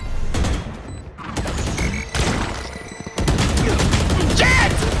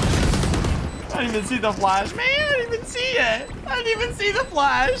 I didn't even see the flash, man. I didn't even see it. I didn't even see the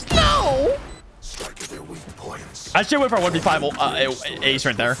flash. No. I should went for a 1v5 ace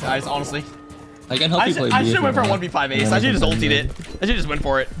right there, guys. Honestly. I can help you play. I should went for a 1v5 ace. I should just ultied it. I should just went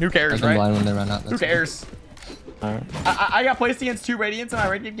for it. Who cares, right? When they run out. Who cares? Right. I got placed against 2 Radiants in my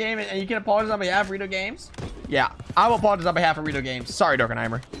Radiant game, and you can apologize on behalf of Rito Games. Yeah, I will apologize on behalf of Rito Games. Sorry,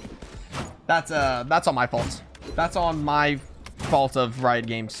 Darkenheimer. That's on my fault. That's on my fault of Riot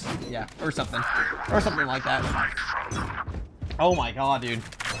Games. Yeah, or something like that. Oh my god, dude.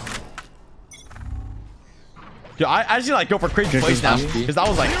 Dude, I just like go for crazy plays now because that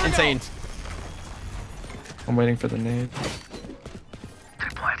was like insane. I'm waiting for the nade.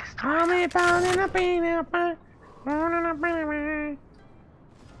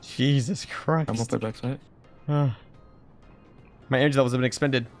 Jesus Christ. I'm up there backside. My energy levels have been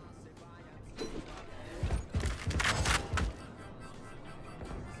expended.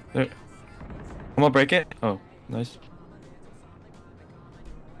 There. I'm gonna break it. Oh, nice.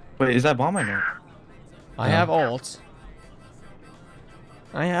 Wait, is that bomb or not? I have ult.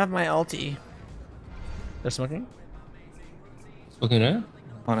 I have my ulti. They're smoking? Smoking there?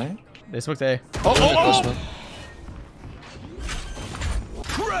 On A? They smoked A. Oh!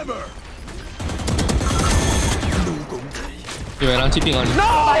 Trevor! Wait, I'm TPing on you.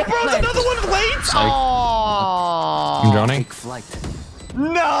 No, bro, there's another one late! Oh! I'm drowning.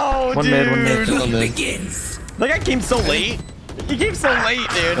 No, one dude! Mid. That guy came so late. He came so late,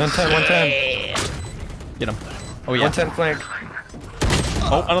 dude. 110. Get him. Oh, yeah. 110 flank.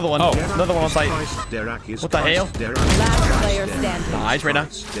 Oh, another one. Oh, another one on site. What the hell? Last player standing. Nice, right now.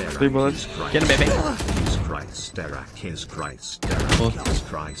 3 bullets. Get him, baby. Christ, Derek, his Christ, Derek, his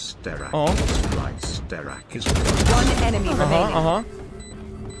Christ, Derek, Oh. his Christ, Derek, his One enemy remaining.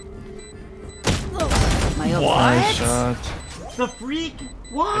 What? Nice shot. The freak?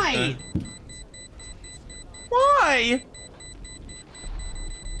 Why? Why?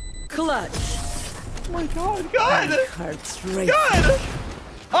 Clutch. Oh my god, good! Good!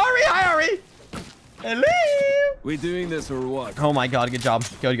 Ari, hi Ari! Hello! We doing this or what? Oh my god, good job.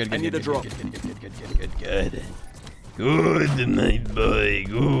 Good. I need a drop. Good, my boy,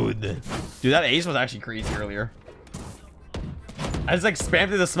 good. Dude, that ace was actually crazy earlier. I just like spammed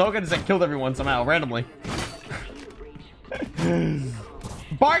through the smoke and just like killed everyone somehow, randomly.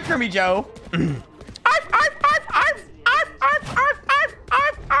 Bark for me, Joe!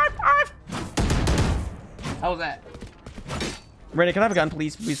 How was that? Reyna, can I have a gun,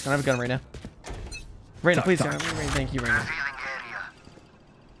 please? Please, can I have a gun right now? Reyna, please. Reyna, thank you, Reyna.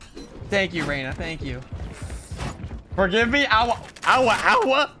 Thank you, Reyna. Thank you. Forgive me. Ow.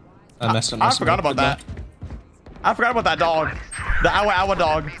 I forgot about that. I forgot about that dog. The ow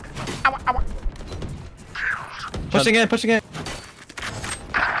dog. Ow. Pushing in.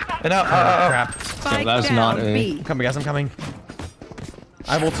 And out. Crap. Yeah, that was not a... I'm coming, guys. I'm coming.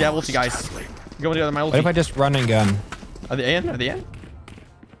 I have ulti, guys. Go together, my ulti. What if I just run and gun? Are they in?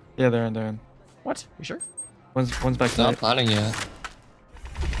 Yeah, they're in. What? You sure? One's back Not side. planning yet.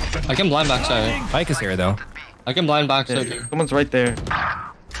 I can blind backside. Mike is here though. I can blind backside. Yeah, someone's right there.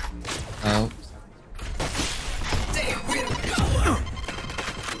 Oh.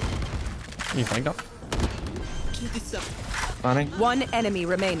 You flanked up? Planning. One enemy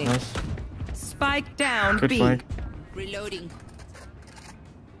remaining. Nice. Spike down Good B. flank. Reloading.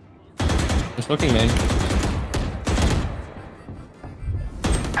 Just looking, man.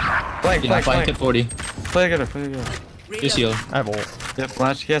 Flank, Yeah, flank, flank flank. at 40. Play together, play together. He's healed. I have ult. Yeah,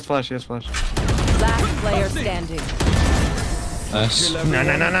 flash. He has flash. He has flash. Last player standing. Nice.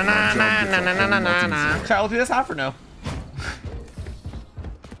 Shall we do this half or no?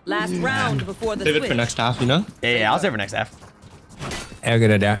 Last round before the Save it switch. for next half, you know? Yeah, I'll save for next half. Yeah,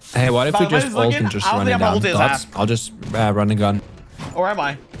 good idea. Hey, what if we By the way, just ult looking, and just I don't run think it I'm down? ult is Thoughts? half. I'll just run the gun. Or am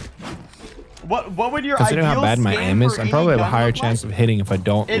I? What would your Considering ideal how bad my skin aim is, for I any probably have a gun higher look chance like? of hitting if I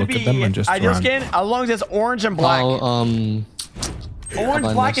don't It'd look at be them and just ideal run. skin as long as it's orange and black. Oh, Orange, blind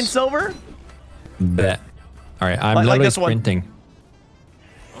black, this. and silver. Bet. All right, I'm Like literally this one. sprinting.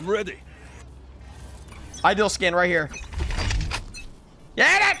 I'm ready. Ideal skin right here.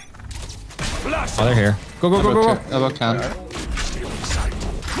 Yeah. Flash Oh, they're here. Go, go, go, go, go. How about camp?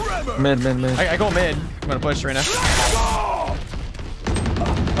 Mid. I go mid. I'm gonna push right now.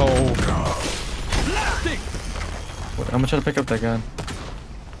 Oh. I'm gonna try to pick up that gun.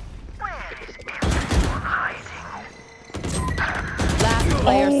 Last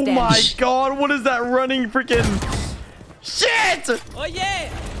player Oh standing. my god, what is that running freaking shit? Oh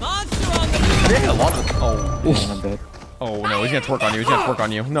yeah! Monster on the Yeah, a lot of Oh, I'm dead. Oh no, he's gonna twerk on you. He's gonna twerk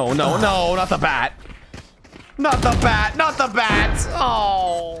on you. No, no, no, not the bat. Not the bat. Not the bat.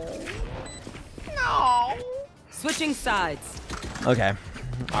 Oh. No. Switching sides. Okay.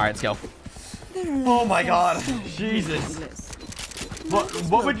 All right, let's go. Oh my god. Jesus.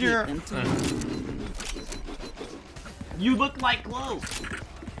 What would your... You look like Clove.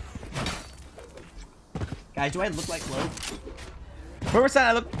 Guys, do I look like Clove? Whoever said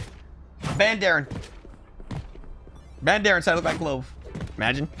I look... Van Darren. Van Darren said I look like Clove.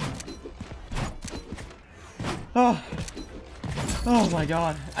 Imagine. Oh. Oh my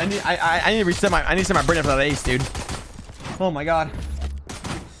god. I need to reset my... I need to set my brain after that ace, dude. Oh my god.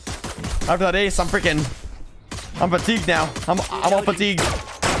 After that ace, I'm freaking... I'm fatigued now. I'm all fatigued.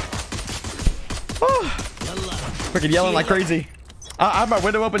 Freaking yelling like crazy. I have my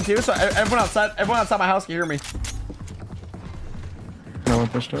window open too, so everyone outside my house can hear me. No one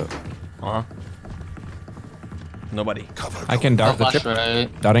pushed up. Uh-huh. Nobody. I can dart the chip. Right.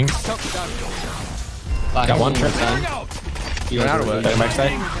 Darting. Got one trip. You Went out of it. Back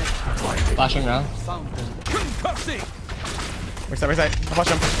side. Flashing now. Back side. I'll flash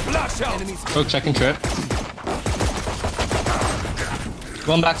him. Oh, checking trip.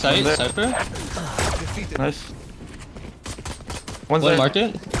 One backside. Cypher. Nice. One there.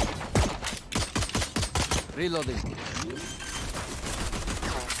 market. Reloading.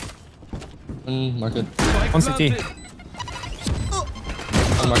 One market. One CT.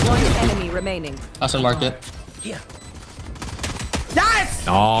 One market. One enemy remaining. Last one market. Yes!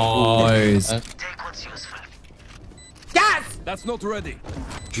 Nice. Yes! That's not ready.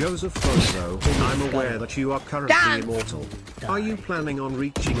 JoeDaBozo, I'm aware that you are currently immortal. Are you planning on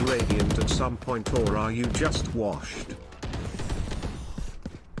reaching Radiant at some point, or are you just washed?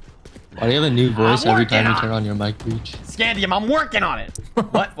 Why do you have a new voice every time you on turn on your mic reach? Scandium, I'm working on it.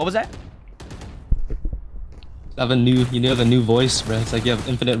 What? What was that? You have a new voice, bro. It's like you have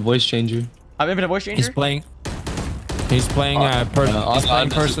infinite voice changer. I'm infinite voice changer. He's playing personality.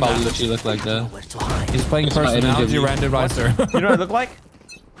 Probably what you look like though. He's playing personality randomizer. You know what I look like?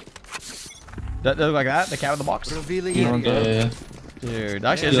 That look like that? The cat with the box? Yeah. Dude,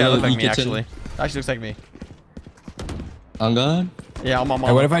 that actually doesn't look like me, actually. That actually looks like me. On God? Yeah, I'm on my...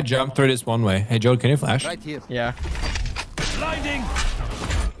 Hey, what if I jump through this one way? Hey, Joe, can you flash? Right here. Yeah. Blinding.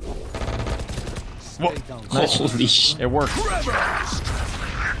 Holy shit. It worked.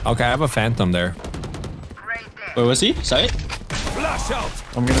 Okay, I have a phantom there. Where was he? Sight? Flash out.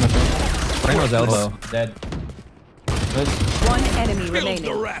 I'm getting a thing. Rhino's elbow. Dead. One enemy remaining.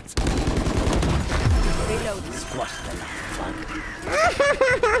 The rat.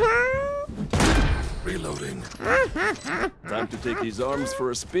 Reloading. Time to take these arms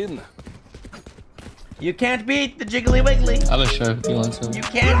for a spin. You can't beat the Jiggly Wiggly. I have a shirt if you want to. You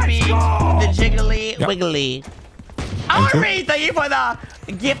can't beat the Jiggly Wiggly. Ari, thank you for the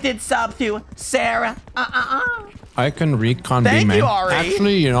gifted sub to Sarah. I can recon Thank B, you, man. Ari.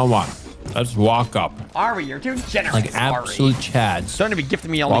 Actually, you know what? Let's walk up. Ari, you're too generous. Like absolute Ari. chads. Starting to be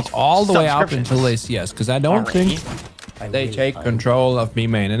gifting me all Walk these all the way up subscriptions. until they see us, because I don't Ari. think they take control of B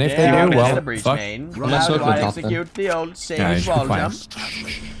main, and if they do, well, fuck. Execute the old sage wall jump.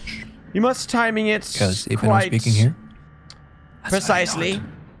 You must timing it quite speaking here. Precisely.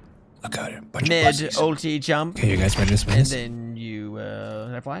 Look at it. Mid ulti jump. Okay, you guys ready to spin and this? then you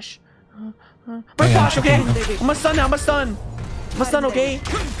flash. My flash, okay. I'm a stun now. I'm a stun. I'm a stun, okay.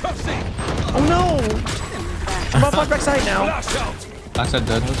 Oh no. I'm on backside now. Backside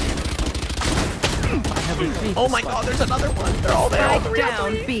dead. Oh my god, there's another one. They're all there. All three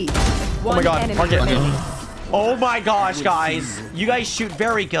down. Oh my god, market. Oh my gosh, guys. You guys shoot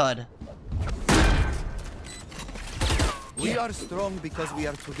very good. We are strong because we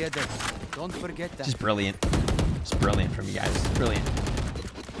are together. Don't forget that. Just brilliant. Just brilliant from you guys. Brilliant.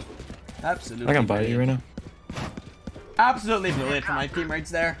 Absolutely. I can buy you right now. Absolutely brilliant for my teammates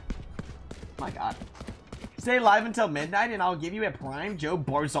there. My god. Stay live until midnight and I'll give you a prime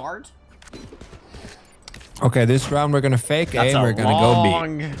JoeDaBozo. Okay, this round we're gonna fake A and we're gonna go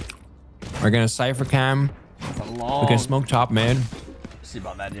B. We're gonna cypher cam. We're gonna smoke top mid. See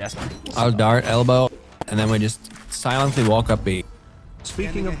about that, Jasper. I'll dart elbow, and then we just silently walk up B.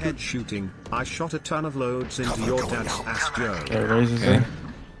 Speaking of good shooting, I shot a ton of loads into your dad's ass, Joe. Okay.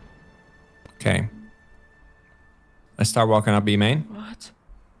 Okay. Let's start walking up B main. What?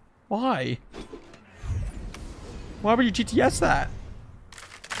 Why? Why would you GTS that?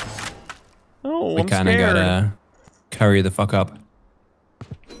 Oh, We kind of gotta curry the fuck up.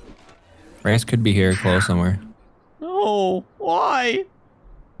 Race could be here close somewhere. No, why?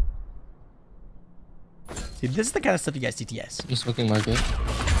 See, this is the kind of stuff you guys GTS. Just looking market.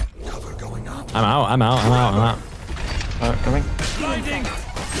 I'm out. Coming.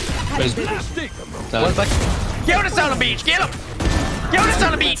 One sec. Get us on the beach. Get him. Get us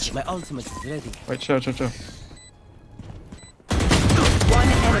on the beach. My ultimate is ready. Wait, show. One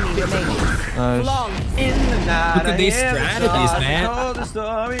enemy remaining. Nice. In the night. Look at these strategies, man. Told the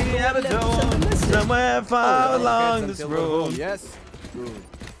story ever told. Somewhere far along this road. Yes. Good.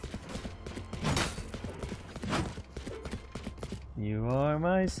 You are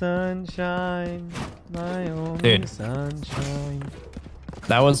my sunshine, my only sunshine.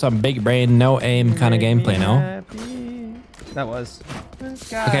 That was some big brain, no aim kind of gameplay, no? That was.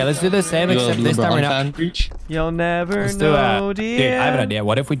 Okay, let's do the same except this time we're not. You'll never Let's do know, Dude, dear. I have an idea.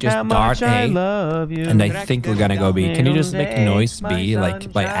 What if we just dart A and I think we're gonna go B? Can you just make noise B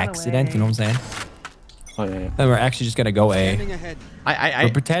like by accident? You know what I'm saying? Oh yeah. Then we're actually just gonna go A. We're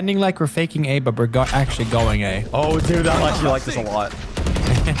pretending like we're faking A, but we're actually going A. Oh, dude, I actually like this a lot.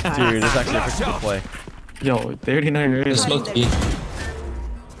 Dude, it's actually a pretty good play. Yo, 39 years. Smoked B.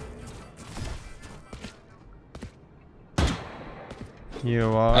 You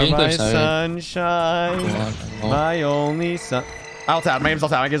are my sunshine, my only sun. I'll tap. My game's all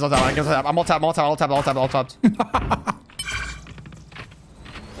tap. I'm all tap. My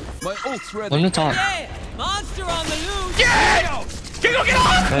ult's ready. One to top. Yeah! Monster on the loose! Yeah! Get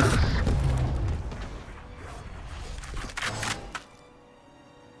off!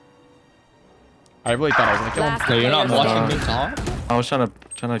 I really thought I was gonna kill him. So you're not watching the top? I was trying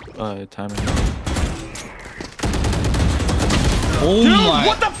to time it. Oh Dude, my!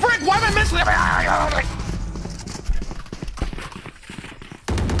 what the frick? Why am I missing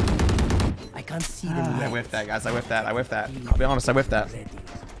I can't see them. I whiffed that, guys. I whiffed that. I'll be honest, I whiffed that.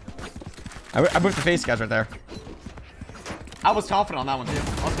 I whiffed the face, guys, right there. I was confident on that one, too.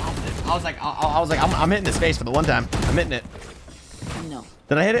 I was confident. I was like, I'm hitting this face for the one time. I'm hitting it. No.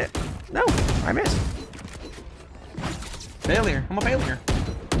 Did I hit it? No, I missed. Failure. I'm a failure.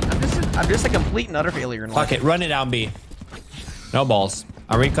 I'm just a complete and utter failure in life. Fuck it, run it down B. No balls.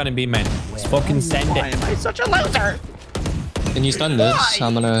 I'm reconning B main. Just fucking send Why it. am I such a loser? Can you stun this?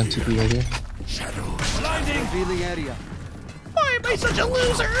 I'm gonna TP right here. Revealing area. Why am I such a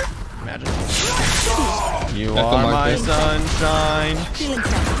loser? Imagine. You Echo are my market. sunshine.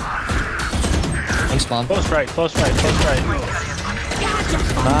 One spawn. Close right.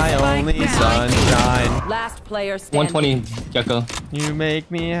 My only sunshine. Last player standing. 120 Gecko. You make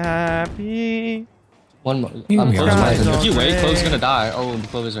me happy. One more. You I'm guys close. are If you wait, great. Clove's gonna die. Oh,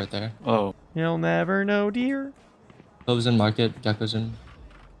 Clove is right there. Oh. You'll never know, dear. Clove's in market. Gecko's in.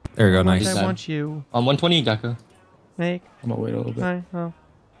 There we go, nice. I want you. 120 Gecko. Make I'm gonna wait a little bit.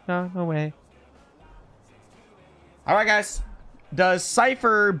 no way. All right, guys. Does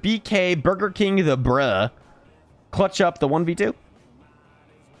Cypher BK Burger King the bruh clutch up the 1v2?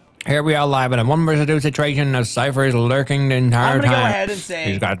 Here we are live in a 1 vs 2 situation. A Cypher is lurking the entire I'm time. gonna go ahead and say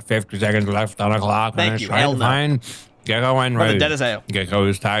He's got 50 seconds left on the clock. Thank and you, it's trying hell to no. find Gecko and Brother, Rose. dead as hell. Gecko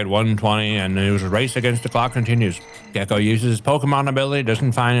is tied 120 and it was a race against the clock continues. Gecko uses his Pokemon ability,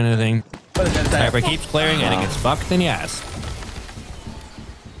 doesn't find anything. Sniper keeps clearing and it gets fucked in the ass.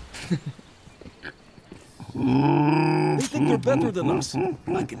 They think they're better than us.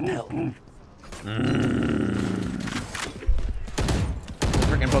 I can tell.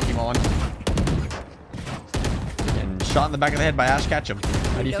 Freaking Pokemon. Getting shot in the back of the head by Ash Ketchum.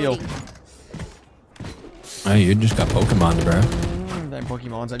 How do you feel? Oh, you just got Pokemon, bro. Damn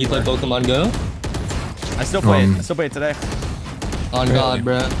Pokemon's You play Pokemon Go? I still play it. I still play it today. On God,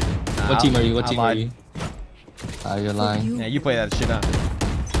 bro. Nah, What team are you? What I team lied. are you? Ah, you're lying. Yeah, you play that shit, huh?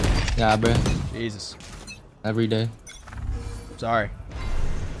 Yeah, bro. Jesus. Every day. Sorry.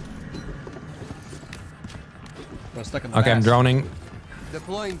 Bro, stuck in the Okay, I'm mask. droning.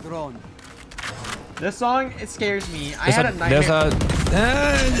 Deploying drone. This song, it scares me. I had a nightmare.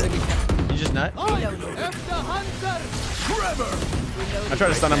 You just nut? I tried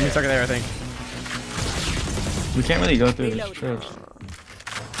to stun him. He's stuck there, I think. We can't really go through this trip.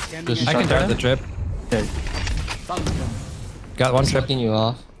 I can drive the trip. Okay. Got one trip. You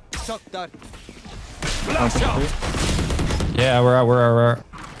off. Yeah, we're out. We're out.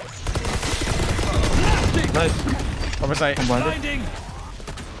 Nice. Oversight. I'm blinded.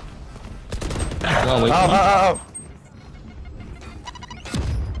 Oh, wait.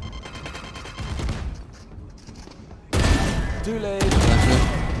 Too late.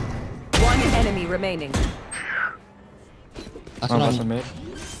 One enemy remaining. That's what I'm... made.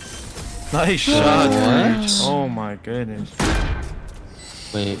 Nice shot, dude. Oh my goodness.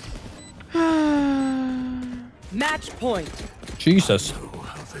 Wait. Match point. Jesus.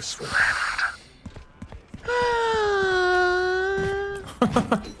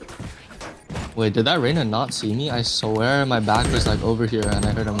 Wait, did that Reyna not see me? I swear my back was like over here and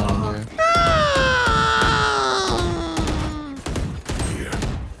I heard him running here.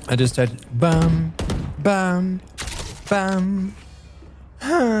 I just said bum, bum, bum.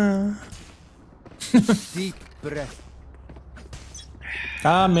 Deep breath.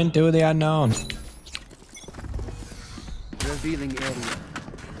 Come into the unknown. Revealing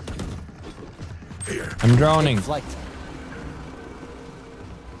area. I'm droning. Flight.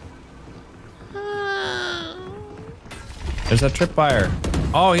 There's a tripwire.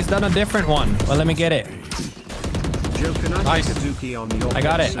 Oh, he's done a different one. Well, let me get it. Joe, can I Nice. take a dookie on your I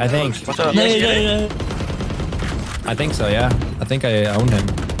got it, I think. What's up? I think so, yeah. I think I own him.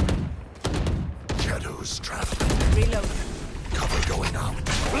 Shadows traveling. Reload. Cover going out.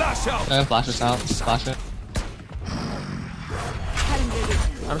 Flash out. Flash us out. Flash it.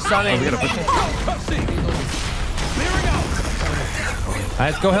 I'm stunning. Clearing out.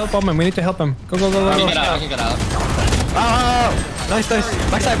 Let's go help him. We need to help him. Go, go, go, I go, can get go. out. I can get out. Oh! Nice, nice.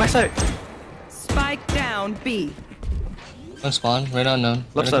 Backside, backside. Spike down B. Don't spawn. Right unknown.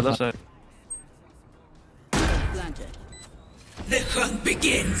 Left side, left side. The hunt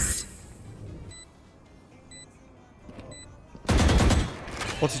begins.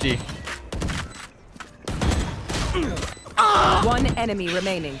 What's G? One enemy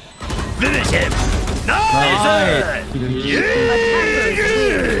remaining. Finish him. Nice.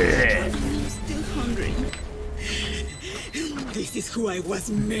 Still hungry. This is who I was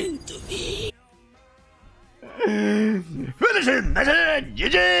meant to be. Finish him. Nice.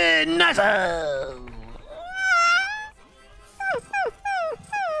 GG. Nice.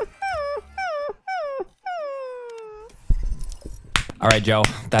 All right, Joe.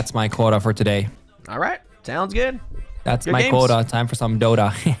 That's my quota for today. All right. Sounds good. That's Good my games. quota. Time for some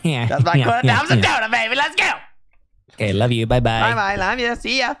Dota. That's my quota. That was a Dota, baby. Let's go. Okay, love you. Bye-bye. Bye-bye. Love you.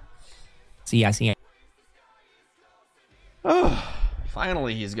 See ya. See ya. See ya. Oh,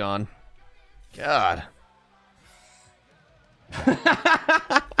 finally he's gone. God.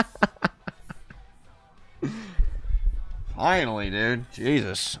 Finally, dude.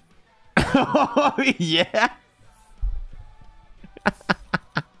 Jesus. Oh, yeah.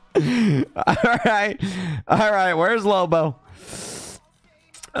 All right. All right. Where's Lobo?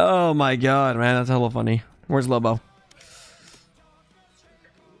 Oh, my God, man. That's hella funny. Where's Lobo?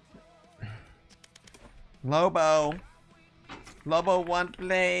 Lobo. Lobo won't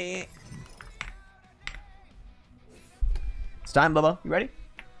play. It's time, Lobo. You ready?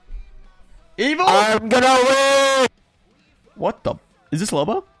 Evil? I'm gonna win! What the? Is this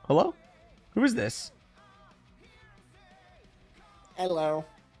Lobo? Hello? Who is this? Hello.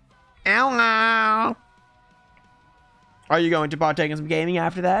 Hello. Are you going to partake in some gaming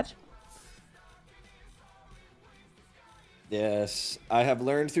after that? Yes, I have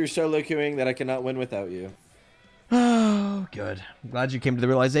learned through solo queuing that I cannot win without you. Oh, good. I'm glad you came to the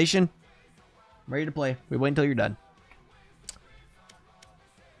realization. I'm ready to play. We wait until you're done.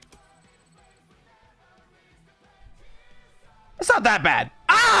 It's not that bad.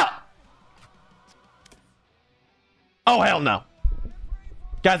 Ah! Oh, hell no.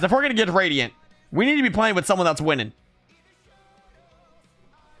 Guys, if we're going to get Radiant, we need to be playing with someone that's winning.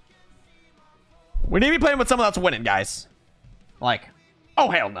 We need to be playing with someone that's winning, guys. Like, oh,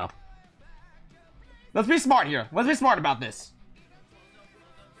 hell no. Let's be smart here. Let's be smart about this.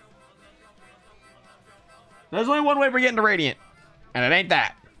 There's only one way we're getting to Radiant. And it ain't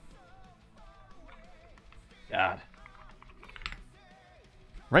that. God.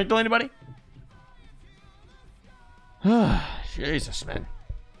 Right to anybody? Jesus, man.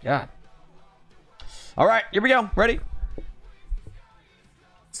 God. All right, here we go. Ready?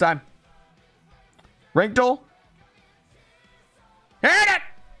 It's time. Rank duel. Hit it!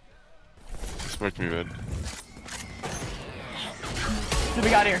 Expect me, man. What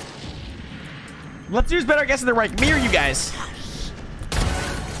we got here? Let's use better guesses than rank. Me or you guys?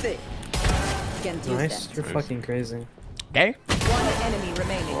 Nice. You're fucking crazy. Okay. One enemy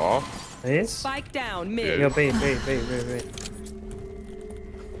remaining. Oh. Nice. Spike down mid. Yo, bait.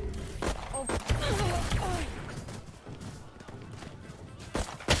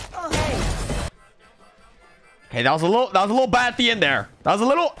 Okay, that was a little bad at the end there.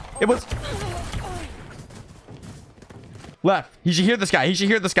 It was left. He should hear this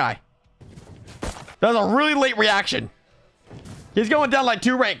guy. That was a really late reaction. He's going down like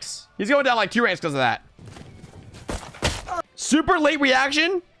 2 ranks. Because of that. Super late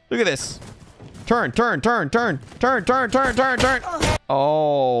reaction. Look at this. Turn.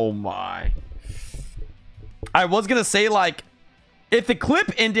 Oh my. I was gonna say, like, if the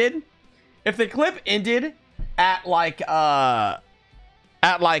clip ended at like the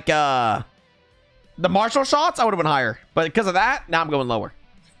Marshall shots, I would have went higher. But because of that, now I'm going lower.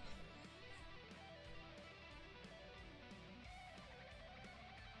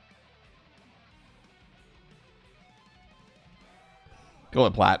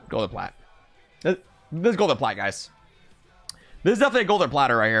 Golden plat. This is golden plat, guys. This is definitely a golden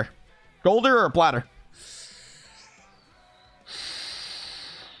platter right here. Golder or a platter?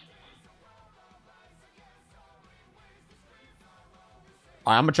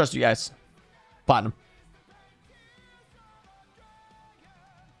 All right, I'm gonna trust you guys. Platinum.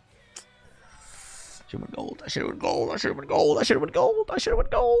 I should have went gold.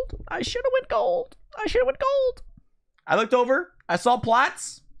 I looked over, I saw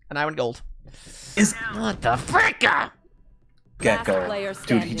plats, and I went gold. What the fricka? Gecko.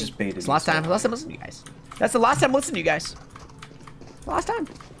 Dude, he just baited. It's last time listening to you guys. That's the last time listening to you guys. Last time.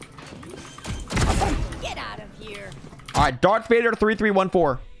 Get out of here. All right, Darth Vader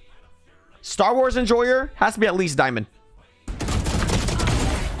 3314. Star Wars enjoyer has to be at least diamond.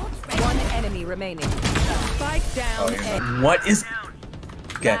 One enemy remaining. Spike down. What is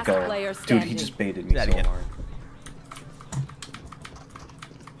Gecko? Dude, he just baited me so hard.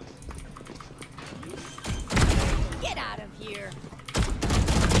 Get out of here.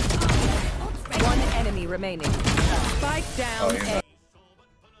 One enemy remaining. Spike down.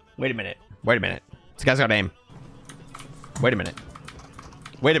 Wait a minute. This guy's got aim. Wait a minute.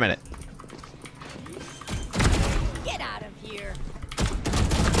 Get out of here.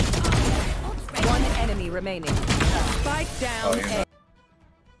 One enemy remaining. Spike down.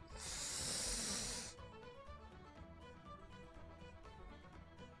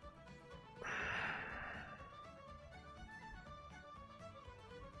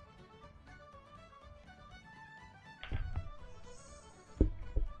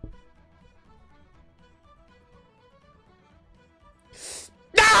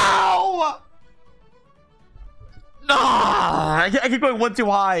 No! I keep going one too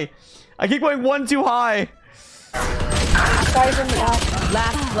high.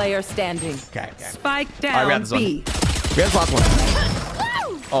 Last player standing. Okay. Spike down. Right, we have this last one.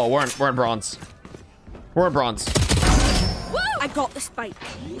 Oh, we're in bronze. I got the spike.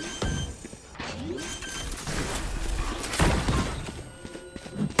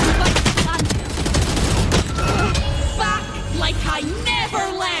 Back like I never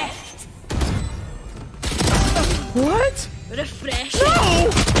left. What? Refresh. No!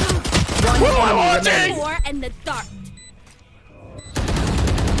 One watching? more in the dirt.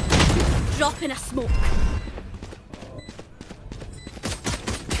 Drop in a smoke.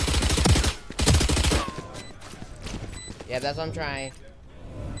 Yeah, that's what I'm trying.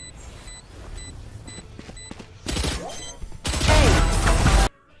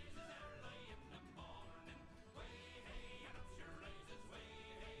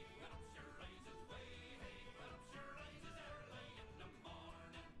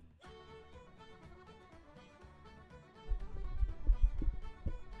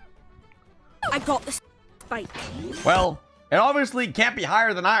 I got the spike. Well, it obviously can't be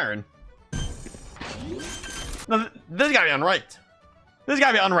higher than iron. This gotta be unranked. This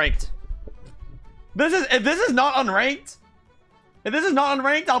gotta be unranked. If this is not unranked,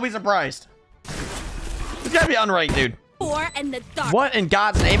 I'll be surprised. This gotta be unranked, dude. In the dark. What in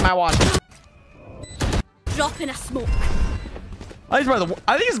God's name am I watching? Drop in a smoke. I think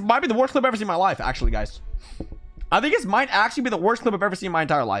this might be the worst clip I've ever seen in my life, actually, guys. I think this might actually be the worst clip I've ever seen in my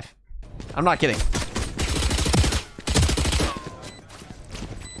entire life. I'm not kidding.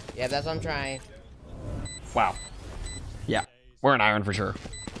 Yeah, that's what I'm trying. Wow. Yeah, we're an iron for sure.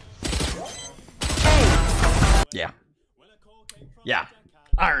 Yeah. Yeah.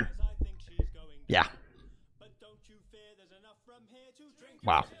 Iron. Yeah.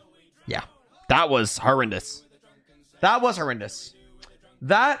 Wow. Yeah. That was horrendous. That was horrendous.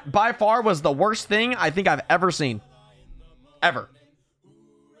 That, by far, was the worst thing I think I've ever seen. Ever.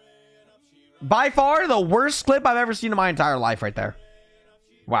 By far, the worst clip I've ever seen in my entire life right there.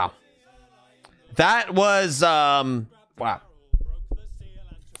 Wow. That was, wow.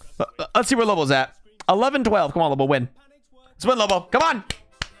 Let's see where Lobo's at. 11-12. Come on, Lobo, win. Let's win, Lobo. Come on.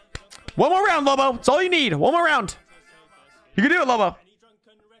 One more round, Lobo. That's all you need. One more round. You can do it, Lobo.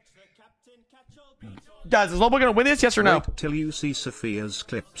 Guys, is Lobo gonna win this? Yes or no? Wait till you see Sophia's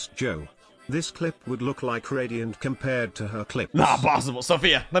clips, Joe. This clip would look like Radiant compared to her clips. Not possible.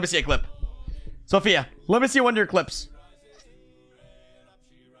 Sophia, let me see a clip. Sophia, let me see one of your clips.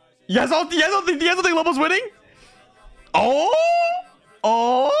 You guys don't think Lobo's winning? Oh!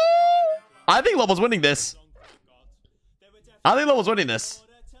 Oh! I think Lobo's winning this. I think Lobo's winning this.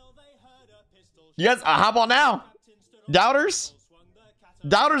 You guys, hop on now. Doubters?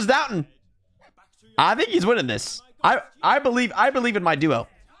 Doubters doubting. I think he's winning this. I believe in my duo.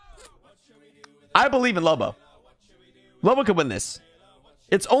 I believe in Lobo. Lobo could win this.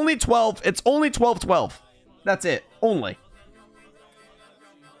 It's only 12. It's only 12-12. That's it. Only.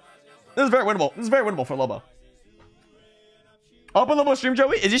 This is very winnable. This is very winnable for Lobo. Open Lobo stream,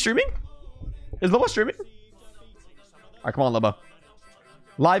 Joey. Is he streaming? Is Lobo streaming? All right, come on, Lobo.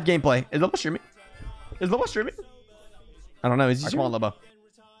 Live gameplay. Is Lobo streaming? Is Lobo streaming? I don't know. Is he streaming? Come on, Lobo.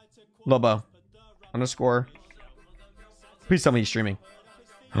 Lobo. Underscore. Please tell me he's streaming.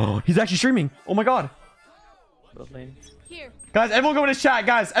 Oh, he's actually streaming. Oh my god. Here. Guys, everyone go in his chat,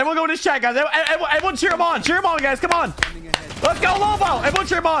 guys. Everyone go in his chat, guys. Everyone cheer him on. Cheer him on, guys. Come on. Let's go, Lobo. Everyone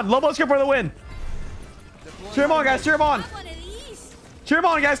cheer him on. Lobo's here for the win. Cheer him on, guys. Cheer him on. Cheer him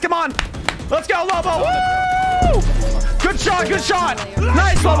on, guys. Come on. Let's go, Lobo. Woo! Good shot. Good shot.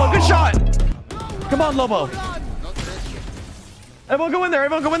 Nice, Lobo. Good shot. Come on, Lobo. Everyone go in there.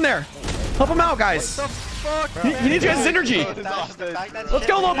 Everyone go in there. Help him out, guys. He needs you guys' energy. Let's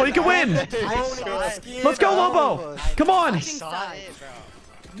go, Lobo. You can win. Let's go, Lobo. Come on. Let's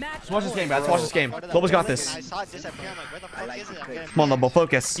watch this game, guys. Watch this game. Lobo's got this. Come on, Lobo.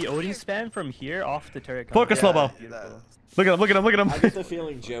 Focus. The Odin spam from here off the turret. Focus, Lobo. Look at him. Look at him. Look at him. I get the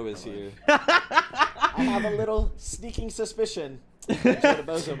feeling Joe is here. I have a little sneaking suspicion that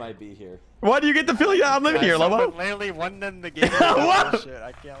JoeDaBozo might be here. Why do you get the feeling that I'm living here, Lobo? Literally won in the game. What? Shit,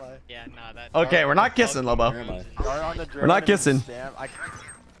 I can't lie. Yeah, nah, that. Okay, we're not kissing, Lobo. We're not kissing.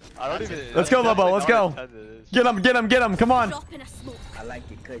 I don't even. Let's go, Lobo. Let's go. Get him. Get him. Get him. Come on. I like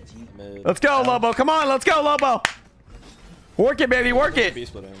it, cut G. Let's go, Lobo. Come on. Let's go, Lobo. Work it, baby. Work it.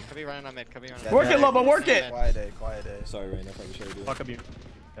 Could be running on mid. Could be running. Work it, Lobo. Work it. Quiet day. Quiet day. Sorry, Rain. I probably should have Fuck up you.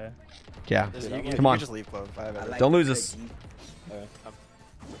 Okay. Yeah. Come on. Just leave, Clone. Don't lose us.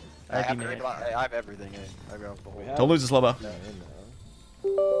 I have everything. Don't lose us, Lobo.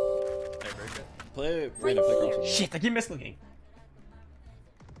 Play Rain. Play cross. Shit, I keep mislooking.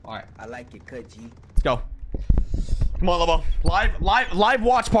 Alright. I like it, cut G. Let's go. Come on, Lobo. Live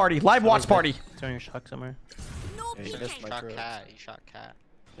watch party. Live watch party. Turn your shot somewhere. Yeah, he missed my cat. He shot cat.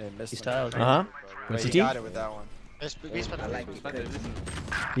 Yeah, he missed my cat. Uh-huh. Wait, he got it with that one.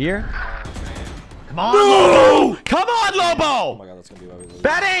 Here. Come on, Lobo! Come on, Lobo! Oh my god, that's gonna be why we lose.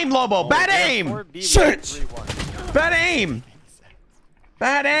 Bad aim, Lobo! Bad aim! Shit! Bad aim!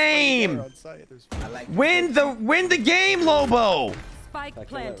 Bad aim! Win the game, Lobo! Spike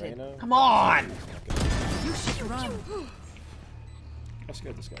planted. Come on! You should run. How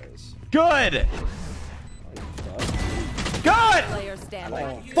scared this guy is. Good! Good! Player standing.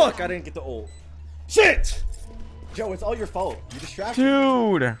 Oh, fuck, I didn't get the ult. Shit! Joe, it's all your fault. You distracted me.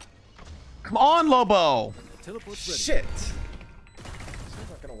 Dude! Come on, Lobo! Shit! He's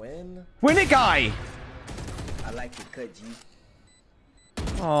not gonna win. Win it, guy! I like it, cut G.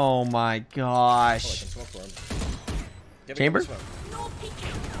 Oh my gosh. Chamber? How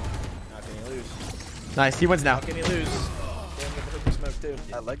can he lose? Nice, he wins now. How can he lose?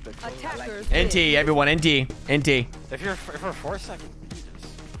 I like the Attackers. NT, everyone, NT. NT. If you're for 4 seconds,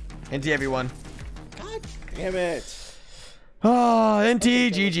 NT, everyone. God Damn it. Oh,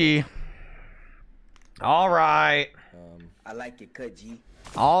 NT, GG. All right. I like it, cut G.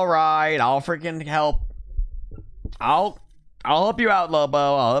 All right, I'll freaking help. I'll help you out, Lobo.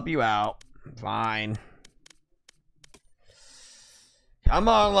 I'll help you out. Fine. Come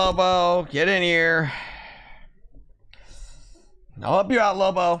on, Lobo. Get in here. I'll help you out,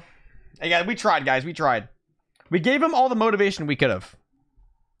 Lobo. Hey, guys, we tried, guys. We tried. We gave him all the motivation we could have.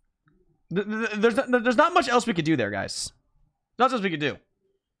 There's not much else we could do there, guys. Not much else we could do.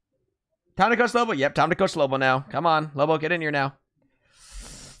 Time to coach Lobo? Yep, time to coach Lobo now. Come on, Lobo, get in here now.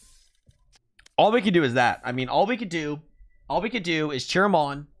 All we could do is that. I mean, all we could do is cheer him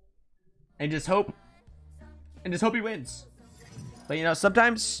on and just hope he wins. But you know,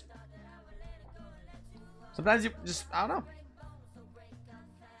 sometimes you just, I don't know.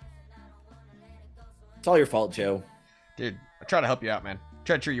 It's all your fault, Joe. Dude, I try to help you out, man.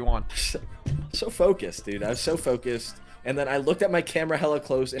 Try to cheer you on. So focused, dude. I was so focused. And then I looked at my camera hella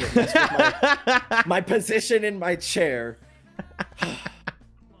close and it messed with my position in my chair.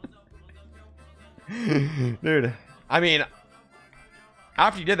 Dude, I mean,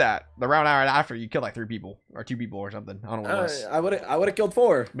 after you did that, the round hour after, you killed like 3 people or 2 people or something. I don't know what it was. I would have killed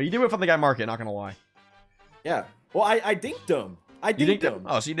 4. But you did whiff on the guy market, not gonna lie. Yeah. Well, I dinked him. I dinked him.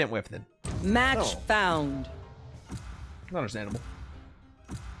 Oh, so you didn't whiff then. Match found. Understandable.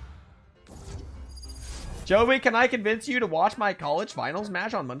 Joey, can I convince you to watch my college finals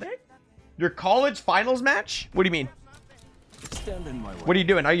match on Monday? Your college finals match? What do you mean? Stand in my way. What are you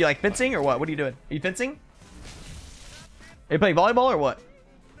doing? Are you like fencing or what? What are you doing? Are you fencing? Are you playing volleyball or what?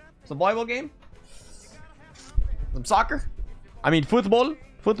 Some volleyball game? Some soccer? I mean football?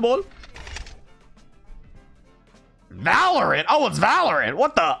 Football? Valorant? Oh, it's Valorant.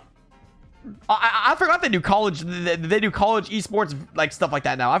 What the? I forgot they do college. They do college esports like stuff like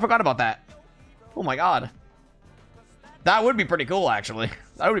that now. I forgot about that. Oh my god. That would be pretty cool, actually.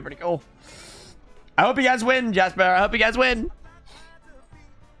 That would be pretty cool. I hope you guys win, Jasper. I hope you guys win.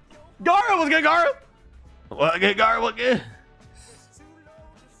 Gara, what's good, Gara? What good, Gara? What good?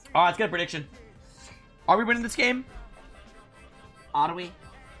 Oh, let's get a prediction. Are we winning this game? Are we?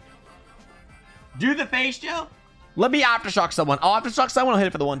 Do the face, Joe? Let me aftershock someone. I'll aftershock someone. I'll hit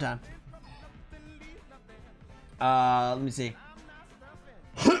it for the one time. Let me see.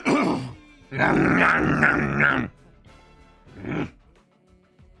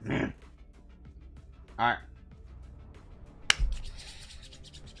 Alright.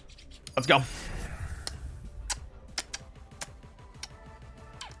 Let's go.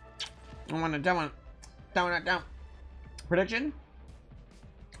 Down. Prediction?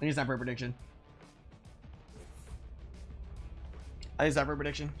 I think it's not for a prediction.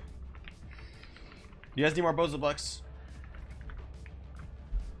 You guys need more Bozo bucks.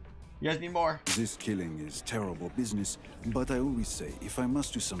 You guys need more. This killing is terrible business, but I always say, if I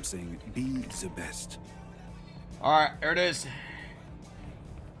must do something, be the best. Alright, here it is.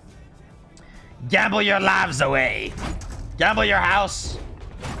 Gamble your lives away. Gamble your house.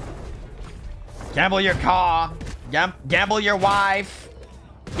 Gamble your car. Gamble your wife.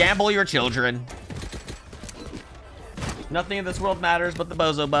 Gamble your children. Nothing in this world matters but the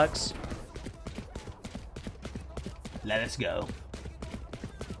Bozo bucks. Let us go.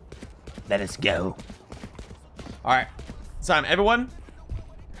 Let us go. All right, Simon, everyone.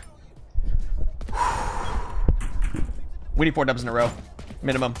 We need 4 dubs in a row,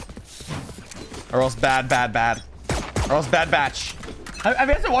 minimum, or else bad, or else bad batch. Have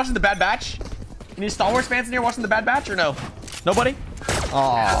you guys been watching the Bad Batch? Any Star Wars fans in here watching the Bad Batch or no? Nobody?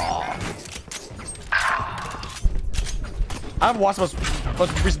 Oh. I haven't watched most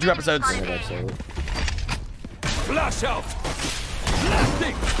recent 2 episodes. Flash out.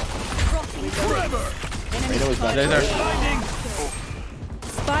 Blasting. Forever.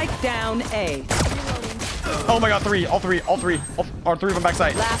 Spike down A. Oh my god, 3. All 3 of them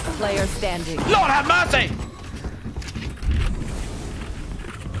backside. Last player standing. Lord have mercy.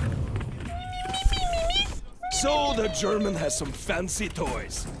 So the German has some fancy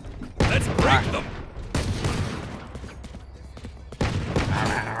toys. Let's break them.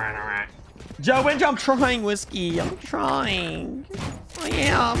 Alright. Joe, I'm trying, Whiskey. I'm trying. I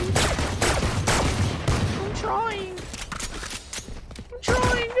am. I'm trying.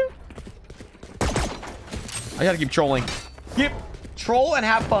 I gotta keep trolling. Yep. Troll and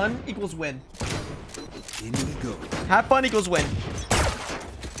have fun equals win. In we go. Have fun equals win.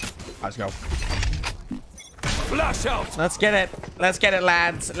 Let's go. Flash out. Let's get it. Let's get it,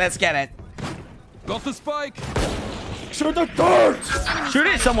 lads. Let's get it. Got the spike. Shoot the dart. Shoot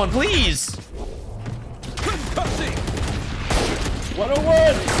it, someone, please. Concussing.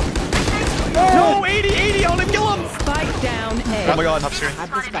 101. No, 80. down A. Oh my god. Have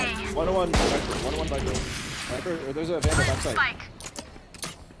the spike. 101 Viper. Viper, there's a Vandal backside.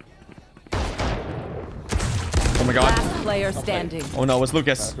 Oh my god. Last player standing. Oh no, it's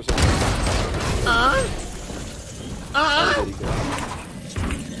Lucas.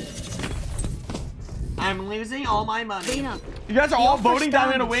 I'm losing all my money. You guys are all voting that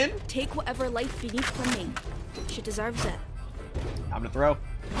I'm gonna win? Take whatever life you need from me. She deserves it. Time to throw.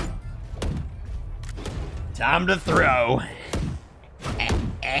 Time to throw.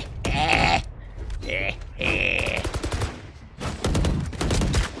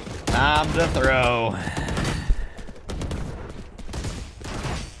 Time to throw.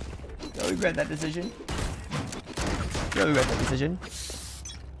 You'll regret that decision. You'll regret that decision.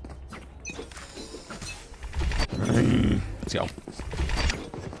 Let's go.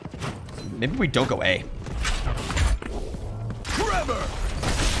 Maybe we don't go A. Trevor!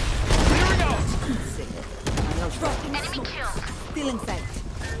 Enemy kill. Still in sight.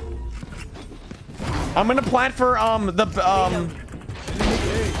 I'm gonna plant for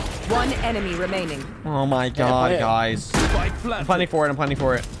One enemy remaining. Oh my god, guys. I'm planning for it. I'm planning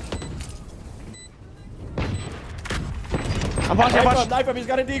for it. I'm punching. Knife him. He's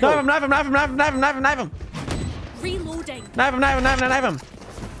got a deagle. Knife him. Reloading. Knife him.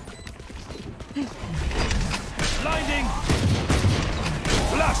 Blinding.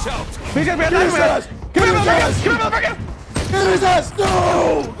 Flash out. He's gonna be a knife. Come here, motherfucker. Get his ass.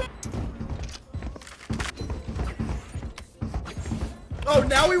 No. Oh,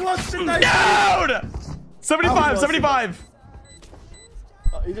 now he wants to knife. Dude! 75.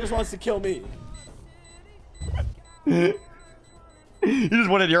 He just wants to kill me. You just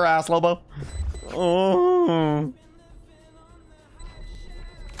wanted your ass, Lobo. Oh.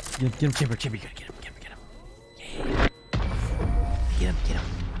 Get him, Chamber. You gotta get him. Yeah. Get him.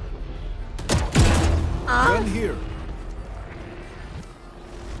 Gun here.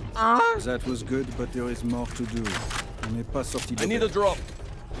 That was good, but there is more to do. On n'est pas sorti de I need a drop.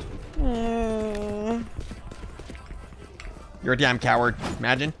 You're a damn coward.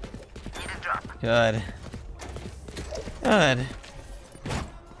 Imagine. Good. Alright,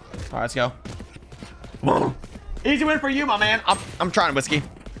 let's go. Easy win for you, my man. I'm trying, Whiskey.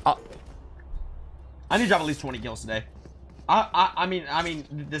 I need to drop at least 20 kills today. I mean,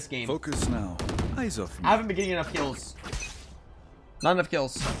 this game. Focus now. Eyes off me. I haven't been getting enough kills. Not enough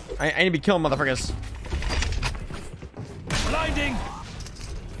kills. I need to be killing motherfuckers. Blinding.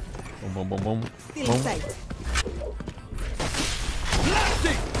 Boom. Still in sight.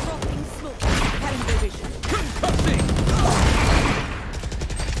 Blasting. Dropping smoke. Cutting their vision. Concussing.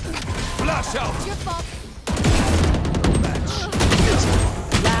 Flash out. Your fault.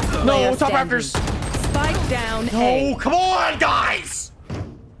 Last No, player top standing. Raptors. Spike down No, A. come on, guys.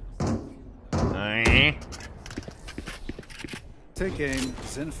 Take aim,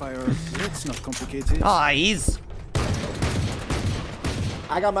 then fire. Let's not complicate it. Eyes.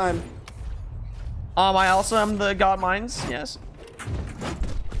 I got mine. I also am the God Mines. Yes.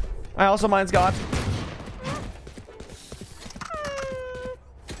 I also mines God.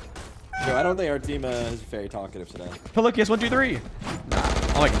 Yo, I don't think our team is very talkative today. Pelicus, 1, 2, 3.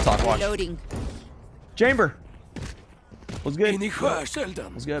 I like to talk. Watch. Loading. Chamber. What's good?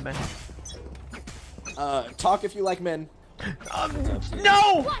 Sheldon. What's good, man? Talk if you like men.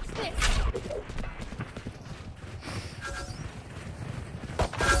 No! Watch this.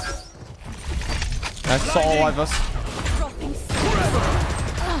 That's all of us. Dropping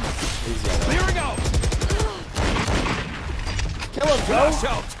Clearing out. Kill him, Joe. Flash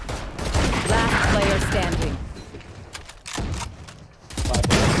out. Last player standing.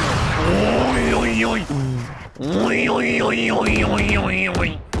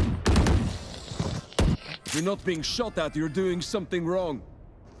 You're not being shot at. You're doing something wrong.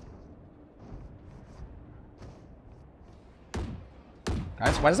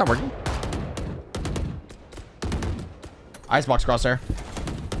 Guys, why is that working? Icebox crosshair.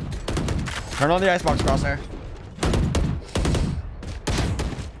 Turn on the icebox crosshair.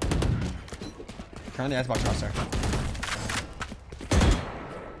 Turn on the icebox crosshair.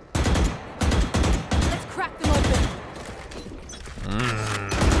 Let's crack them open.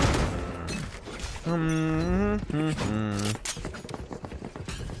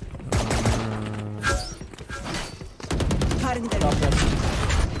 Cutting their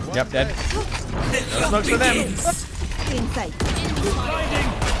vision. Yep, dead. No smokes for them. Still in sight. Blinding.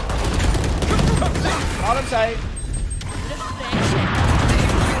 Bottom side.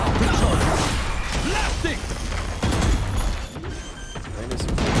 Blasting.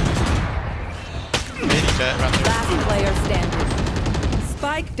 Last player standing.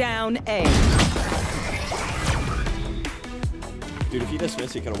 Spike down A. Dude, if he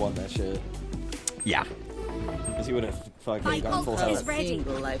dismissed, he could have won that shit. Yeah. Because he would have fucking gone full health.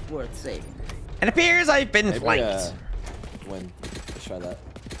 Single life worth saving. It appears I've been flanked. Win. Let's try that.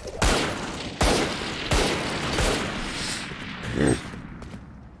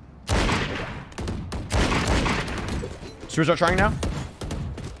 Should we start trying now?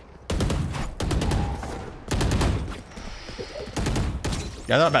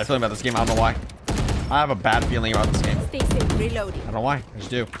 Yeah, I have a bad feeling about this game. I don't know why. I have a bad feeling about this game. Stay safe. Reloading. I don't know why. I just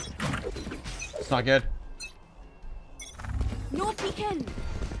do. It's not good. No peeking.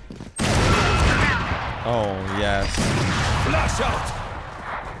 Oh, yes. Flash out.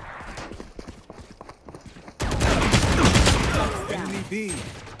 Enemy B.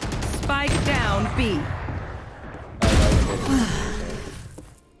 Spike down B.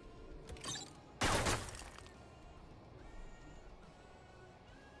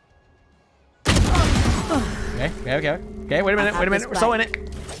 Okay, wait a minute, We're still in it.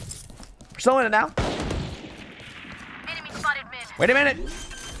 We're still in it now. Wait a minute.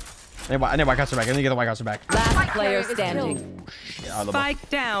 I need white customer back. I need to get the white customer back. Last player standing. Yeah, Spike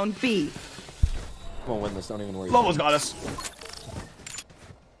down B. Come on, win this. Don't even worry. Lobo's got us.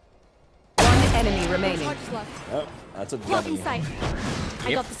 One enemy remaining. Oh, that's a Blocking dummy. sight.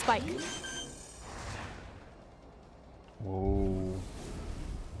 I got the spike. Whoa.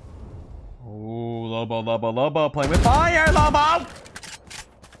 Oh, Lobo, play with fire, Lobo!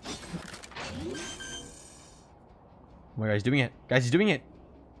 Oh my god, he's doing it. Guys, he's doing it.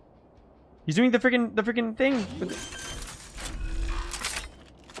 He's doing the freaking thing.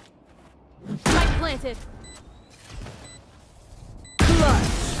 Spike planted.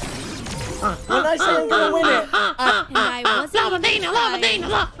 When I say I'm gonna win it. And I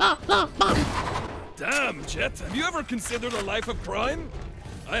wasn't. Damn, Jet. Have you ever considered a life of crime?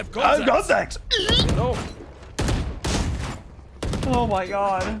 I have contacts. No. Oh my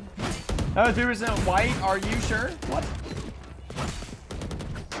god. That was 3% white, are you sure? What?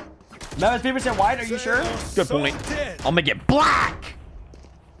 That was 3% white, are you sure? Good point. I'll make it black!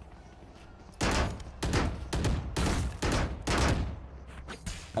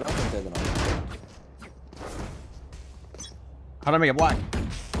 I don't think they're gonna. How do I make it black?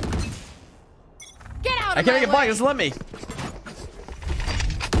 Get out of I can't make it black, just let me.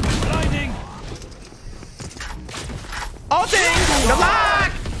 Blinding. Ulting! Good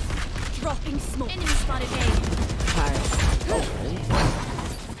luck! Dropping smoke. Enemy spotted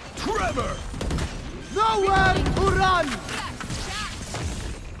Trevor! Nowhere to run!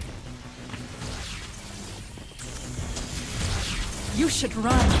 You should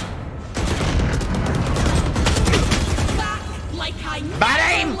run. Like I Bad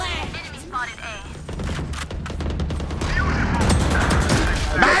aim! Enemy spotted A.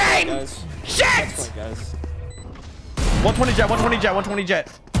 Bang! Guys. Shit! Guys. 120 jet, 120 jet, 120 jet.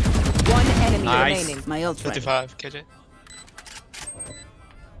 One enemy Nice. remaining. My ult. 55, KJ.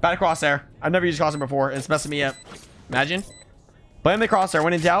 Bad crosshair. I've never used crosshair before. It's messing me up. Imagine. Blame the crosshair.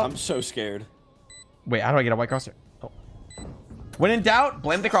 When in doubt. I'm so scared. Wait, how do I get a white crosshair? Oh. When in doubt,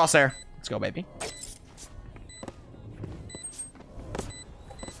 blame the crosshair. Let's go, baby.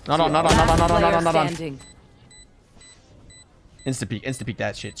 Not on. Insta peek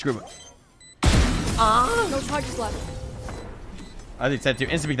that shit. Screw it. No charges left. I think said too.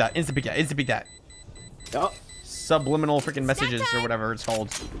 Insta peek that. Oh. Subliminal freaking messages or whatever it's called.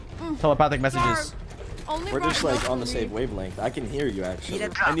 Telepathic messages. We're just like on the same wavelength. I can hear you actually.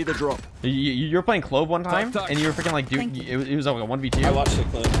 I need a drop. You're playing Clove one time, and you were freaking like, dude, it was like a 1v2. I watched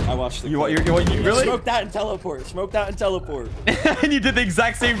the clip. You really? Smoke that and teleport. And you did the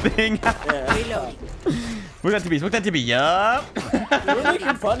exact same thing. Yeah. Smoke that to be. Yup. You were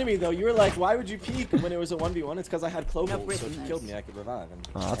making fun of me though. You were like, why would you peek when it was a 1v1? It's because I had Clove ult, so if you killed me, I could revive. And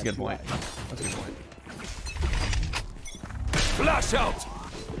oh, that's a good point. That's a good point. Flash out.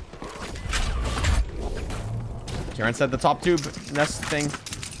 Karen said the top tube nest thing.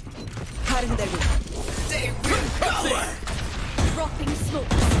 Dropping smoke.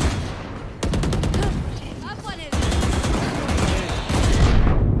 Up on it.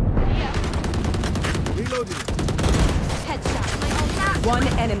 Yeah. Reloading. Headshot. One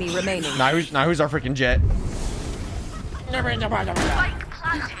enemy remaining. Now who's our freaking jet?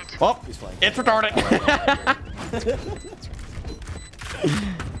 Oh, it's retarded.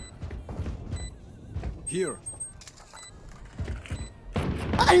 Here.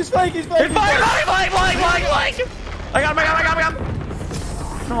 He's flank. I got him.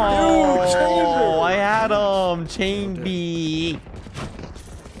 Oh, I had him. Chain B.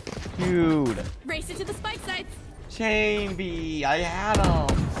 Dude. Race into the spike sites. Chain B. I had him.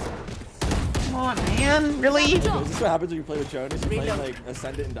 Come on, man. Really? Is this what happens when you play with Jonas? You play like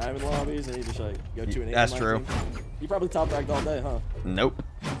Ascendant and Diamond lobbies and you just like go to an That's true. You probably top fragged all day, huh? Nope.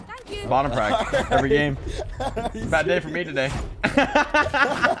 Bottom frag every game. Bad day for me today. Alright,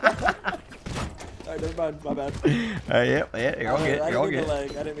 never mind. My bad. Yeah, you're all good. You're all good. I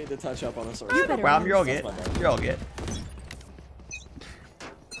didn't mean to touch up on a sword. Well, you're all good. You're all good.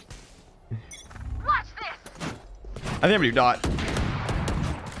 Watch this. I think you dot.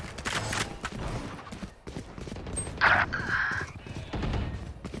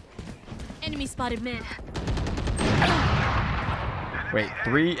 Enemy spotted mid. Wait,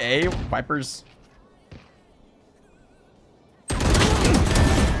 3A Vipers.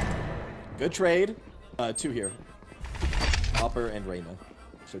 Good trade. 2 here. Hopper and Reyna.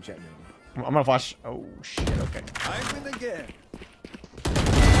 So jet maybe. I'm gonna flash. Oh shit. Okay. I win again.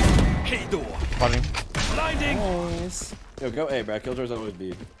 Hey door. Funny. Blinding. Nice. Yo, go A, bro. Killjoy's always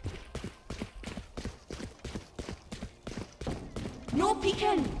B. No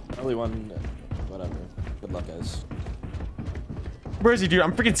peeking. Only one. Whatever. Good luck, guys. Where is he, dude?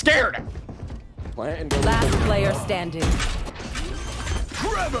 I'm freaking scared. Plant and go. Last player standing.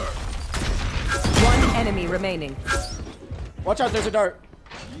 Trevor. One enemy remaining. Watch out, there's a dart.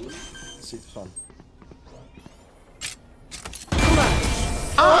 This seat's fun.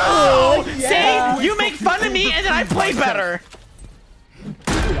 Oh! Yeah. See? You make fun of me and then I play better. Dude,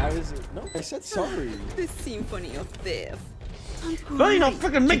 I said sorry. The symphony of death. Well, you don't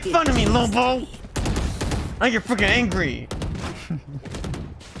freaking make fun of me, Lobo. Now you're freaking angry.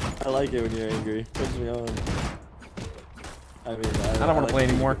 I like it when you're angry. Puts me on. I mean, I don't want to play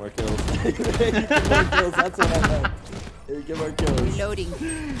anymore. More kills. You get more kills. That's what I meant. You get more kills. Reloading.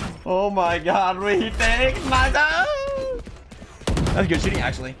 Oh my god, we take my That's good shooting,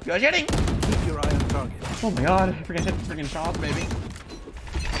 actually. Good shooting. Keep your eye on target. Oh my god, freaking hit the freaking shots, baby.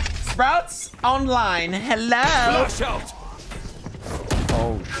 Sprouts online. Hello. Flash out.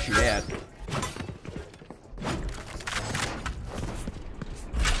 Oh shit.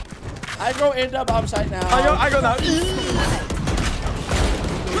 I go in the bomb site now. I go now.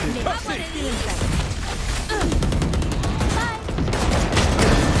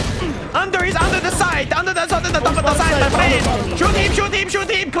 He's under the side, under the top of the side, my friend. Shoot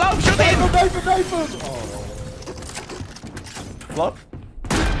him, Clove, shoot him. Clove?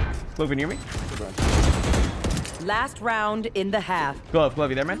 Clove, can you hear me? Last round in the half. Clove,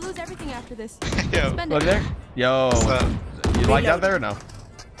 you there, man? Lose everything after this. Yo. Spend Clove, it. you there? Yo. You like that there or no?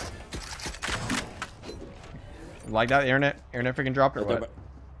 Like that? Internet freaking dropped or what?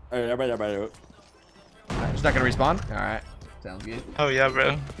 Just not gonna respawn? Alright. Sounds good. Oh yeah,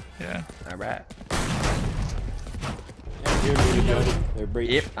 bro. Yeah. Alright.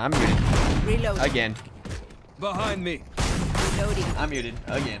 Yep, I'm muted. Reload. Again. Behind me. Reloading. I'm muted.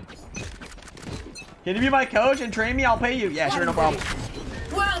 Again. Can you be my coach and train me? I'll pay you. Yeah, sure, no problem.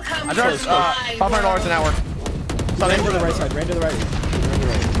 Welcome I charge $500 an hour. Ran to the right side. Ran to the right.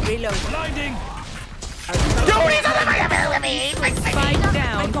 Reload. Blinding. Spike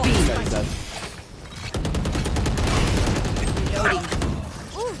down B. Reloading.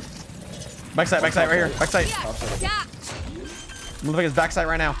 Backside, right here. Backside. Motherfucker's backside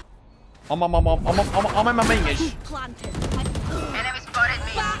right now. On my main ish. Planted. Enemy spotted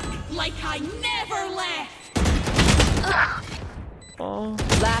me. Back like I never left.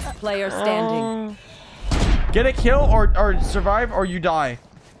 Last player standing. Get a kill or survive or you die.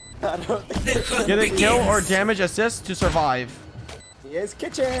 Get a kill or damage assist to survive. Yes,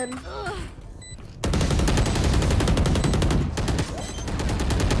 kitchen.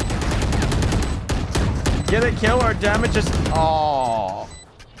 Get a kill or damage assist. Oh.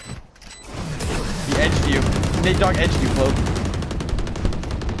 He edged you. Nate Dogg edged you, Clove.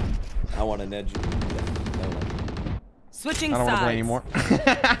 I want an edge. Switching I don't want to play sides. anymore.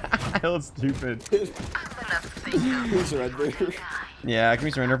 That was stupid. Please surrender. Yeah, can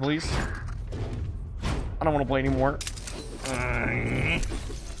we surrender, please? I don't want to play anymore.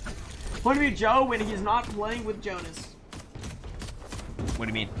 What do you mean, Joe, when he's not playing with Jonas? What do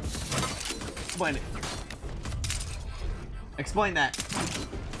you mean? Explain it. Explain that.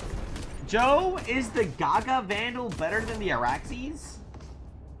 Joe, is the Gaga Vandal better than the Araxes?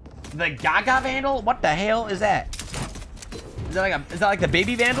 The Gaga Vandal? What the hell is that? Is that like the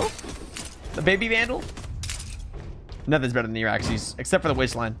baby Vandal? The baby Vandal? Nothing's better than the Araxes, except for the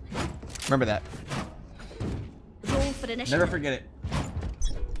waistline. Remember that. Roll for the initiative. Never forget it.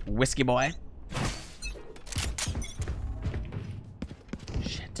 Whiskey boy.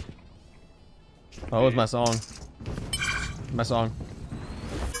 Shit. Oh, it was my song. My song.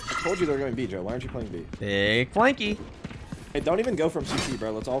 I told you they were going B, Joe. Why aren't you playing B? Big flanky. Hey, don't even go from CT,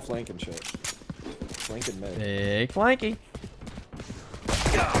 bro. Let's all flank and shit. flanking mid. Big flanky.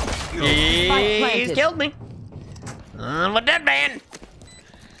 He's killed me. I'm a dead man.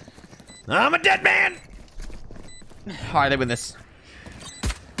 I'm a dead man. All right, they win this.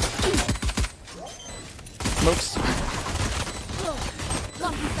 Smokes.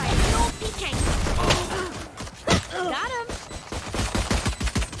 Got him.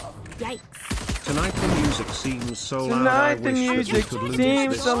 Yikes. Tonight the music seems so loud. Tonight the music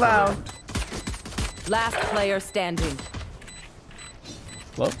seems so loud. Last player standing.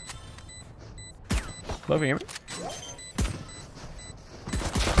 Hello? Hello, can you hear me?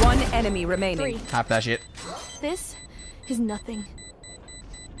 One enemy remaining. 3. Half that shit. This is nothing.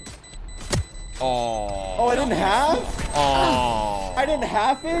 Oh. Oh, I didn't have? Oh. I didn't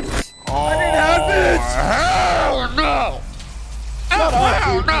have it? Oh. I didn't have it! Hell no! Shut up,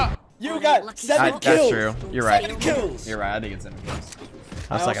 Hell dude. no! You got 7 kills. That's true. You're right. 7 kills. You're right. I think it's 7 kills. I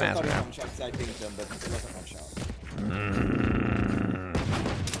I'm also second answer thought it now. was one shot 'cause I pinged him, but it wasn't one shot.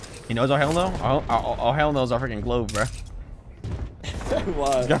 He knows our hell no? Our hell knows our freaking glove, bro.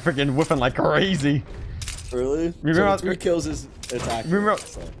 What? He's got freaking whipping like crazy. Really? Remember So 3 kills is accurate. Remember?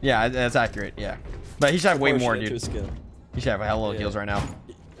 So. Yeah, that's accurate. Yeah, but he should have way more, Proportionate to his dude. skill. He should have a hell of kills right now.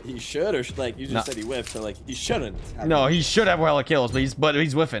 He should, or should, like you just said he whiffed, so like he shouldn't. No, he should have a hell of kills, but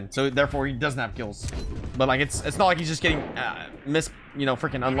he's whiffing, so therefore he doesn't have kills. But like it's not like he's just getting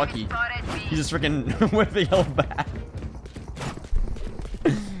freaking unlucky. He's just freaking whiffing hell bad.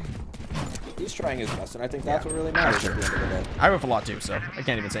 He's trying his best, and I think that's what really matters at the end of the day. I whiff a lot too, so I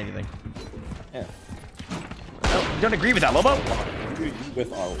can't even say anything. Yeah. No, don't agree with that, Lobo. Dude, you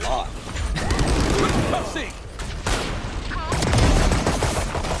whiff a lot.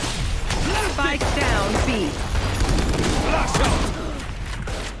 Spike down B.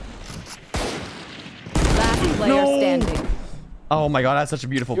 Last player standing. Oh my god, that's such a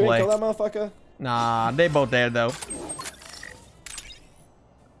beautiful You play. ain't kill that motherfucker? Nah, they both dead though.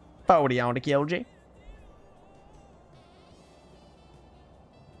 40 on the kill, G.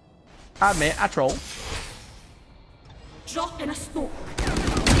 I admit, I troll. Drop in a smoke.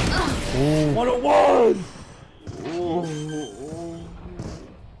 101!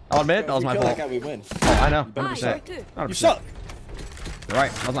 I'll admit, that was my fault. That guy, we win. Oh, I know. 100%. 100%. You suck. You're right.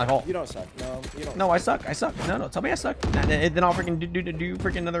 That was my fault. You don't suck. No, you don't. No, I suck. I suck. No, tell me I suck. Then I'll freaking do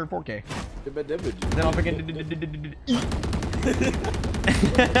freaking another 4K. Then I'll freaking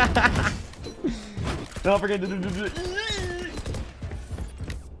Then I'll freaking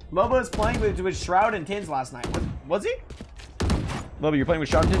Lobo was playing with Shroud and Tins last night. Was he? Lobo, you were playing with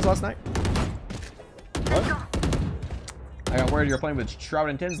Shroud and Tins last night? What? I got word you were playing with Shroud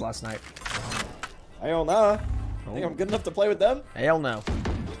and Tins last night. I don't know. I think I'm good enough to play with them? Hell no.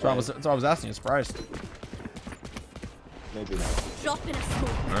 That's what I was asking you. Surprised. Maybe not. Drop in a smoke.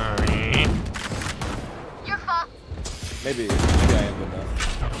 Your fault. Maybe I am good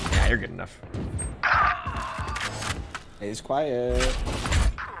enough. Yeah, you're good enough. He's quiet.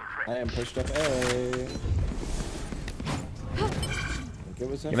 I am pushed up A. Give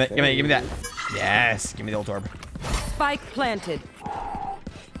me that. Yes, give me the old orb. Spike planted.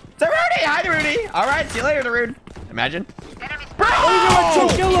 It's a Rudy! Hi, Rudy! Alright, see you later, the Rude. Imagine. Bro!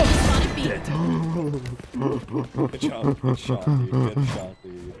 Kill him! Good job. Good shot, dude. Good shot,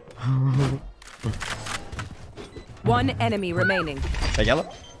 dude. One enemy remaining. Hey, yellow.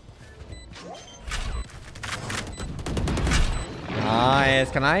 Nice.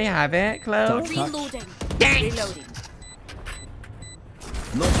 Can I have it, Chloe? Reloading. Reloading.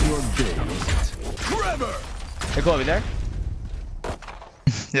 Not your day, is it? Trevor! Hey, Chloe, there?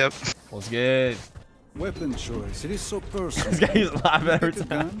 Yep. What's good? Weapon choice. It is so personal. This guy's laughing every Pick a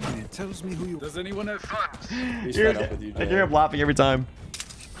time. gun and it tells me who you. Does anyone have funds? He's fed up with you, I hear him laughing every time.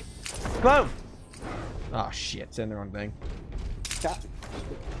 Chloe! Oh, shit. Saying the wrong thing.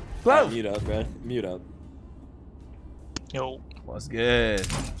 Chloe! Mute up, bro. Mute up. Yo. What's good?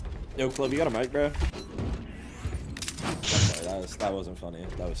 Yo, Club, you got a mic, bro? I'm sorry, that wasn't funny.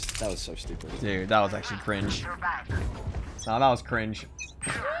 That was so stupid. Dude, that was actually cringe. No, that was cringe.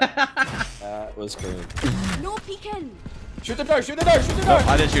 That was cringe. No peeking. Shoot the door! Shoot the door! Shoot the door!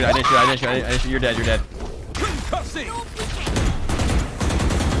 I didn't shoot. You're dead. You're dead. No peeking.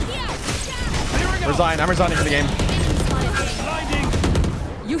 Resign. I'm resigning for the game.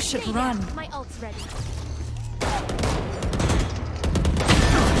 You should run. My ult's ready.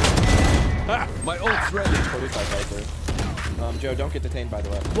 My ult's ready. 45 Viper. Joe, don't get detained, by the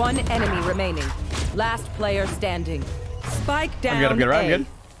way. One enemy remaining. Last player standing. Spike down. I'm good. I'm good.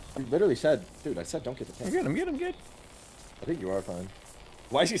 I literally said, dude, I said don't get detained. I'm good. I think you are fine.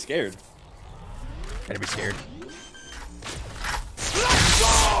 Why is he scared? Gotta be scared.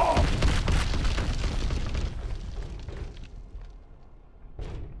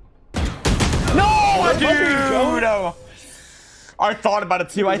 know. I thought about it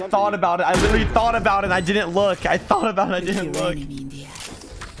too. I thought about it. I literally thought about it and I didn't look. I thought about it and I didn't look.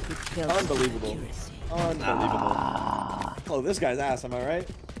 Unbelievable. Unbelievable. Oh, this guy's ass, am I right?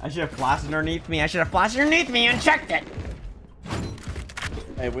 I should have flashed underneath me. I should have flashed underneath me and checked it.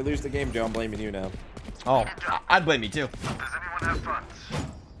 Hey, if we lose the game, Joe, I'm blaming you now. Oh, I'd blame you too. Does anyone have funds?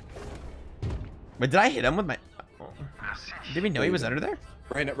 Wait, did I hit him with my... Did we know he was under there?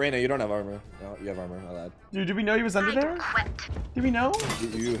 Reyna, you don't have armor. No, you have armor. I lied. Dude, did we know he was under there? Did we know?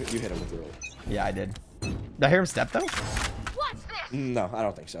 You hit him with the roll. Yeah, I did. Did I hear him step though? What's this? No, I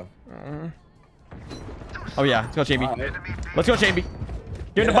don't think so. Oh yeah, let's go, Chamby. Let's go, Chamby.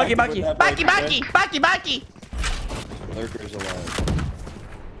 Give him the Bucky. Lurker's alive.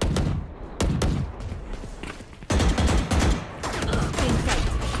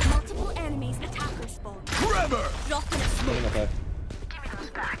 Multiple enemies, attacker spawn. Forever. Drop in a smoke. Okay.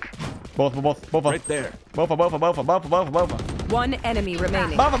 Both. Right there. Both. One enemy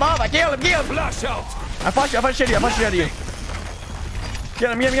remaining. Kill him. Flash out. I flashed you out of you.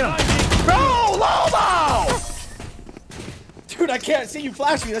 Get him. Bro, Lobo! Dude, I can't see you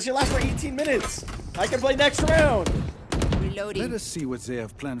flash me. That should last for 18 minutes. I can play next round. Reloading. Let us see what they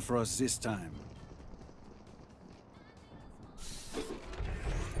have planned for us this time.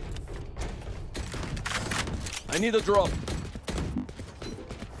 I need a drop.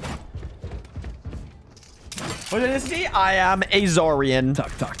 What did it see? I am Azorian.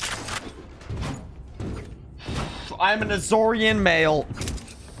 Tuck. I'm an Azorian male.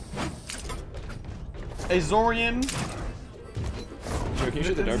 Azorian. Joe, can you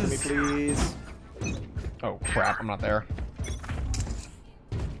shoot the dart for me, please? Oh crap, I'm not there.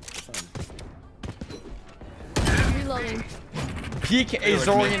 Reloading. Peak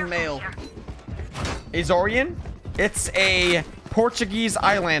Azorian male. Azorian? It's a Portuguese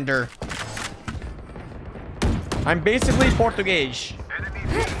islander. I'm basically Portuguese.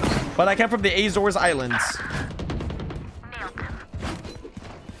 But I come from the Azores Islands.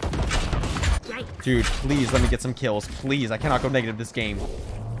 Dude, please let me get some kills. Please, I cannot go negative this game.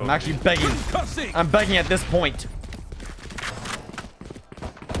 I'm actually begging. I'm begging at this point.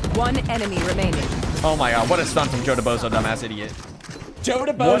 One enemy remaining. Oh my god, what a stun from JoeDaBozo, dumbass idiot.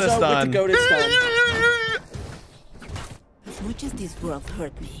 JoeDaBozo with the goated stun. As much as this world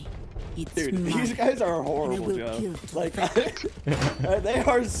hurt me, it's Dude, mine. these guys are horrible, Joe. Like, they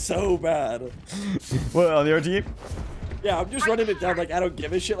are so bad. What, on the OG? Yeah, I'm just running it down like I don't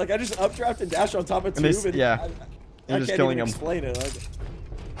give a shit. Like I just updraft and dash on top of tube, and yeah, I just can't killing even them. explain it. Like,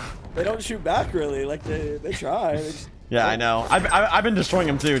 they don't shoot back really. Like they try. They just, yeah, I know. I've been destroying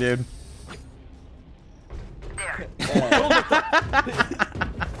them too, dude.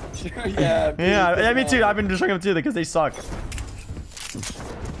 Yeah, me too. I've been destroying them too because they suck.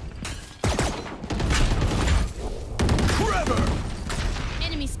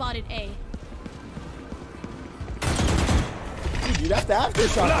 Enemy spotted A. You'd have to after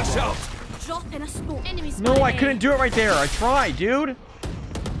shot. Flash out. Drop in a smoke. Enemy spotted No, I A. couldn't do it right there. I tried, dude.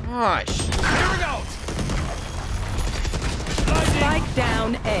 Gosh. Clearing out. Spike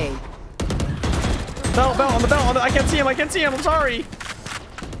down A. Bell, on the bell. I can't see him. I'm sorry.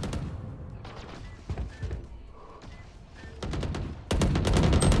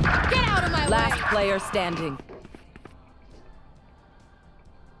 Get out of my Last way. player standing.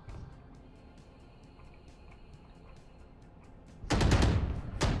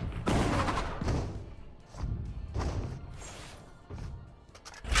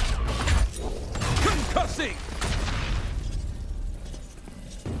 Concussing.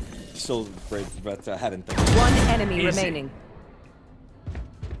 Still great, but haven't. One enemy remaining.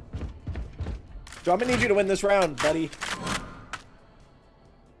 Joe, I'm gonna need you to win this round, buddy.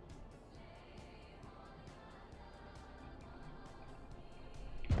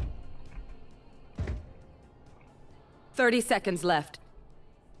 $30 seconds left.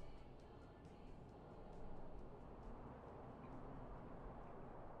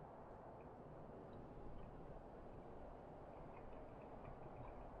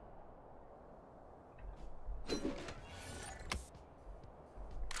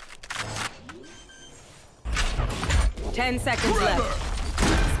 Ten seconds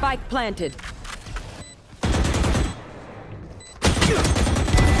left. Spike planted.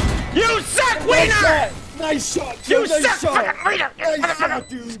 You suck, wiener! Nice shot, You dude. Nice suck, shot. fucking wiener! Nice shot,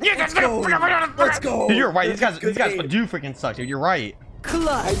 dude. Let's go. Let's go. Dude, you're right. These guys Good game. do freaking suck, dude. You're right.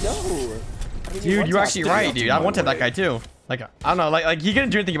 Clutch. I know. I mean, Dude, you're actually right, dude. I one-tapped that guy too. Like, I don't know, like he couldn't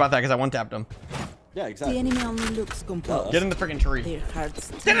do anything about that because I one-tapped him. Yeah, exactly. The enemy only looks composed. Get in the freaking tree. Their hearts.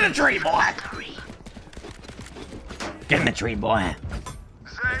 Get in the tree, boy. Get in the tree, boy.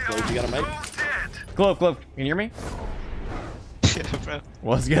 You gotta make. Clove, can you hear me? Yeah, bro.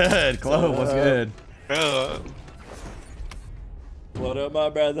 What's good? Clove, what's good? Bro. What up, my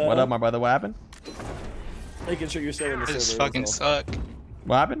brother? What up, my brother? What happened? Making sure you're still in the server. This fucking suck.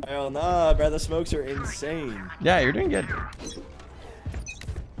 What happened? Hell nah, brother. Smokes are insane. Yeah, you're doing good.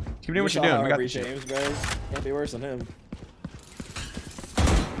 Keep doing what you're doing. We got this shit. James, bro. Can't be worse than him.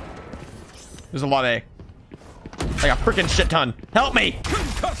 There's a lot of A. Like a freaking shit ton. Help me!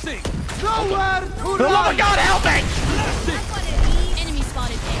 Nowhere to For the love of God, help me! Enemy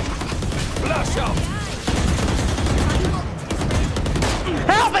spotted A. Flash out!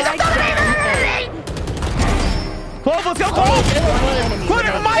 Help me! Clove, let's go, Clove! Clove, you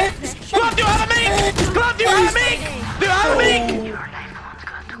have a mic! Clove, do you have a mic? Clove, do you have a mic? Do you have a mic?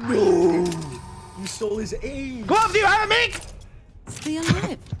 No! You stole his aim! Clove, do you have a mic? Stay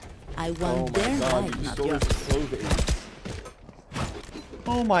alive. I want their life, not yours.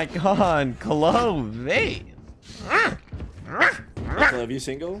 Oh my God, Clove. Clove, you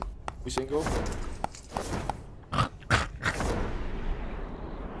single? You single?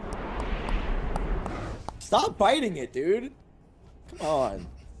 Stop biting it, dude. Come on.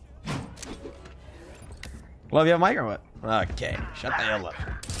 Love, you have a mic or what? Okay, shut the hell up.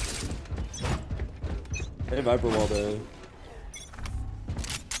 Hey, Viper wall though.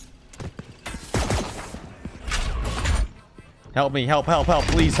 Help me, help,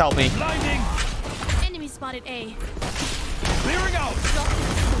 please help me. Blinding. Enemy spotted A. Clearing out.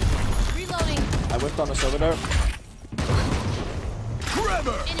 Reloading. I whipped on the server there.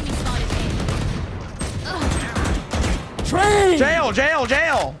 Enemy spotted A. Train!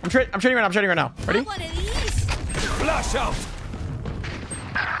 Jail! I'm shooting right now. Ready? Flash out.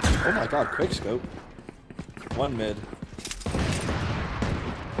 Oh my God, quick scope. One mid.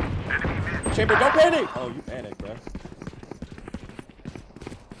 Chamber, don't panic! Oh, you panicked, bro.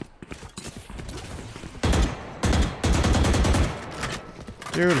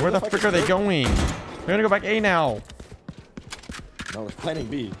 Dude, where the frick are they going? They're gonna go back A now. No, they're planning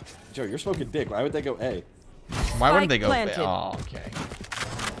B. Joe, you're smoking dick. Why would they go A? Why wouldn't they go A? Oh, okay.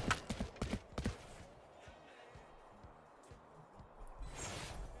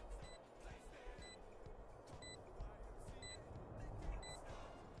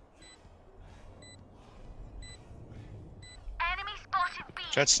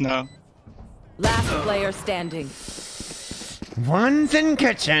 Jets no. Last player standing. One's in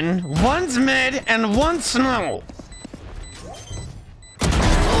kitchen, one's mid, and one's snow.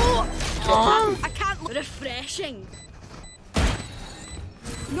 I can't. Refreshing.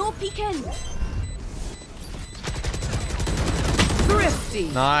 No peeking. Thrifty.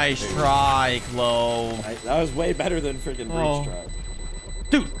 Nice try, Clove. That was way better than freaking Breach try.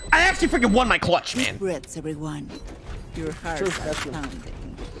 Dude, I actually freaking won my clutch, man. Breaths, everyone. Your hearts are pounding.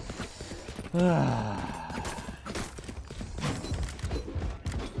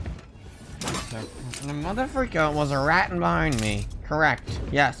 The motherfucker was ratting behind me. Correct.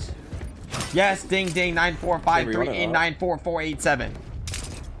 Yes. Yes, ding ding 94538944487.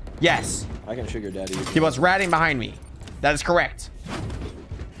 Yes. I can sugar daddy. He was ratting behind me. That is correct.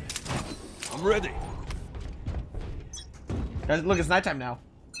 I'm ready. Guys, look, it's nighttime now.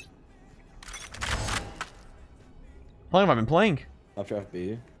 How long have I been playing? I'll try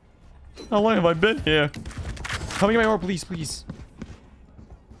B. How long have I been here? Help me get my orb, please, please.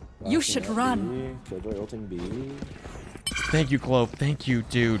 You should run. Killjoy ulting B. Thank you, Clove. Thank you,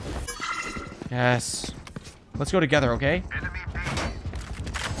 dude. Yes. Let's go together, okay?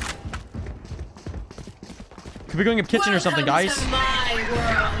 Could we go in the kitchen or something, guys?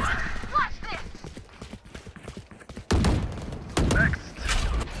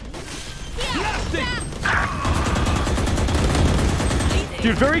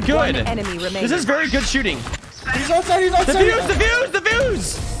 Dude, very good. This is very good shooting. He's outside, he's outside. The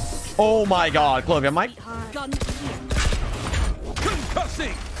views! Oh my God, Clove, am I?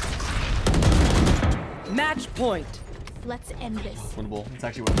 Concussing. Match point. Let's end this. Winnable. It's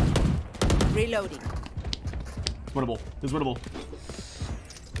actually winnable. Reloading. It's winnable. It's winnable.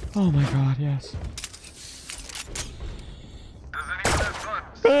 Oh my God, yes. God,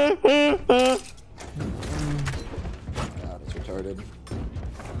 it's retarded.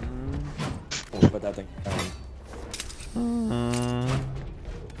 Oh, put that thing down.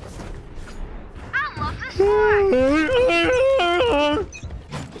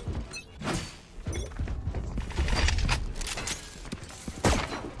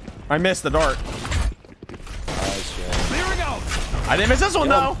 I missed the dart. Clearing out. I didn't miss this one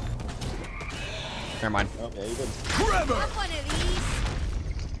though. Never mind. Oh, yeah, you did. Grabber. One of these.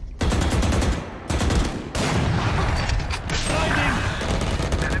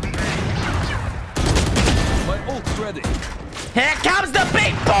 Here comes the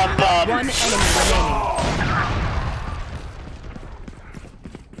big boom boom! One enemy remaining.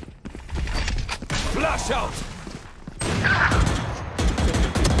 Flash out!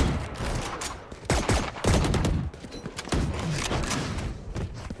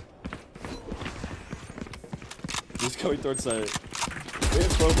 He's going towards side. We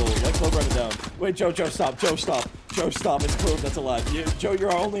have Global. Let Global run it down. Wait, Joe, stop. Joe, stop. Joe, stop. It's Global that's alive. Joe,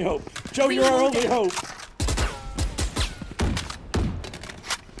 you're our only hope. Joe, you're our only hope.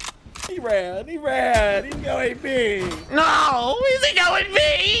 He ran. He's going B. No, is he going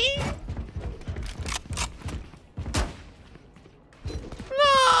B?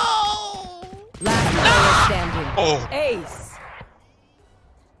 No! Last player standing. Oh. Ace.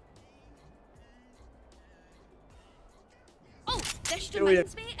 Oh, this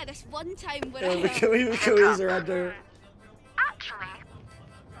reminds me of this one time where I... Can we surrender? Actually,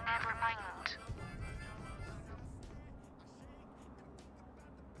 never mind.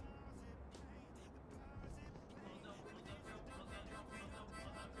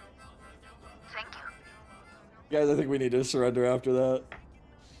 Thank you. Guys, I think we need to surrender after that.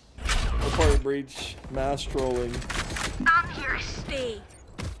 Report breach. Mass trolling. I'm here to stay.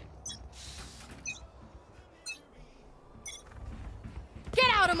 Get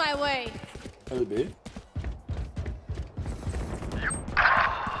out of my way! Could it be?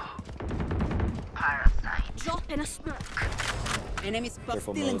 Parasite. Drop in a smoke. Enemy spot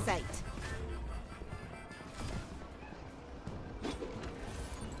Careful, still in Mo. sight.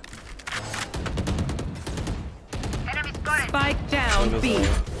 Enemy spotted. Spike down B.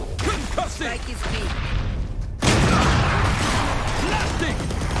 Strike is B.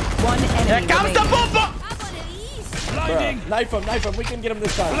 One enemy Here comes the remaining. boom boom! Blinding. Knife him. We can get him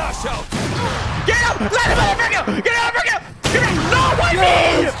this time. Flash out! Get him! Let him out of here! Get out of here! Get him! No, why me?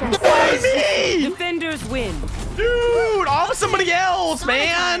 Why me? Defenders win. Dude, off somebody else,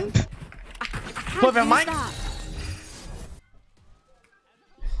 man. Flip it, Mike.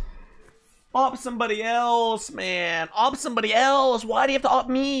 Op somebody else, man. Op somebody else. Why do you have to op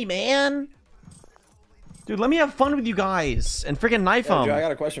me, man? Dude, let me have fun with you guys and freaking knife Joe, them. I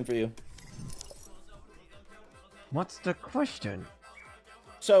got a question for you. What's the question?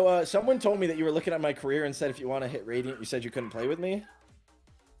 So, someone told me that you were looking at my career and said if you want to hit Radiant, you said you couldn't play with me.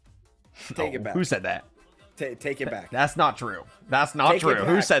 Take it back. Who said that? Take it back. That's not true. That's not Take it true.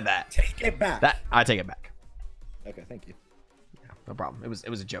 Who back. said that? Take it back. I take it back. Okay, thank you. Yeah, no problem. It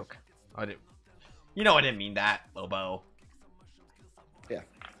was a joke. I didn't. You know I didn't mean that, Lobo. Yeah,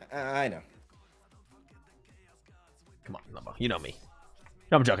 I know. Come on, Lobo. You know me.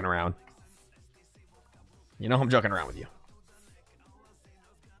 I'm joking around. You know I'm joking around with you.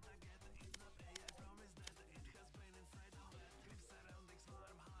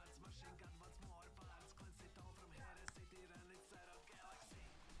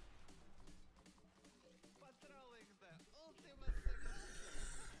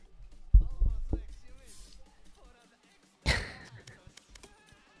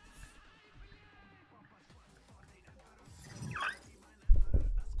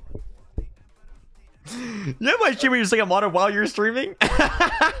 You know my stream where you're singing water while you're streaming?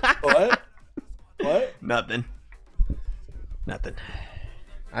 What? What? Nothing. Nothing.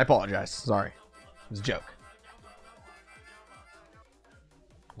 I apologize. Sorry. It was a joke.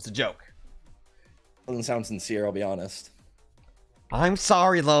 It was a joke. Doesn't sound sincere, I'll be honest. I'm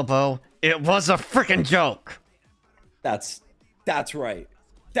sorry, Lobo. It was a freaking joke. That's right.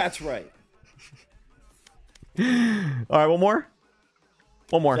 That's right. All right, one more.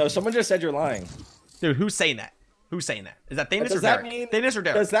 One more. So someone just said you're lying. Dude, who's saying that? Who's saying that? Is that Thanos Does or that Derek? mean? Thanos or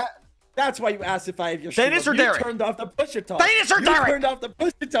Derek? Does that? That's why you asked if I have your Thanos or Derek? You turned off the push-it talk. Thanos or you Derek? turned off the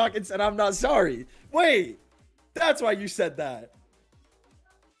push-it talk and said I'm not sorry. Wait, that's why you said that.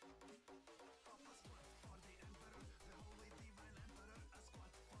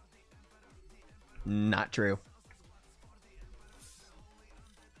 Not true.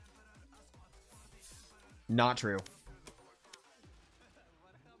 Not true.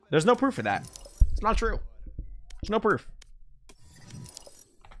 There's no proof of that. It's not true. There's no proof.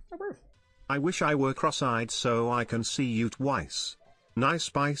 No proof. I wish I were cross-eyed so I can see you twice. Nice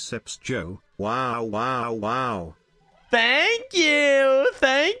biceps, Joe. Wow, wow, wow. Thank you.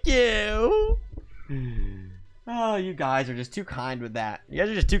 Thank you. Oh, you guys are just too kind with that. You guys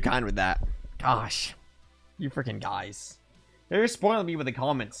are just too kind with that. Gosh. You freaking guys. You're spoiling me with the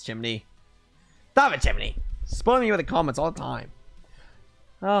comments, Chimney. Stop it, Chimney. Spoiling me with the comments all the time.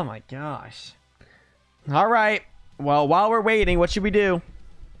 Oh my gosh. All right. Well, while we're waiting, what should we do?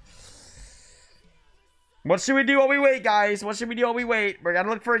 What should we do while we wait, guys? What should we do while we wait? We're gotta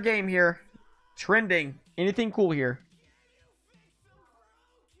look for a game here. Trending. Anything cool here?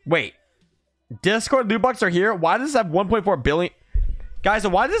 Wait. Discord loot boxes are here? Why does this have 1.4 billion? Guys,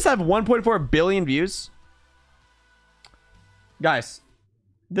 why does this have 1.4 billion views? Guys,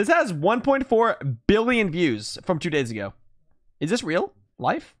 this has 1.4 billion views from 2 days ago. Is this real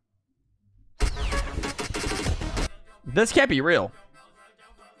life? This can't be real.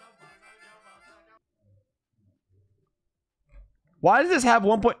 Why does this have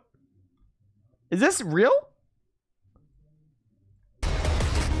 1. Is this real?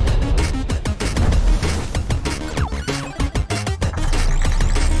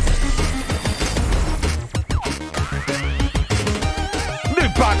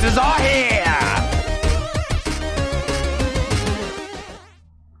 Loot boxes are here.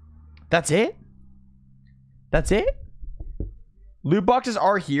 That's it? That's it? Loot boxes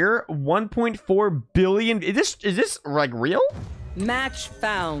are here. 1.4 billion. Is this like real? Match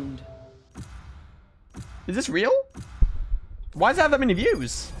found. Is this real? Why does it have that many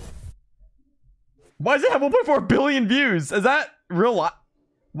views? Why does it have 1.4 billion views? Is that real life?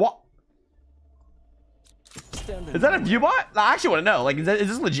 What? Is that a view bot? I actually want to know. Like, is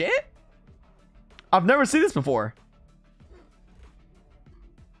this legit? I've never seen this before.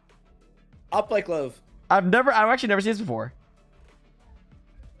 I'll play Clove. I've actually never seen this before.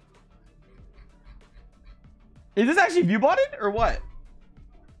 Is this actually view botted or what?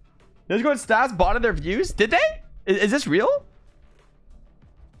 Discord stats botted their views? Did they? Is this real?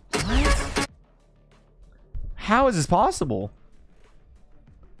 What? How is this possible?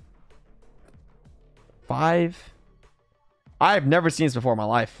 5. I've never seen this before in my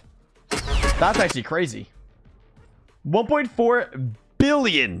life. That's actually crazy. 1.4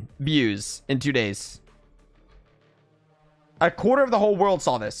 billion views in 2 days. A quarter of the whole world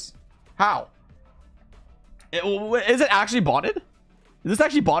saw this. How? Is it actually botted? Is this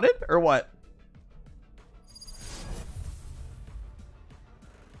actually botted or what?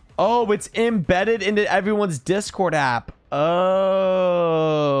 Oh, it's embedded into everyone's Discord app. Oh.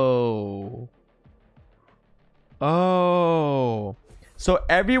 Oh. So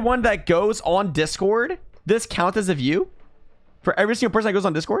everyone that goes on Discord, this counts as a view? For every single person that goes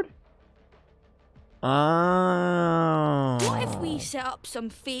on Discord? Oh. What if we set up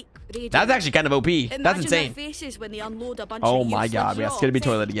some fake radio? That's actually kind of OP. That's insane. Their faces when they unload a bunch Oh of my god, we got Skitty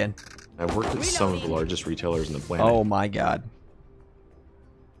Toilet again. I've worked at some of the largest retailers in the planet. Oh my god.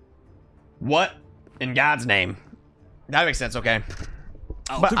 What in God's name? That makes sense, okay.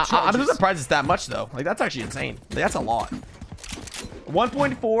 But I'm just surprised it's that much though. Like, that's actually insane. Like, that's a lot.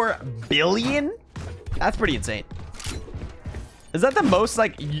 1.4 billion? That's pretty insane. Is that the most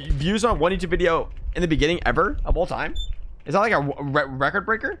like views on one YouTube video in the beginning ever of all time? Is that like a record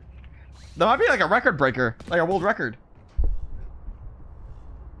breaker? That might be like a record breaker, like a world record.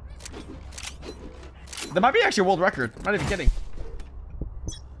 That might be actually a world record. I'm not even kidding.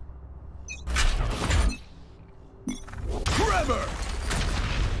 Forever.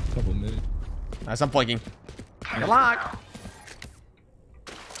 Couple minutes. Nice, I'm flanking. Good luck.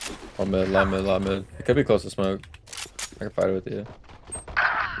 Lot mid. It could be close to smoke. I can fight it with you.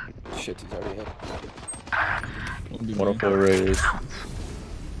 Shit, he's already hit. 104 raise.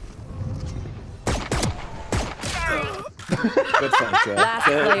 Good flank, Joe. Last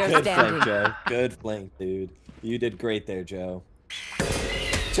player Good standing. flank, Joe. Good flank, dude. You did great there, Joe.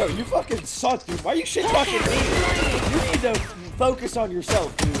 Joe, you fucking suck, dude. Why are you shit talking me? You need to focus on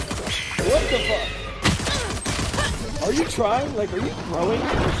yourself, dude. What the fuck? Are you trying? Like, are you growing?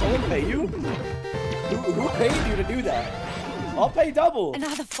 Did someone pay you? Who paid you to do that? I'll pay double.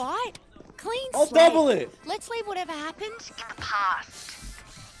 Another fight? Clean I'll slate. double it. Let's leave whatever happened in the past.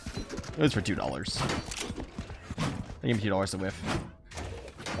 It was for $2. They gave me $2 to whiff.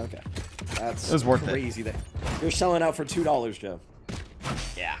 Okay. That's it was worth crazy that you're selling out for $2, Joe.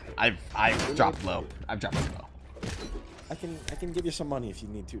 Yeah, I've dropped low. I've dropped low. I can give you some money if you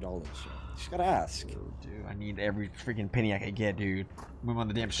need $2, Joe. You just gotta ask. Dude, I need every freaking penny I can get, dude. Move on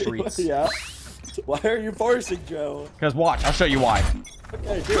the damn streets. Yeah. Why are you forcing, Joe? Because watch, I'll show you why.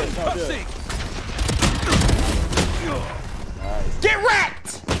 Okay, do it. No, do it. Nice. Get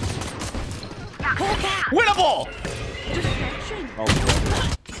wrecked! Winnable! Oh,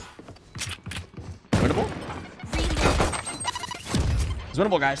 winnable? It's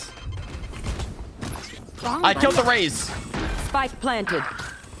winnable, guys. I killed the Rays. Spike planted.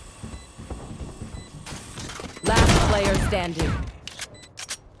 Last player standing.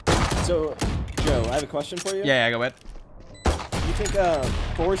 So, Joe, I have a question for you. Yeah, go ahead. You think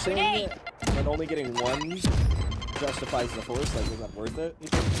forcing and only getting ones justifies the force? Like, is that worth it? You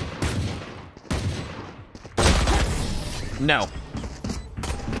think? No.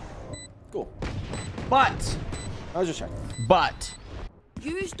 Cool. But I was just checking. But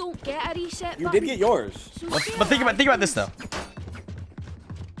Yous don't get a reset You button. did get yours. So But think about this though.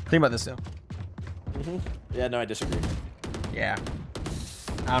 Think about this though. Yeah, no, I disagree. Yeah.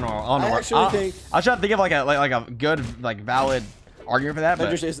 I don't know. I don't know. I actually think I was trying to think of like a good valid argument for that, there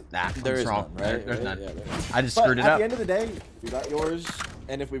but just is, nah, there it's is wrong. none, right? There's Right? none. Yeah, there- I just but screwed it at up. the end of the day, you got yours,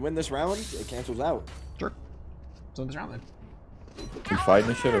 and if we win this round, it cancels out. Sure. So this round then. You fighting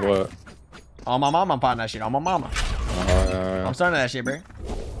this shit or what? On my mama, I'm fighting that shit. On my mama. I'm starting that shit, bro.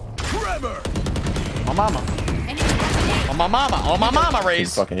 My mama. On my mama. On my mama, Raise. You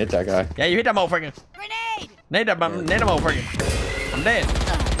fucking hit that guy. Yeah, you hit that motherfucker. Grenade. Nade that motherfucker. I'm dead.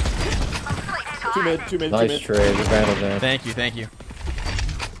 Two mid. Nice trade. The vandal man. Thank you. I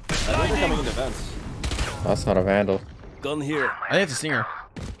think they're coming in defense. That's not a vandal. Gun here. I think it's a stinger.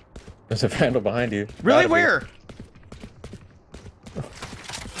 There's a vandal behind you. Really? Gotta be. Where?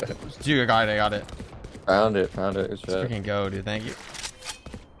 Dude, I got it. Found it. Good Let's shit. freaking go, dude. Thank you.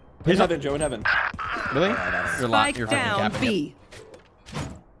 In heaven, Joe, in heaven. Really? You're Spike fucking down capping B.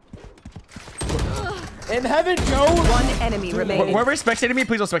 In heaven, Joe. One enemy it. remaining. Whoever is spectating me,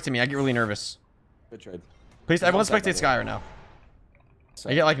 please don't spectate me. I get really nervous. Good trade. Please, everyone spectate Sky right now.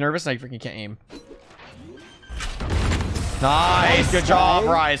 I get like nervous and I freaking can't aim. Nice. Good job,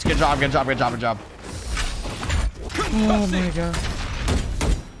 Bryce. Good job. Oh my god.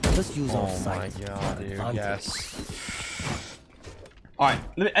 Let's use Oh my god, dude. Yes. Alright,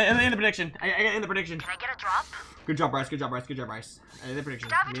 end the prediction. I got in the prediction. Can I get a drop? Good job, Bryce. End the prediction.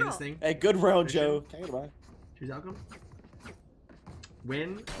 Stop it, Made this thing. Hey, good round, Joe. Take it back. Choose outcome.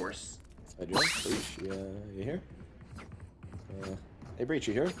 Win, of course. Hi, Joe. Breach, you here? Hey, Breach,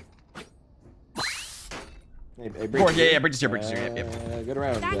 you here? Hey, Breach. Of course, yeah, Breach is here. Yep. Good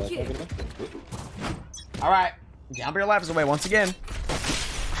round. Thank you. Alright. Gamble your lives away once again.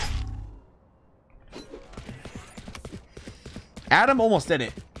 Adam almost did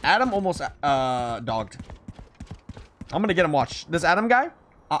it. Adam almost dogged. I'm gonna get him. Watch this Adam guy.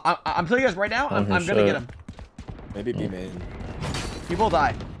 I'm telling you guys right now. I'm gonna get him. Maybe B main. He will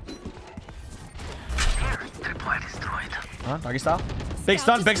die. Huh? Doggy style. Big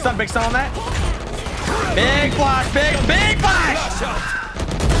stun on that. Big flash. Big flash.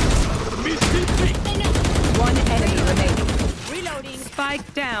 One enemy remaining. Reloading.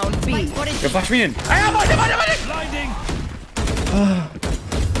 Spike down B. Yo, flash me in. I am blinding.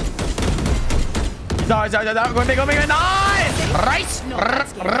 Go big. Nice.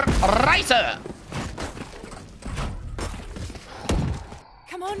 Ricer.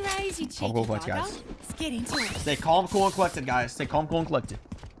 Come on, Rise, you cheeky Cool, guys. Let's get into it. Stay calm, cool, and collected, guys. Stay calm, cool, and collected.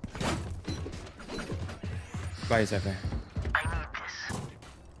 Why is that there?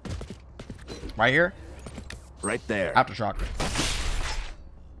 Right here. Right there. Aftershock.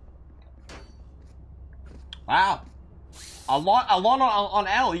 Wow. A lot on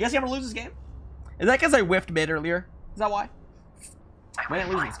L. You guys ever lose this game? Is that because I whiffed mid earlier? Is that why? We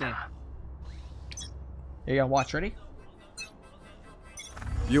didn't lose this game. Here you go. Watch. Ready?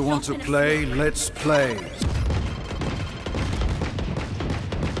 You want to play? Let's play.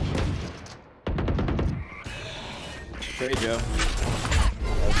 Trade, Joe.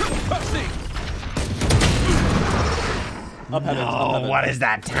 Up heaven. Oh, what is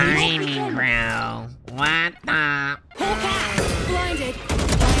that timing, bro? What the? Blinded.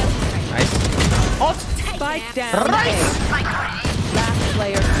 Nice. Oh, Spike down. Rice. Last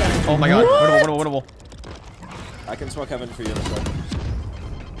player standing. Oh my god. Winnable. I can smoke heaven for you in a sec.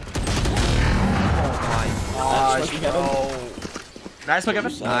 Gosh, no. Nice pick,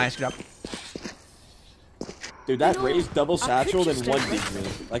 Evan. Nice, good job. Dude, that raised double satchel and one beat me.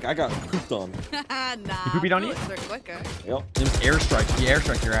 Like, I got pooped on. Nah. He pooped on you? They're quicker. Yep. He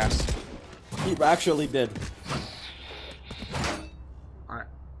airstrike your ass. He actually did. Alright.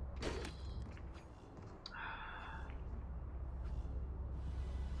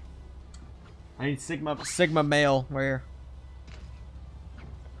 I need Sigma male. Where?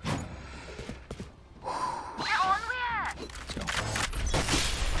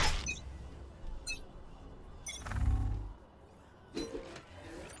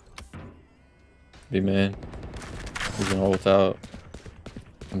 B man. He's gonna ult out.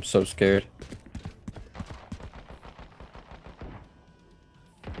 I'm so scared.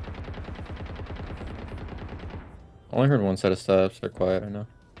 Only heard one set of steps. They're quiet right now.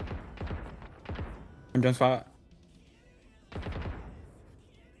 I'm done spot.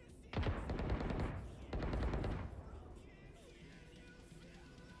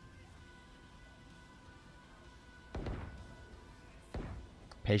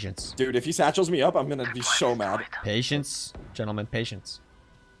 Patience. Dude, if he satchels me up, I'm gonna be so mad. Patience, gentlemen, patience.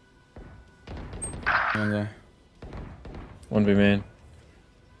 And, 1B main.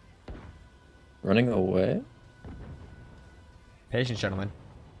 Running away? Patience, gentlemen.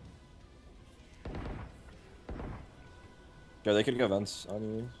 Yeah, they could go vents on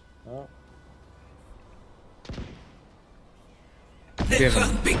you. Oh. The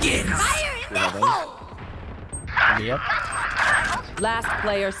hunt begins. Fire in the hole! Yep. Last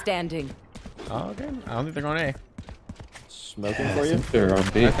player standing. Oh, okay. I don't think they're going A. Smoking for you? They're on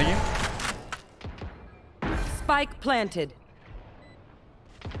B. Thank you. Spike planted.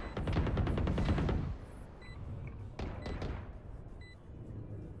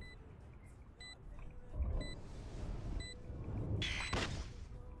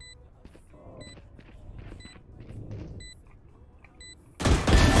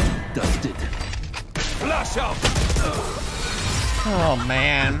 Dusted. Flash out. Oh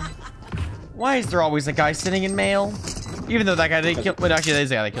man. Why is there always a guy sitting in mail? Even though that guy didn't kill. But actually,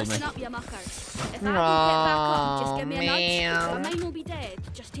 there's a guy that killed me. Listen up, you muckers. If I don't get back up, just give me a nudge. I might not be dead.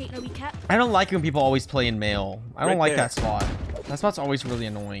 Just taking a wee kip. I don't like when people always play in mail. I don't Right like there. that spot. That spot's always really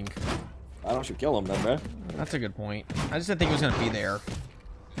annoying. I don't should kill him then, bro. That's a good point. I just didn't think it was gonna be there.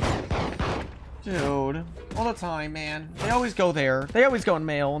 Dude, all the time, man. They always go there. They always go in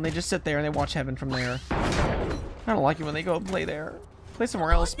mail, and they just sit there and they watch heaven from there. I don't like it when they go and play there. Play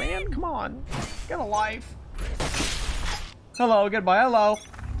somewhere else, man. Come on. Get a life. Hello, goodbye. Hello.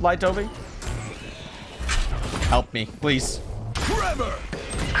 Light Toby. Help me, please. Trevor!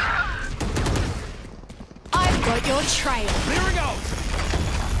 I've got your trail. Clearing out!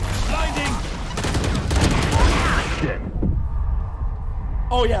 Blinding! Dead.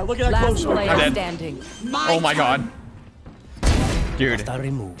 Oh yeah, look at that Last close player I'm dead. standing. Oh my god. Dude.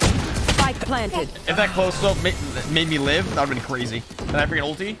 Spike planted. If that close up made me live, that would have been crazy. And I freaking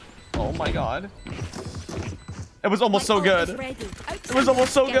ulti. Oh my god. It was almost so good. It was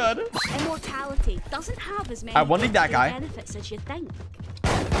almost so good. Immortality doesn't have as many I one-dinged that guy. benefits as you think.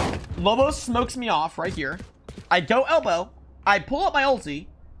 Lobo smokes me off right here. I go elbow. I pull up my ulti.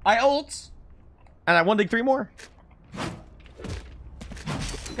 I ult. And I one-dig 3 more.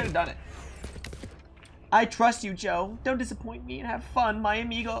 Could have done it. I trust you, Joe. Don't disappoint me and have fun, my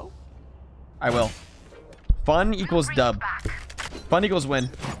amigo. I will. Fun equals dub. Fun equals win.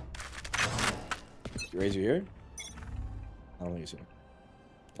 You raise your ear? I don't think he's here.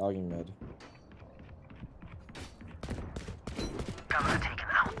 I'll give him mid. Oh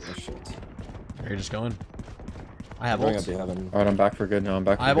shit. You're just going. I have Going ults. up to heaven. Alright, I'm back for good now. I'm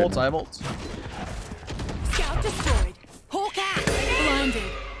back for I have good ults. now. I have ults. Scout destroyed. Hawk out.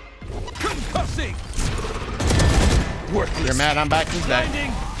 Blinded. Concussing! You're mad I'm back. Who's that?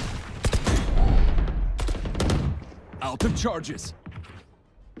 Blinding! Out of charges.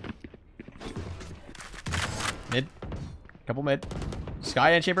 Mid. Couple mid.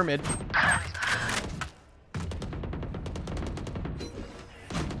 Sky and Chamber mid.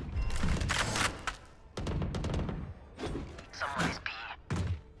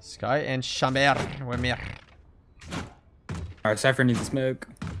 Sky and Chamber. Alright, Cypher needs to smoke.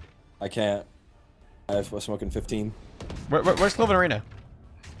 I can't. I was smoking 15. Where's Cloven Arena?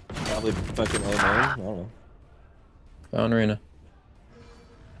 Probably fucking A main. I don't know. Found Arena.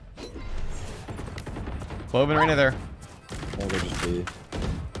 Cloven Arena there. I'll go just B.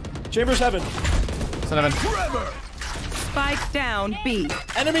 Chambers heaven. 7. Spike down B.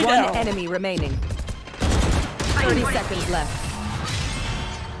 Enemy One down. enemy remaining. 30 seconds left.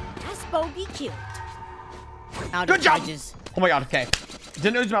 That's bogey killed. Out Good of job. charges. Oh my god, okay.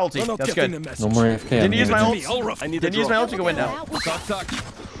 Didn't use my ulti. That's good. No more AFK. Didn't use my ult. I need Didn't use my ult to go in now. Talk.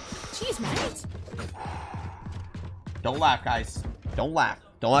 Jeez, mate. Don't laugh, guys. Don't laugh.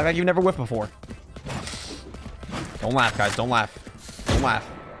 Don't act like you've never whiffed before. Don't laugh, guys. Don't laugh. Don't laugh.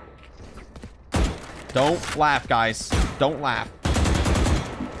 Don't laugh, guys. Don't laugh.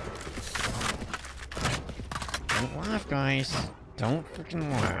 Don't laugh, guys. Don't freaking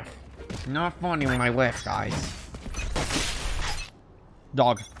laugh. It's not funny when I whiff, guys.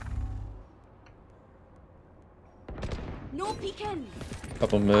 Dog. No peeking.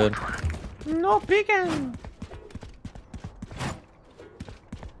 Couple mid. No peeking.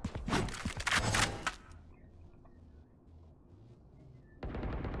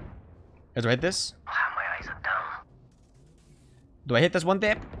 Do I hit this? Do I hit this one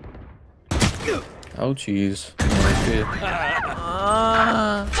dip? Oh, jeez.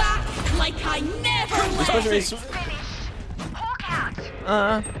 Like I never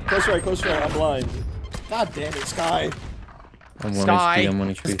Close right. I'm blind. God damn it, Sky. I'm 1 Sky. HP. I'm 1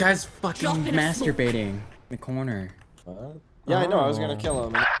 HP. This guy's fucking masturbating in the corner. Yeah, I know. I was gonna kill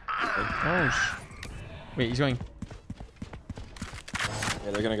him. Oh, Wait, he's going.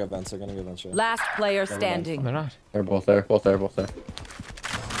 Yeah, they're gonna go vents. Yeah. Last player standing. They're not. They're both there. Both there. Both there.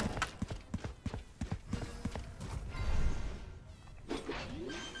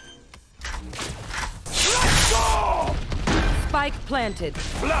 Spike planted.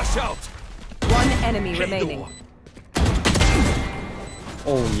 Flash out. One enemy remaining.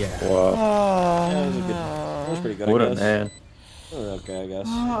 Oh yeah. Wow. Yeah, that was pretty good. What I a guess. man. Okay, I guess.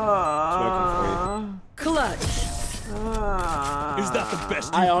 Clutch. Is that the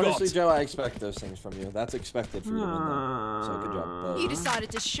best I you've honestly, got? Joe, I expect those things from you. That's expected for you to win that. So good job. You decided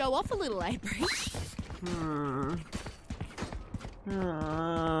to show off a little, eh, Bree? Can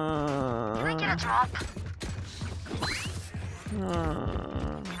I get a drop? Can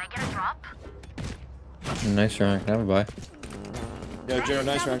I get a drop? Nice round. Can I have a buy? Yo, Joe,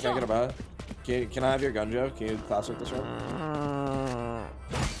 nice round. Can I get a buy? Can I have your gun, Joe? Can you classic this round?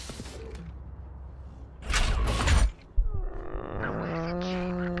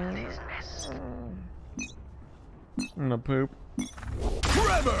 I'm gonna poop.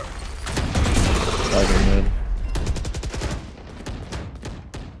 Trevor!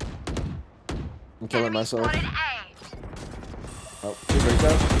 I'm killing myself. Oh, two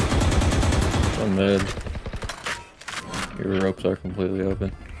breakouts. One mid. Your ropes are completely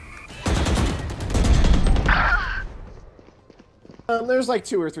open. There's like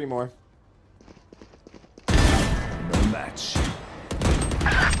 2 or 3 more. No match.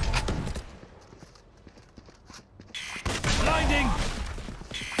 Blinding.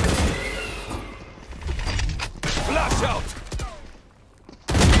 Flash out.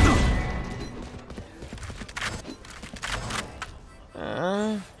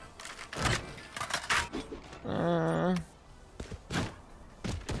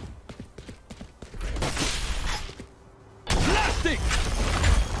 Blasting.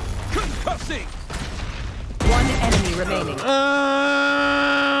 Concussing. One enemy remaining.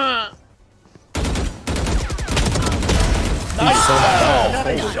 Nice shot!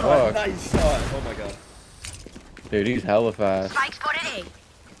 Nice shot. Nice shot! Oh my god. Dude, he's hella fast. Spike spotted A.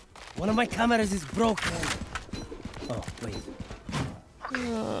 One of my cameras is broken. Oh, wait.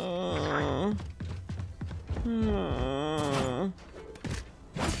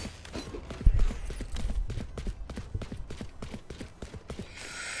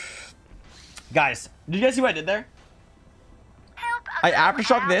 Guys, did you guys see what I did there? I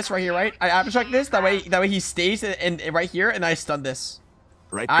aftershock this right here, right? I aftershock this, that way he stays in right here, and I stun this.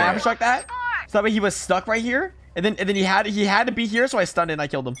 Right I there. aftershock that, so that way he was stuck right here, and then he had to be here, so I stunned it and I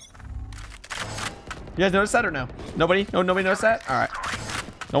killed him. You guys notice that or no? Nobody? No, nobody noticed that? All right.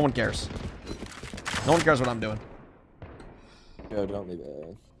 No one cares. No one cares what I'm doing. Yo, don't leave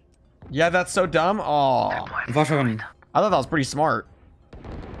it. Yeah, that's so dumb. Oh, I thought that was pretty smart.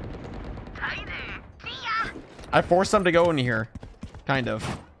 I forced them to go in here, kind of.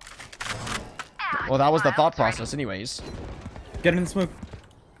 Well, that was the thought process, anyways. Get him in the smoke.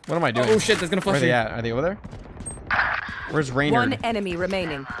 What am I doing? Oh shit, that's gonna flush. Where are they at? Are they over there? Where's Raynard? One enemy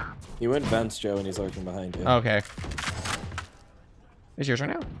remaining. He went vents, Joe, and he's lurking behind you. Okay. Is yours right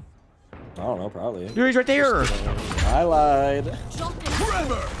now? I don't know, probably. Dude, he's right there. I lied.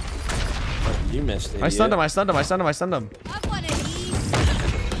 Trevor! You missed it. I stunned him. I stunned him. I stunned him. I stunned him.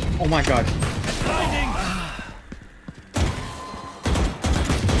 Oh my god.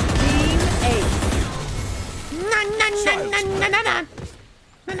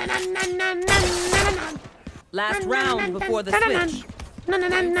 Last round before the switch.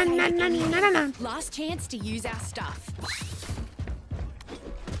 Last chance to use our stuff.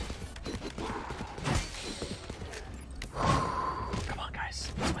 Come on,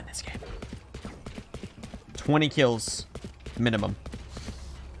 guys. Let's win this game. 20 kills minimum.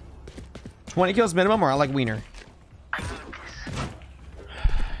 20 kills minimum, or I like wiener.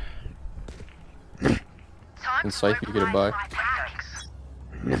 And Scythe, you get a buy.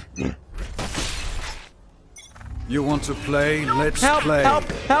 You want to play? Let's Help! play. Help!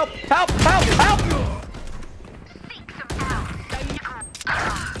 Help! Help! Help! Help!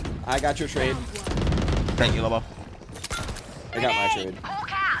 I got your trade. Thank you, Lobo. I got my trade.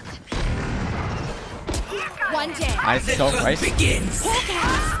 One down. I so Christ.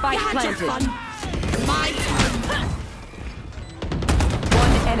 Spike planted. My turn.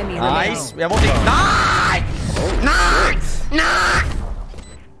 One enemy Nice. remaining. We have only nice. Nice.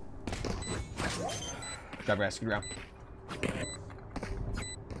 Grab rest. Good round.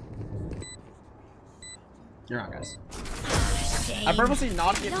 You're on, guys. I purposely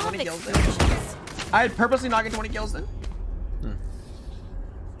not get 20 kills then. I purposely not get 20 kills then.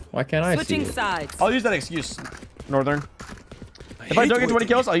 Why can't I see Switching it? sides. I'll use that excuse, Northern. If I don't get 20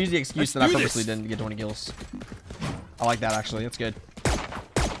 kills, I'll use the excuse that I purposely didn't get 20 kills. I like that, actually. That's good.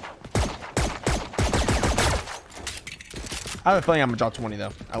 I have a feeling I'm gonna drop 20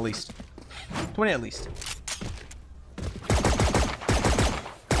 though, at least. 20 at least.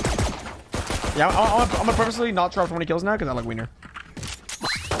 Yeah, Yeah, I'm gonna purposely not drop 20 kills now because I like wiener.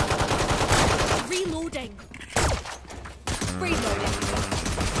 Reloading. Reloading.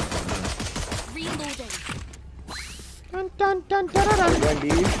 Reloading. Dun, dun, dun, dun, dun, dun. Going B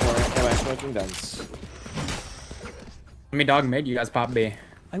or am I smoking dunce? Let me dog mid, you guys pop B.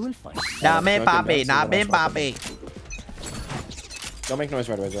 I will find. Nah, man, Bobby. Nah, man, Bobby. Don't make noise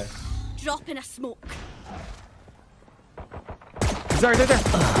right away, Jay. Drop in a smoke. There.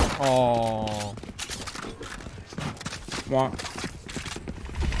 Oh. Wah.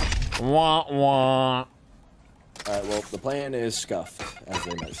 Wah, wah. Alright, well, the plan is scuffed, as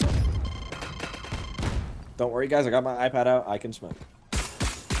they might say. Don't worry, guys. I got my iPad out. I can smoke.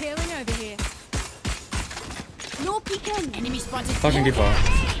 Healing over here. No peeking. Enemy spotted. Fucking default.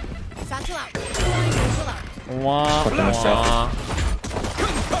 Satchel out. Satchel out. Wah, wah.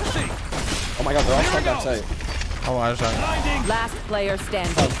 Oh my god, they're all stuck that site. Oh, I was Last player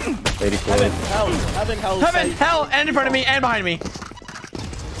standing. 84. Heaven, hell, and in front of me and behind me.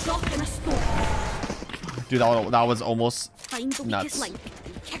 Drop in a smoke. Dude, that was almost Find the nuts. weakest link.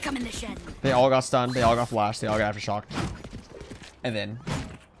 Kick him in the shin. They all got stunned. They all got flashed. They all got aftershocked. And then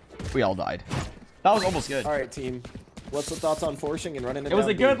we all died. That was almost good. All right, team. What's the thoughts on forcing and running it? It was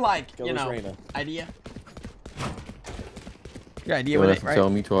down a good, B? like, Go you with know, Reyna. idea. Your idea with it, right?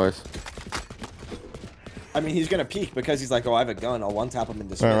 Tell me twice. I mean, he's gonna peek because he's like, "Oh, I have a gun. I'll one-tap him and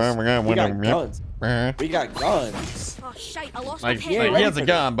dismiss." We got guns. We got guns. Oh shit! I lost Like, my he pen. has a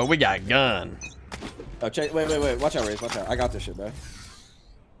gun, but we got gun. Oh, wait. Watch out, Raze. Watch out. I got this shit, bro.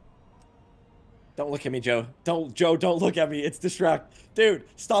 Don't look at me, Joe. Don't look at me. It's distract. Dude,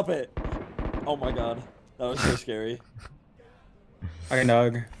 stop it. Oh my god. That was so scary. Fucking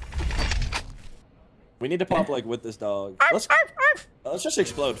dog. We need to pop like with this dog. Let's just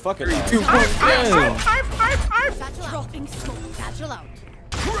explode. Fuck it. Dropping smoke. Satchel out.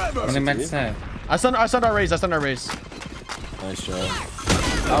 What am I saying? I stunned our raise. Nice job.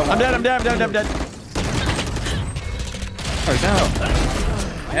 I'm dead. Oh, no.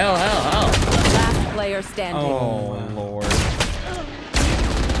 Hell. Last player standing. Oh, Lord.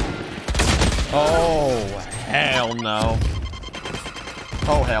 Oh, hell no.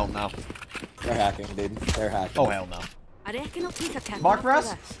 Oh, hell no. They're hacking, dude. They're hacking. Oh, hell no. I reckon I'll take a camera. Mark for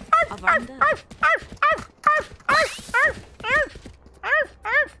us? I've earned it.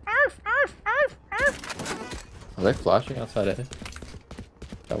 Are they flashing outside A? Is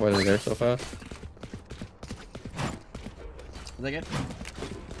that why they're there so fast? Is that good?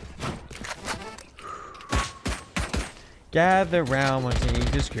 Gather round on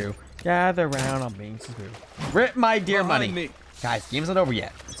Change's crew. Gather round on Binks' crew. Rip my dear money. Guys, game's not over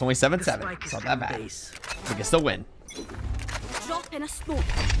yet. It's only 7-7. It's not that bad. We can still win. Drop in a smoke.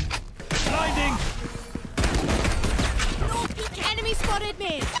 Blinding. No peek. Enemy spotted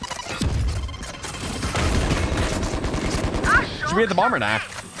me. Should we hit the bomber now?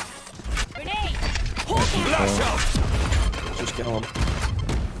 Grenade. Flash out. Just kill him.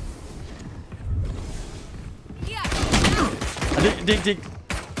 Dig.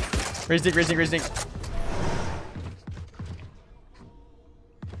 Raise dig.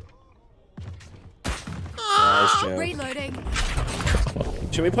 Nice, Joe. Reloading.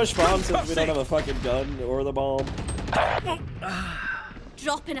 Should we push bomb since we don't have a fucking gun or the bomb?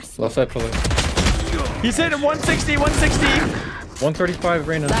 Drop in a smoke. Left side pulley. He's hit him 160. 135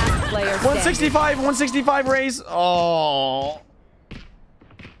 Reyna. Last player standing. 165 raise. Oh.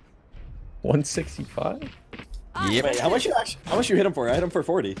 165? Yep. Wait, how much you hit him for? I hit him for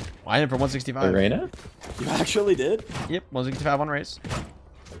 40. I hit him for 165. Reyna? You actually did? Yep, 165 on raise.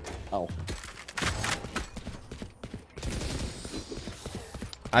 Oh.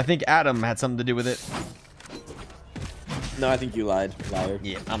 I think Adam had something to do with it. No, I think you lied. Liar.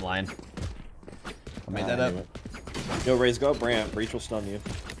 Yeah, I'm lying. I made that I up. knew it. Yo, Raze, go up ramp. Breach will stun you.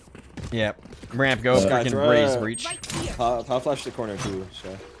 Yeah. Ramp, go. Sky, Freaking throw Raze, a- breach. Power flash the corner too,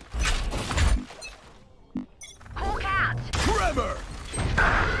 so. Trevor.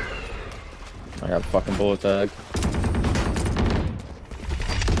 I got fucking bullet tag.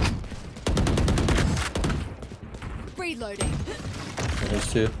 Reloading. There's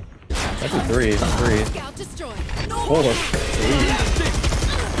two. That's a three. Scout destroyed. Hold up.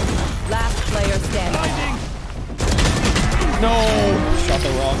 Last player standing. No! Shot the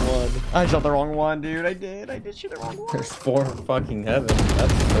wrong one. I shot the wrong one, dude. I did shoot the wrong one. There's 4 fucking heaven.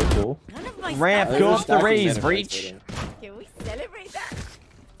 That's so cool. Ramp, go up the Raze, breach. Can we celebrate that?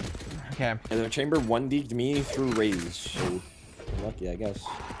 Okay. And the chamber 1D'd me through Raze, so lucky, I guess.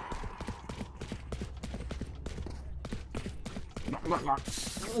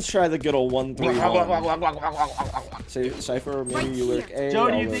 Let's try the good old 1-3-1. Say Cypher, maybe you lurk A. Joe,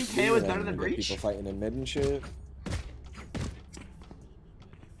 do you I'll think lurk K B, was and better then than we get Breach? People fighting in mid and shit.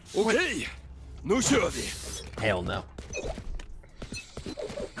 Okay. No surely. Hell no.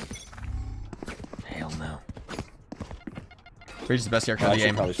 Hell no. Breach is the best haircut of the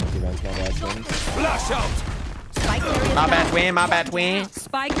game. Flash out. My bad twin, my bad twin.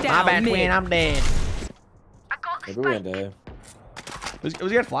 Spike down. My bad twin, I'm dead. Maybe we end A. It was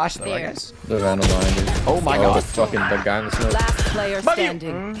a good flash though, I guess. The Vandal behind you. Oh my god. The fucking the guy in the smoke. Last player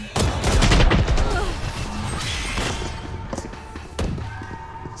standing.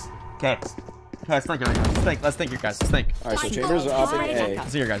 Okay. Let's think here, guys. Let's think here, guys. Let's think. Alright, so Chambers are up in A.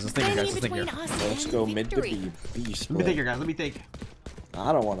 Let's think here, guys. Let's think here, guys. Let's think here. Let's go mid to B. B split. Let me think here, guys. Let me think.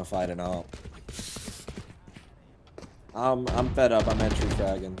 I don't want to fight it out. I'm fed up. I'm entry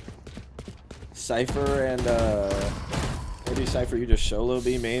fragging. Cypher and maybe Cypher, you just solo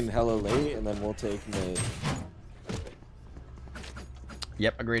B main hella late, and then we'll take mid.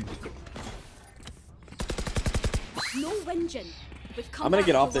 Yep, agreed. No whinging. I'm gonna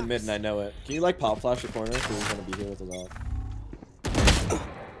get off in mid, and I know it. Can you like pop flash the corner? Because he's gonna be here with us off.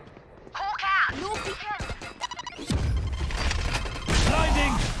 No peeking.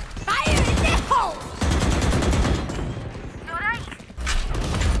 Blinding. Fire in the hole.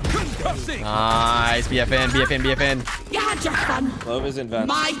 Concussing. Nice. BFN, BFN, BFN. You had your fun. Love is in vent.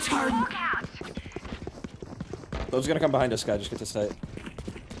 My turn. Love's gonna come behind us, guy. Just get to sight.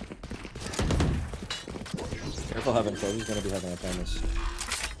 Careful heaven, Clove. He's gonna be heaven, I promise.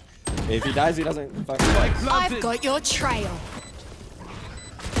 If he dies, he doesn't fucking like. I've got your trail.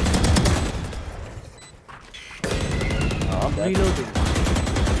 Oh, I'm dead. Reloading.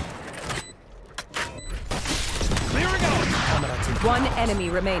 Clearing out. One enemy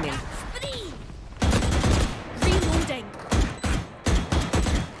remaining. Reloading.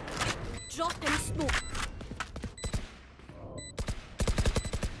 Dropping smoke.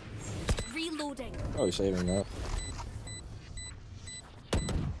 Reloading. Oh, he's saving that.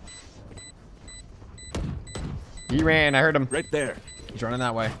 He ran. I heard him. Right there. He's running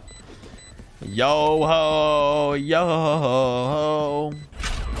that way. Yo ho, yo ho,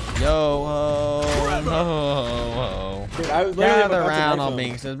 yo ho, ho ho. Dude, I was literally Gather about to round knife on him.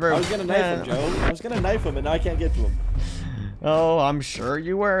 being says, I was gonna knife him, Joe. I was gonna knife him, and now I can't get to him. Oh, I'm sure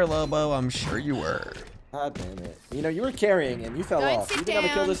you were, Lobo. I'm sure you were. God damn it. You know, you were carrying, and you fell Don't off. sit You think I'm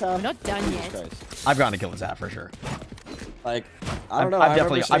gonna kill this half? We're not done Jesus yet. Christ. I've gone to kill his hat for sure. Like, I don't know. I've I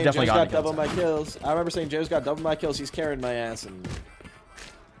definitely remember saying Joe's gotten got to double kill my kills. I remember saying Joe's got double my kills. He's carrying my ass, and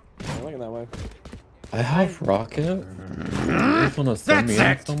I'm looking that way. I have rocket. You guys wanna send me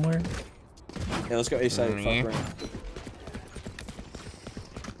in somewhere? Yeah, let's go A side. Fuck ring.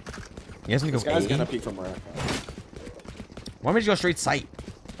 You guys want to This go guy's A? gonna peek from where. Why don't we just go straight sight?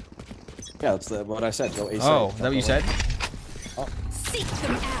 Yeah, that's what I said. Go A side. Oh, is that what you said? Oh. Seek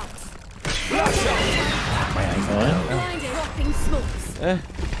them out. Fine. Dropping smokes.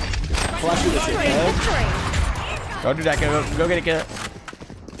 Flash you the shit, man. Go do that. Go get it. Get it.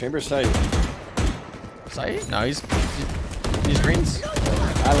 Chamber sight. Sight? No, he's greens.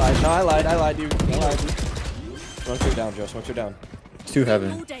 I lied. No, I lied. I lied, dude. I lied, dude. Smoke her down, Joe. Smoke her down. Two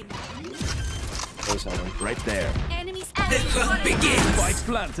heaven. Ace heaven. Right there. Enemies The hunt begins. Spike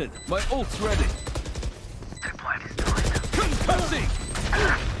planted. My ult's ready. Concussing.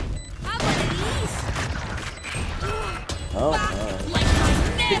 Oh, Like I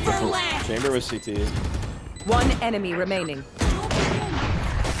never left. Chamber with CT. One enemy remaining.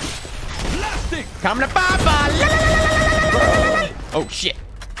 Blasting. Coming to Papa. La,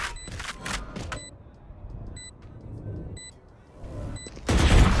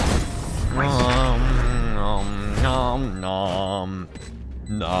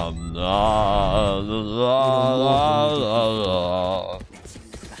 la, la, la, la, la, la. Oh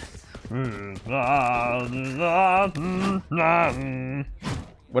shit. Nom nom nom nom.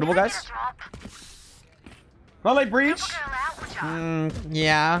 Winnable, guys? Well, like breach?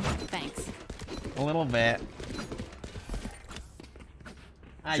 Yeah. Thanks. A little bit.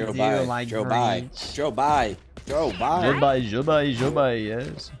 I Joe do bye. like Joe breach. bye. Joe bye. Joe bye. Joe bye,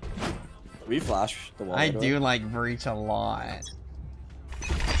 yes. We flash the wall. I do like breach a lot.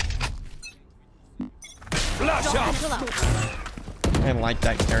 Flash out. I like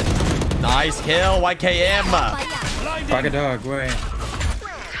that character. Nice kill, YKM. Fuck a dog, wait.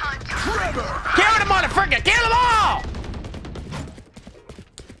 Kill them, motherfucker! Kill them all!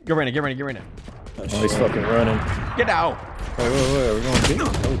 Get ready, get ready, get ready. Oh, he's fucking running. Get out. Wait, are we going B?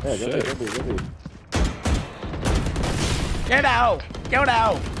 Oh, Yeah, shit. go B. Get out. Get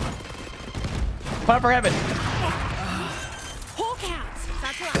out. Put up for heaven.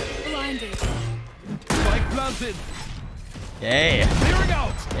 Blinded. Spike planted. Yeah. Clearing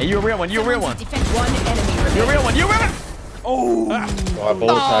out. Hey, you a real one. You a real one. One enemy remaining. You a real one. You a real one. Oh. I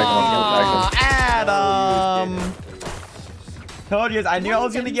bullet tagged him. Adam. Told you guys, I knew I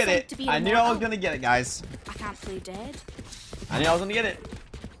was gonna get it. I knew I was gonna get it, guys. I can't play dead. I knew I was gonna get it.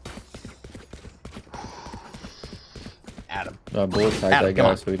 Adam. I bullet tagged Adam, that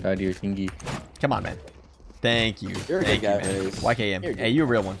guy so he died to your thingy. Come on, man. Thank you. You're a Thank good you, guy, man. Maze. YKM. Hey, you a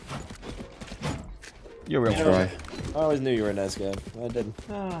real one. You a real one. Try. I always knew you were a nice guy. I did.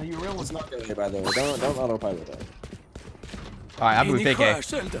 Ah, you a real one. It's not good, by the way. Don't autopilot that. Alright, I'm doing fake A. Crash,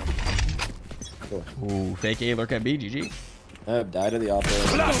 Zelda. Cool. Ooh, fake A, lurk at B, GG. Die to the opera.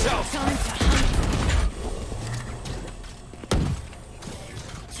 Flash out.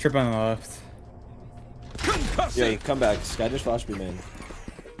 Strip on the left. Yeah, come back. Sky just flash B main.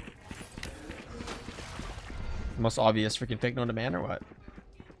 Most obvious freaking fake no demand or what?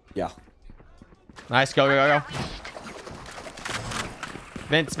 Yeah. Nice, go, go, go, go.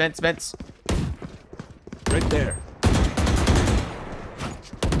 Vince, Vince, Vince. Right there.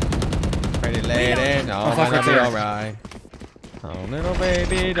 Pretty lady, no, gonna be alright. Oh, little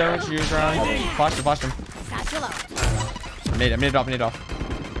baby, don't you cry. Flash him, flash him. I made it off, I made it off.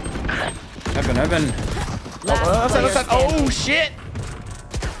 Heaven. Left side. Oh, shit.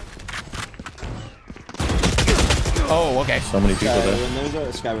 Oh, okay. So many people there.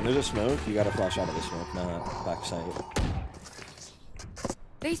 When there's a smoke, you gotta flash out of the smoke, not backside.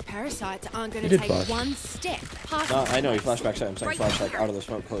 These parasites aren't going He to did take flash. one step past. No, I know he flashed backside. I'm saying flash like out of the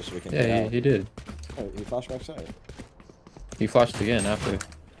smoke close so we can. Yeah, he did. Oh, he flashed backside. He flashed again after.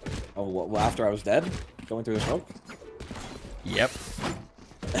 Oh, well, after I was dead, going through the smoke. Yep.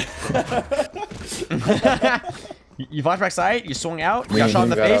 You flash back side, you swung out, you got shot in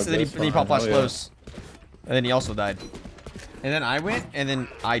the face, and then he popped flash close. And then he also died. And then I went, and then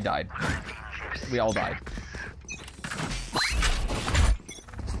I died. We all died.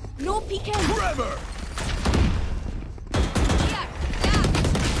 No peeking. Forever.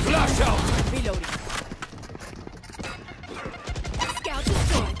 Flash out. Reloading. Scout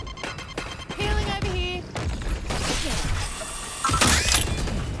destroyed. Healing over here.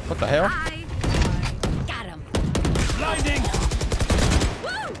 What the hell? Got him. Blinding.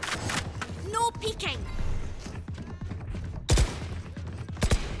 Woo! No peeking.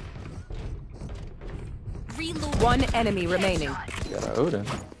 Reload. One enemy remaining. Got a Odin.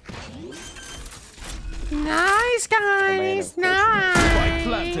 Nice, guys.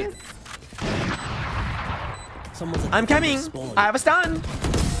 Nice. I'm coming. I have a stun.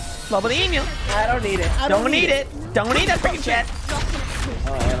 Lobolinho. I don't need it. Don't need it. Don't need that freaking shit.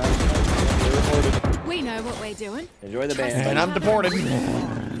 We know what we're doing. Enjoy the band. And I'm deported.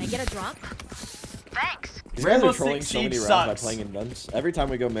 Can I get a drop? Thanks. These guys are Rainbow trolling Six so many Siege rounds by sucks. playing in guns. Every time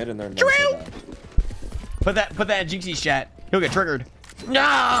we go mid and they're in True. guns, they die. Put that in Jinxie's chat. He'll get triggered.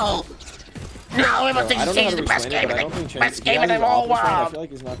 No. No, Rainbow Six Siege is the best game in the whole I world. feel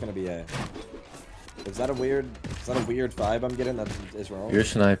like he's not gonna be a. Is that a weird vibe I'm getting? That is wrong. You're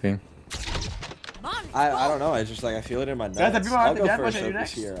sniping. I don't know. I just like I feel it in my nuts. Guys, have you I'll the go death first watch you this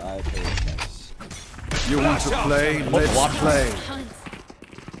next? year. I play next. You want to play? Let's play.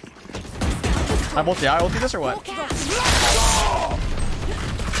 I bolt the eye. Will do this or what?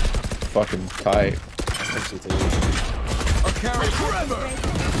 Fucking tight. I'll carry forever.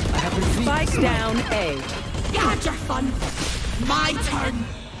 Spike down A. You had your fun. My turn.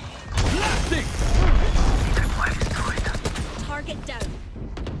 Blasting. Target down.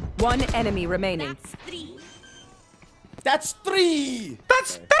 One enemy remaining. That's three.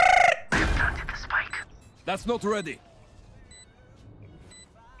 That's 3. That's not ready.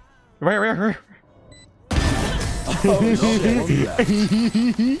 Right.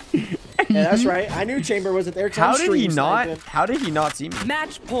 Yeah, that's right. I knew Chamber wasn't there. How did he not? How did he not see me?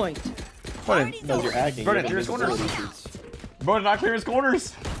 Match point. What? No, you're hacking. Bro, clear his corners. Bro's not clear his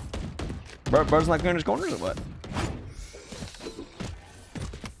corners. Bro's not clearing his corners or what?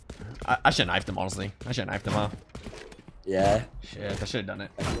 I should have knifed him, honestly. I should have knifed him, huh? Yeah. Shit, I should have done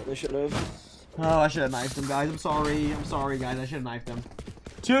it. They should have. Oh, I should have knifed him, guys. I'm sorry. I'm sorry, guys. I should have knifed him.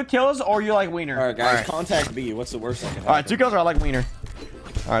 2 kills or you like wiener? Alright, guys. Contact B. What's the worst that can happen? Alright, 2 kills or I like wiener.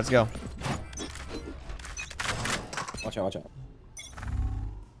 Alright, let's go. Watch out, watch out.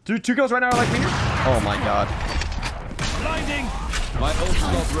 2 kills right now, I like wiener? Oh my god. Blinding. My ult's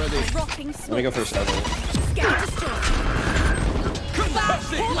not ready. Let me go first. Come back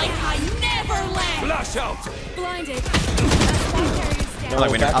like I never left. Flash out. Blinded. I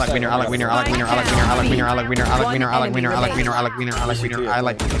like wiener, I like wiener, I like wiener, I like wiener, I like wiener, I like wiener, I like wiener, I like wiener, I like wiener, I like wiener, I like wiener, I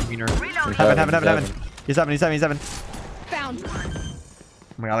like wiener, I like wiener. Heaven. He's 7. Found one.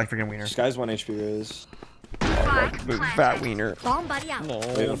 my god, I like freaking wiener. This guy's 1 HP Riz. Big fat wiener. Bomb buddy out. No,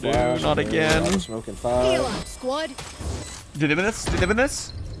 dude, not again. Smoking Heal 5. up, squad. Did they win this? Did they win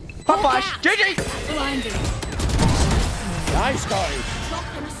this? Pop flash! GG! Blinded. Nice, guys.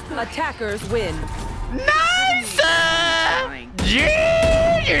 Attackers win. Nice!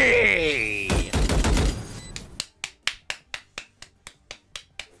 GG!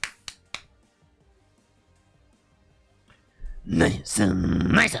 Nice.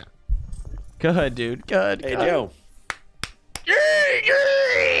 Good, dude. Good. Hey, good. Joe.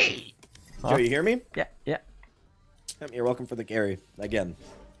 Huh? Joe, you hear me? Yeah, yeah. You're welcome for the carry. Again.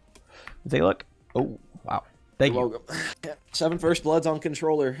 Take a look. Oh, wow. Thank You're you. welcome. 7 first bloods on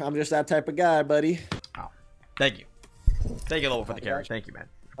controller. I'm just that type of guy, buddy. Oh, thank you. Thank you, Lobo, for the carry. Thank you, man.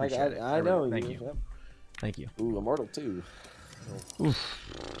 Appreciate it. I know. Thank you. Yep. Thank you. Ooh, Immortal 2. Oof.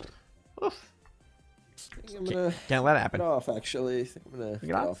 Oof. I'm gonna Can't let it happen. get off, actually. I think I'm gonna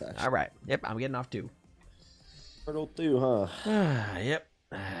get off, actually. All right. Yep, I'm getting off too. Immortal 2, huh? Yep.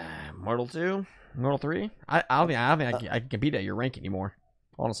 Mortal 2? Mortal 3? I don't think I can compete at your rank anymore.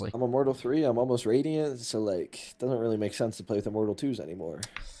 Honestly. I'm Immortal 3. I'm almost Radiant, so, like, it doesn't really make sense to play with Immortal 2s anymore.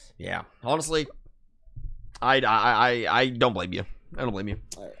 Yeah. Honestly, I don't blame you. I don't blame you.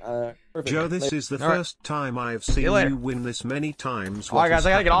 Joe, this is the first time I've seen you win this many times. Alright, guys,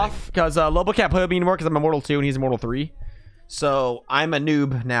 I gotta get off because Lobo can't play with me anymore because I'm Immortal 2 and he's Immortal 3. So I'm a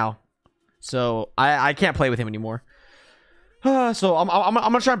noob now. So I can't play with him anymore. So I'm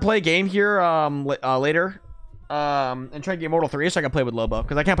gonna try and play a game here later. And try to get Immortal 3 so I can play with Lobo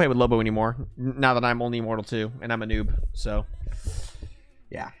because I can't play with Lobo anymore now that I'm only Immortal 2 and I'm a noob. So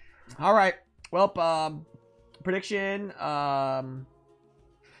yeah. Alright. Well, prediction.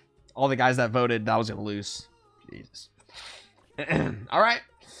 All the guys that voted that I was gonna lose. Jesus. All right.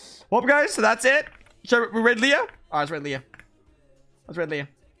 Well, guys, so that's it. Should we raid Leah? All right, let's raid Leah. Let's raid Leah.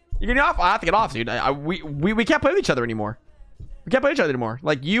 You getting off? I have to get off, dude. We can't play with each other anymore. We can't play with each other anymore.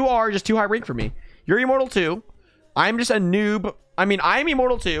 Like, you are just too high rank for me. You're Immortal 2. I'm just a noob. I mean, I'm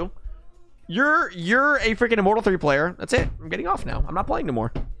Immortal 2. You're a freaking Immortal 3 player. That's it. I'm getting off now. I'm not playing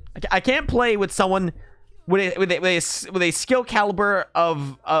anymore. I can't play with someone with a skill caliber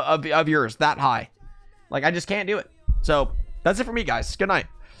of yours that high. Like, I just can't do it. So that's it for me, guys. Good night.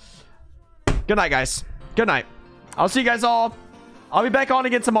 Good night, guys. Good night. I'll see you guys all. I'll be back on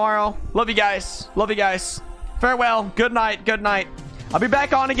again tomorrow. Love you guys. Love you guys. Farewell. Good night. Good night. I'll be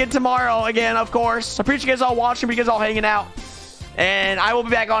back on again tomorrow again, of course. I appreciate you guys all watching. You guys all hanging out. And I will be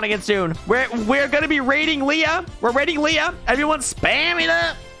back on again soon. We're gonna be raiding Leah. We're raiding Leah. Everyone spam it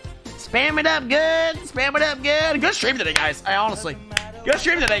up. Spam it up good. Spam it up good. Good stream today, guys. Honestly. Good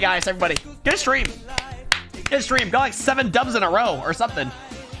stream today, guys, everybody. Good stream. Good stream. Got like 7 dubs in a row or something.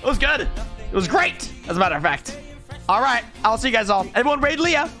 It was good. It was great, as a matter of fact. All right. I'll see you guys all. Everyone raid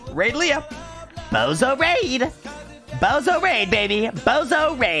Leah. Raid Leah. Bozo raid. Bozo raid, baby.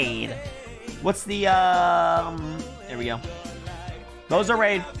 Bozo raid. What's the, there we go. Bozo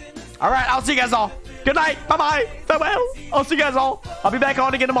raid. All right. I'll see you guys all. Good night. Bye-bye. Farewell. I'll see you guys all. I'll be back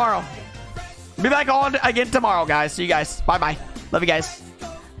on again tomorrow. Be back on again tomorrow, guys. See you guys. Bye-bye. Love you guys.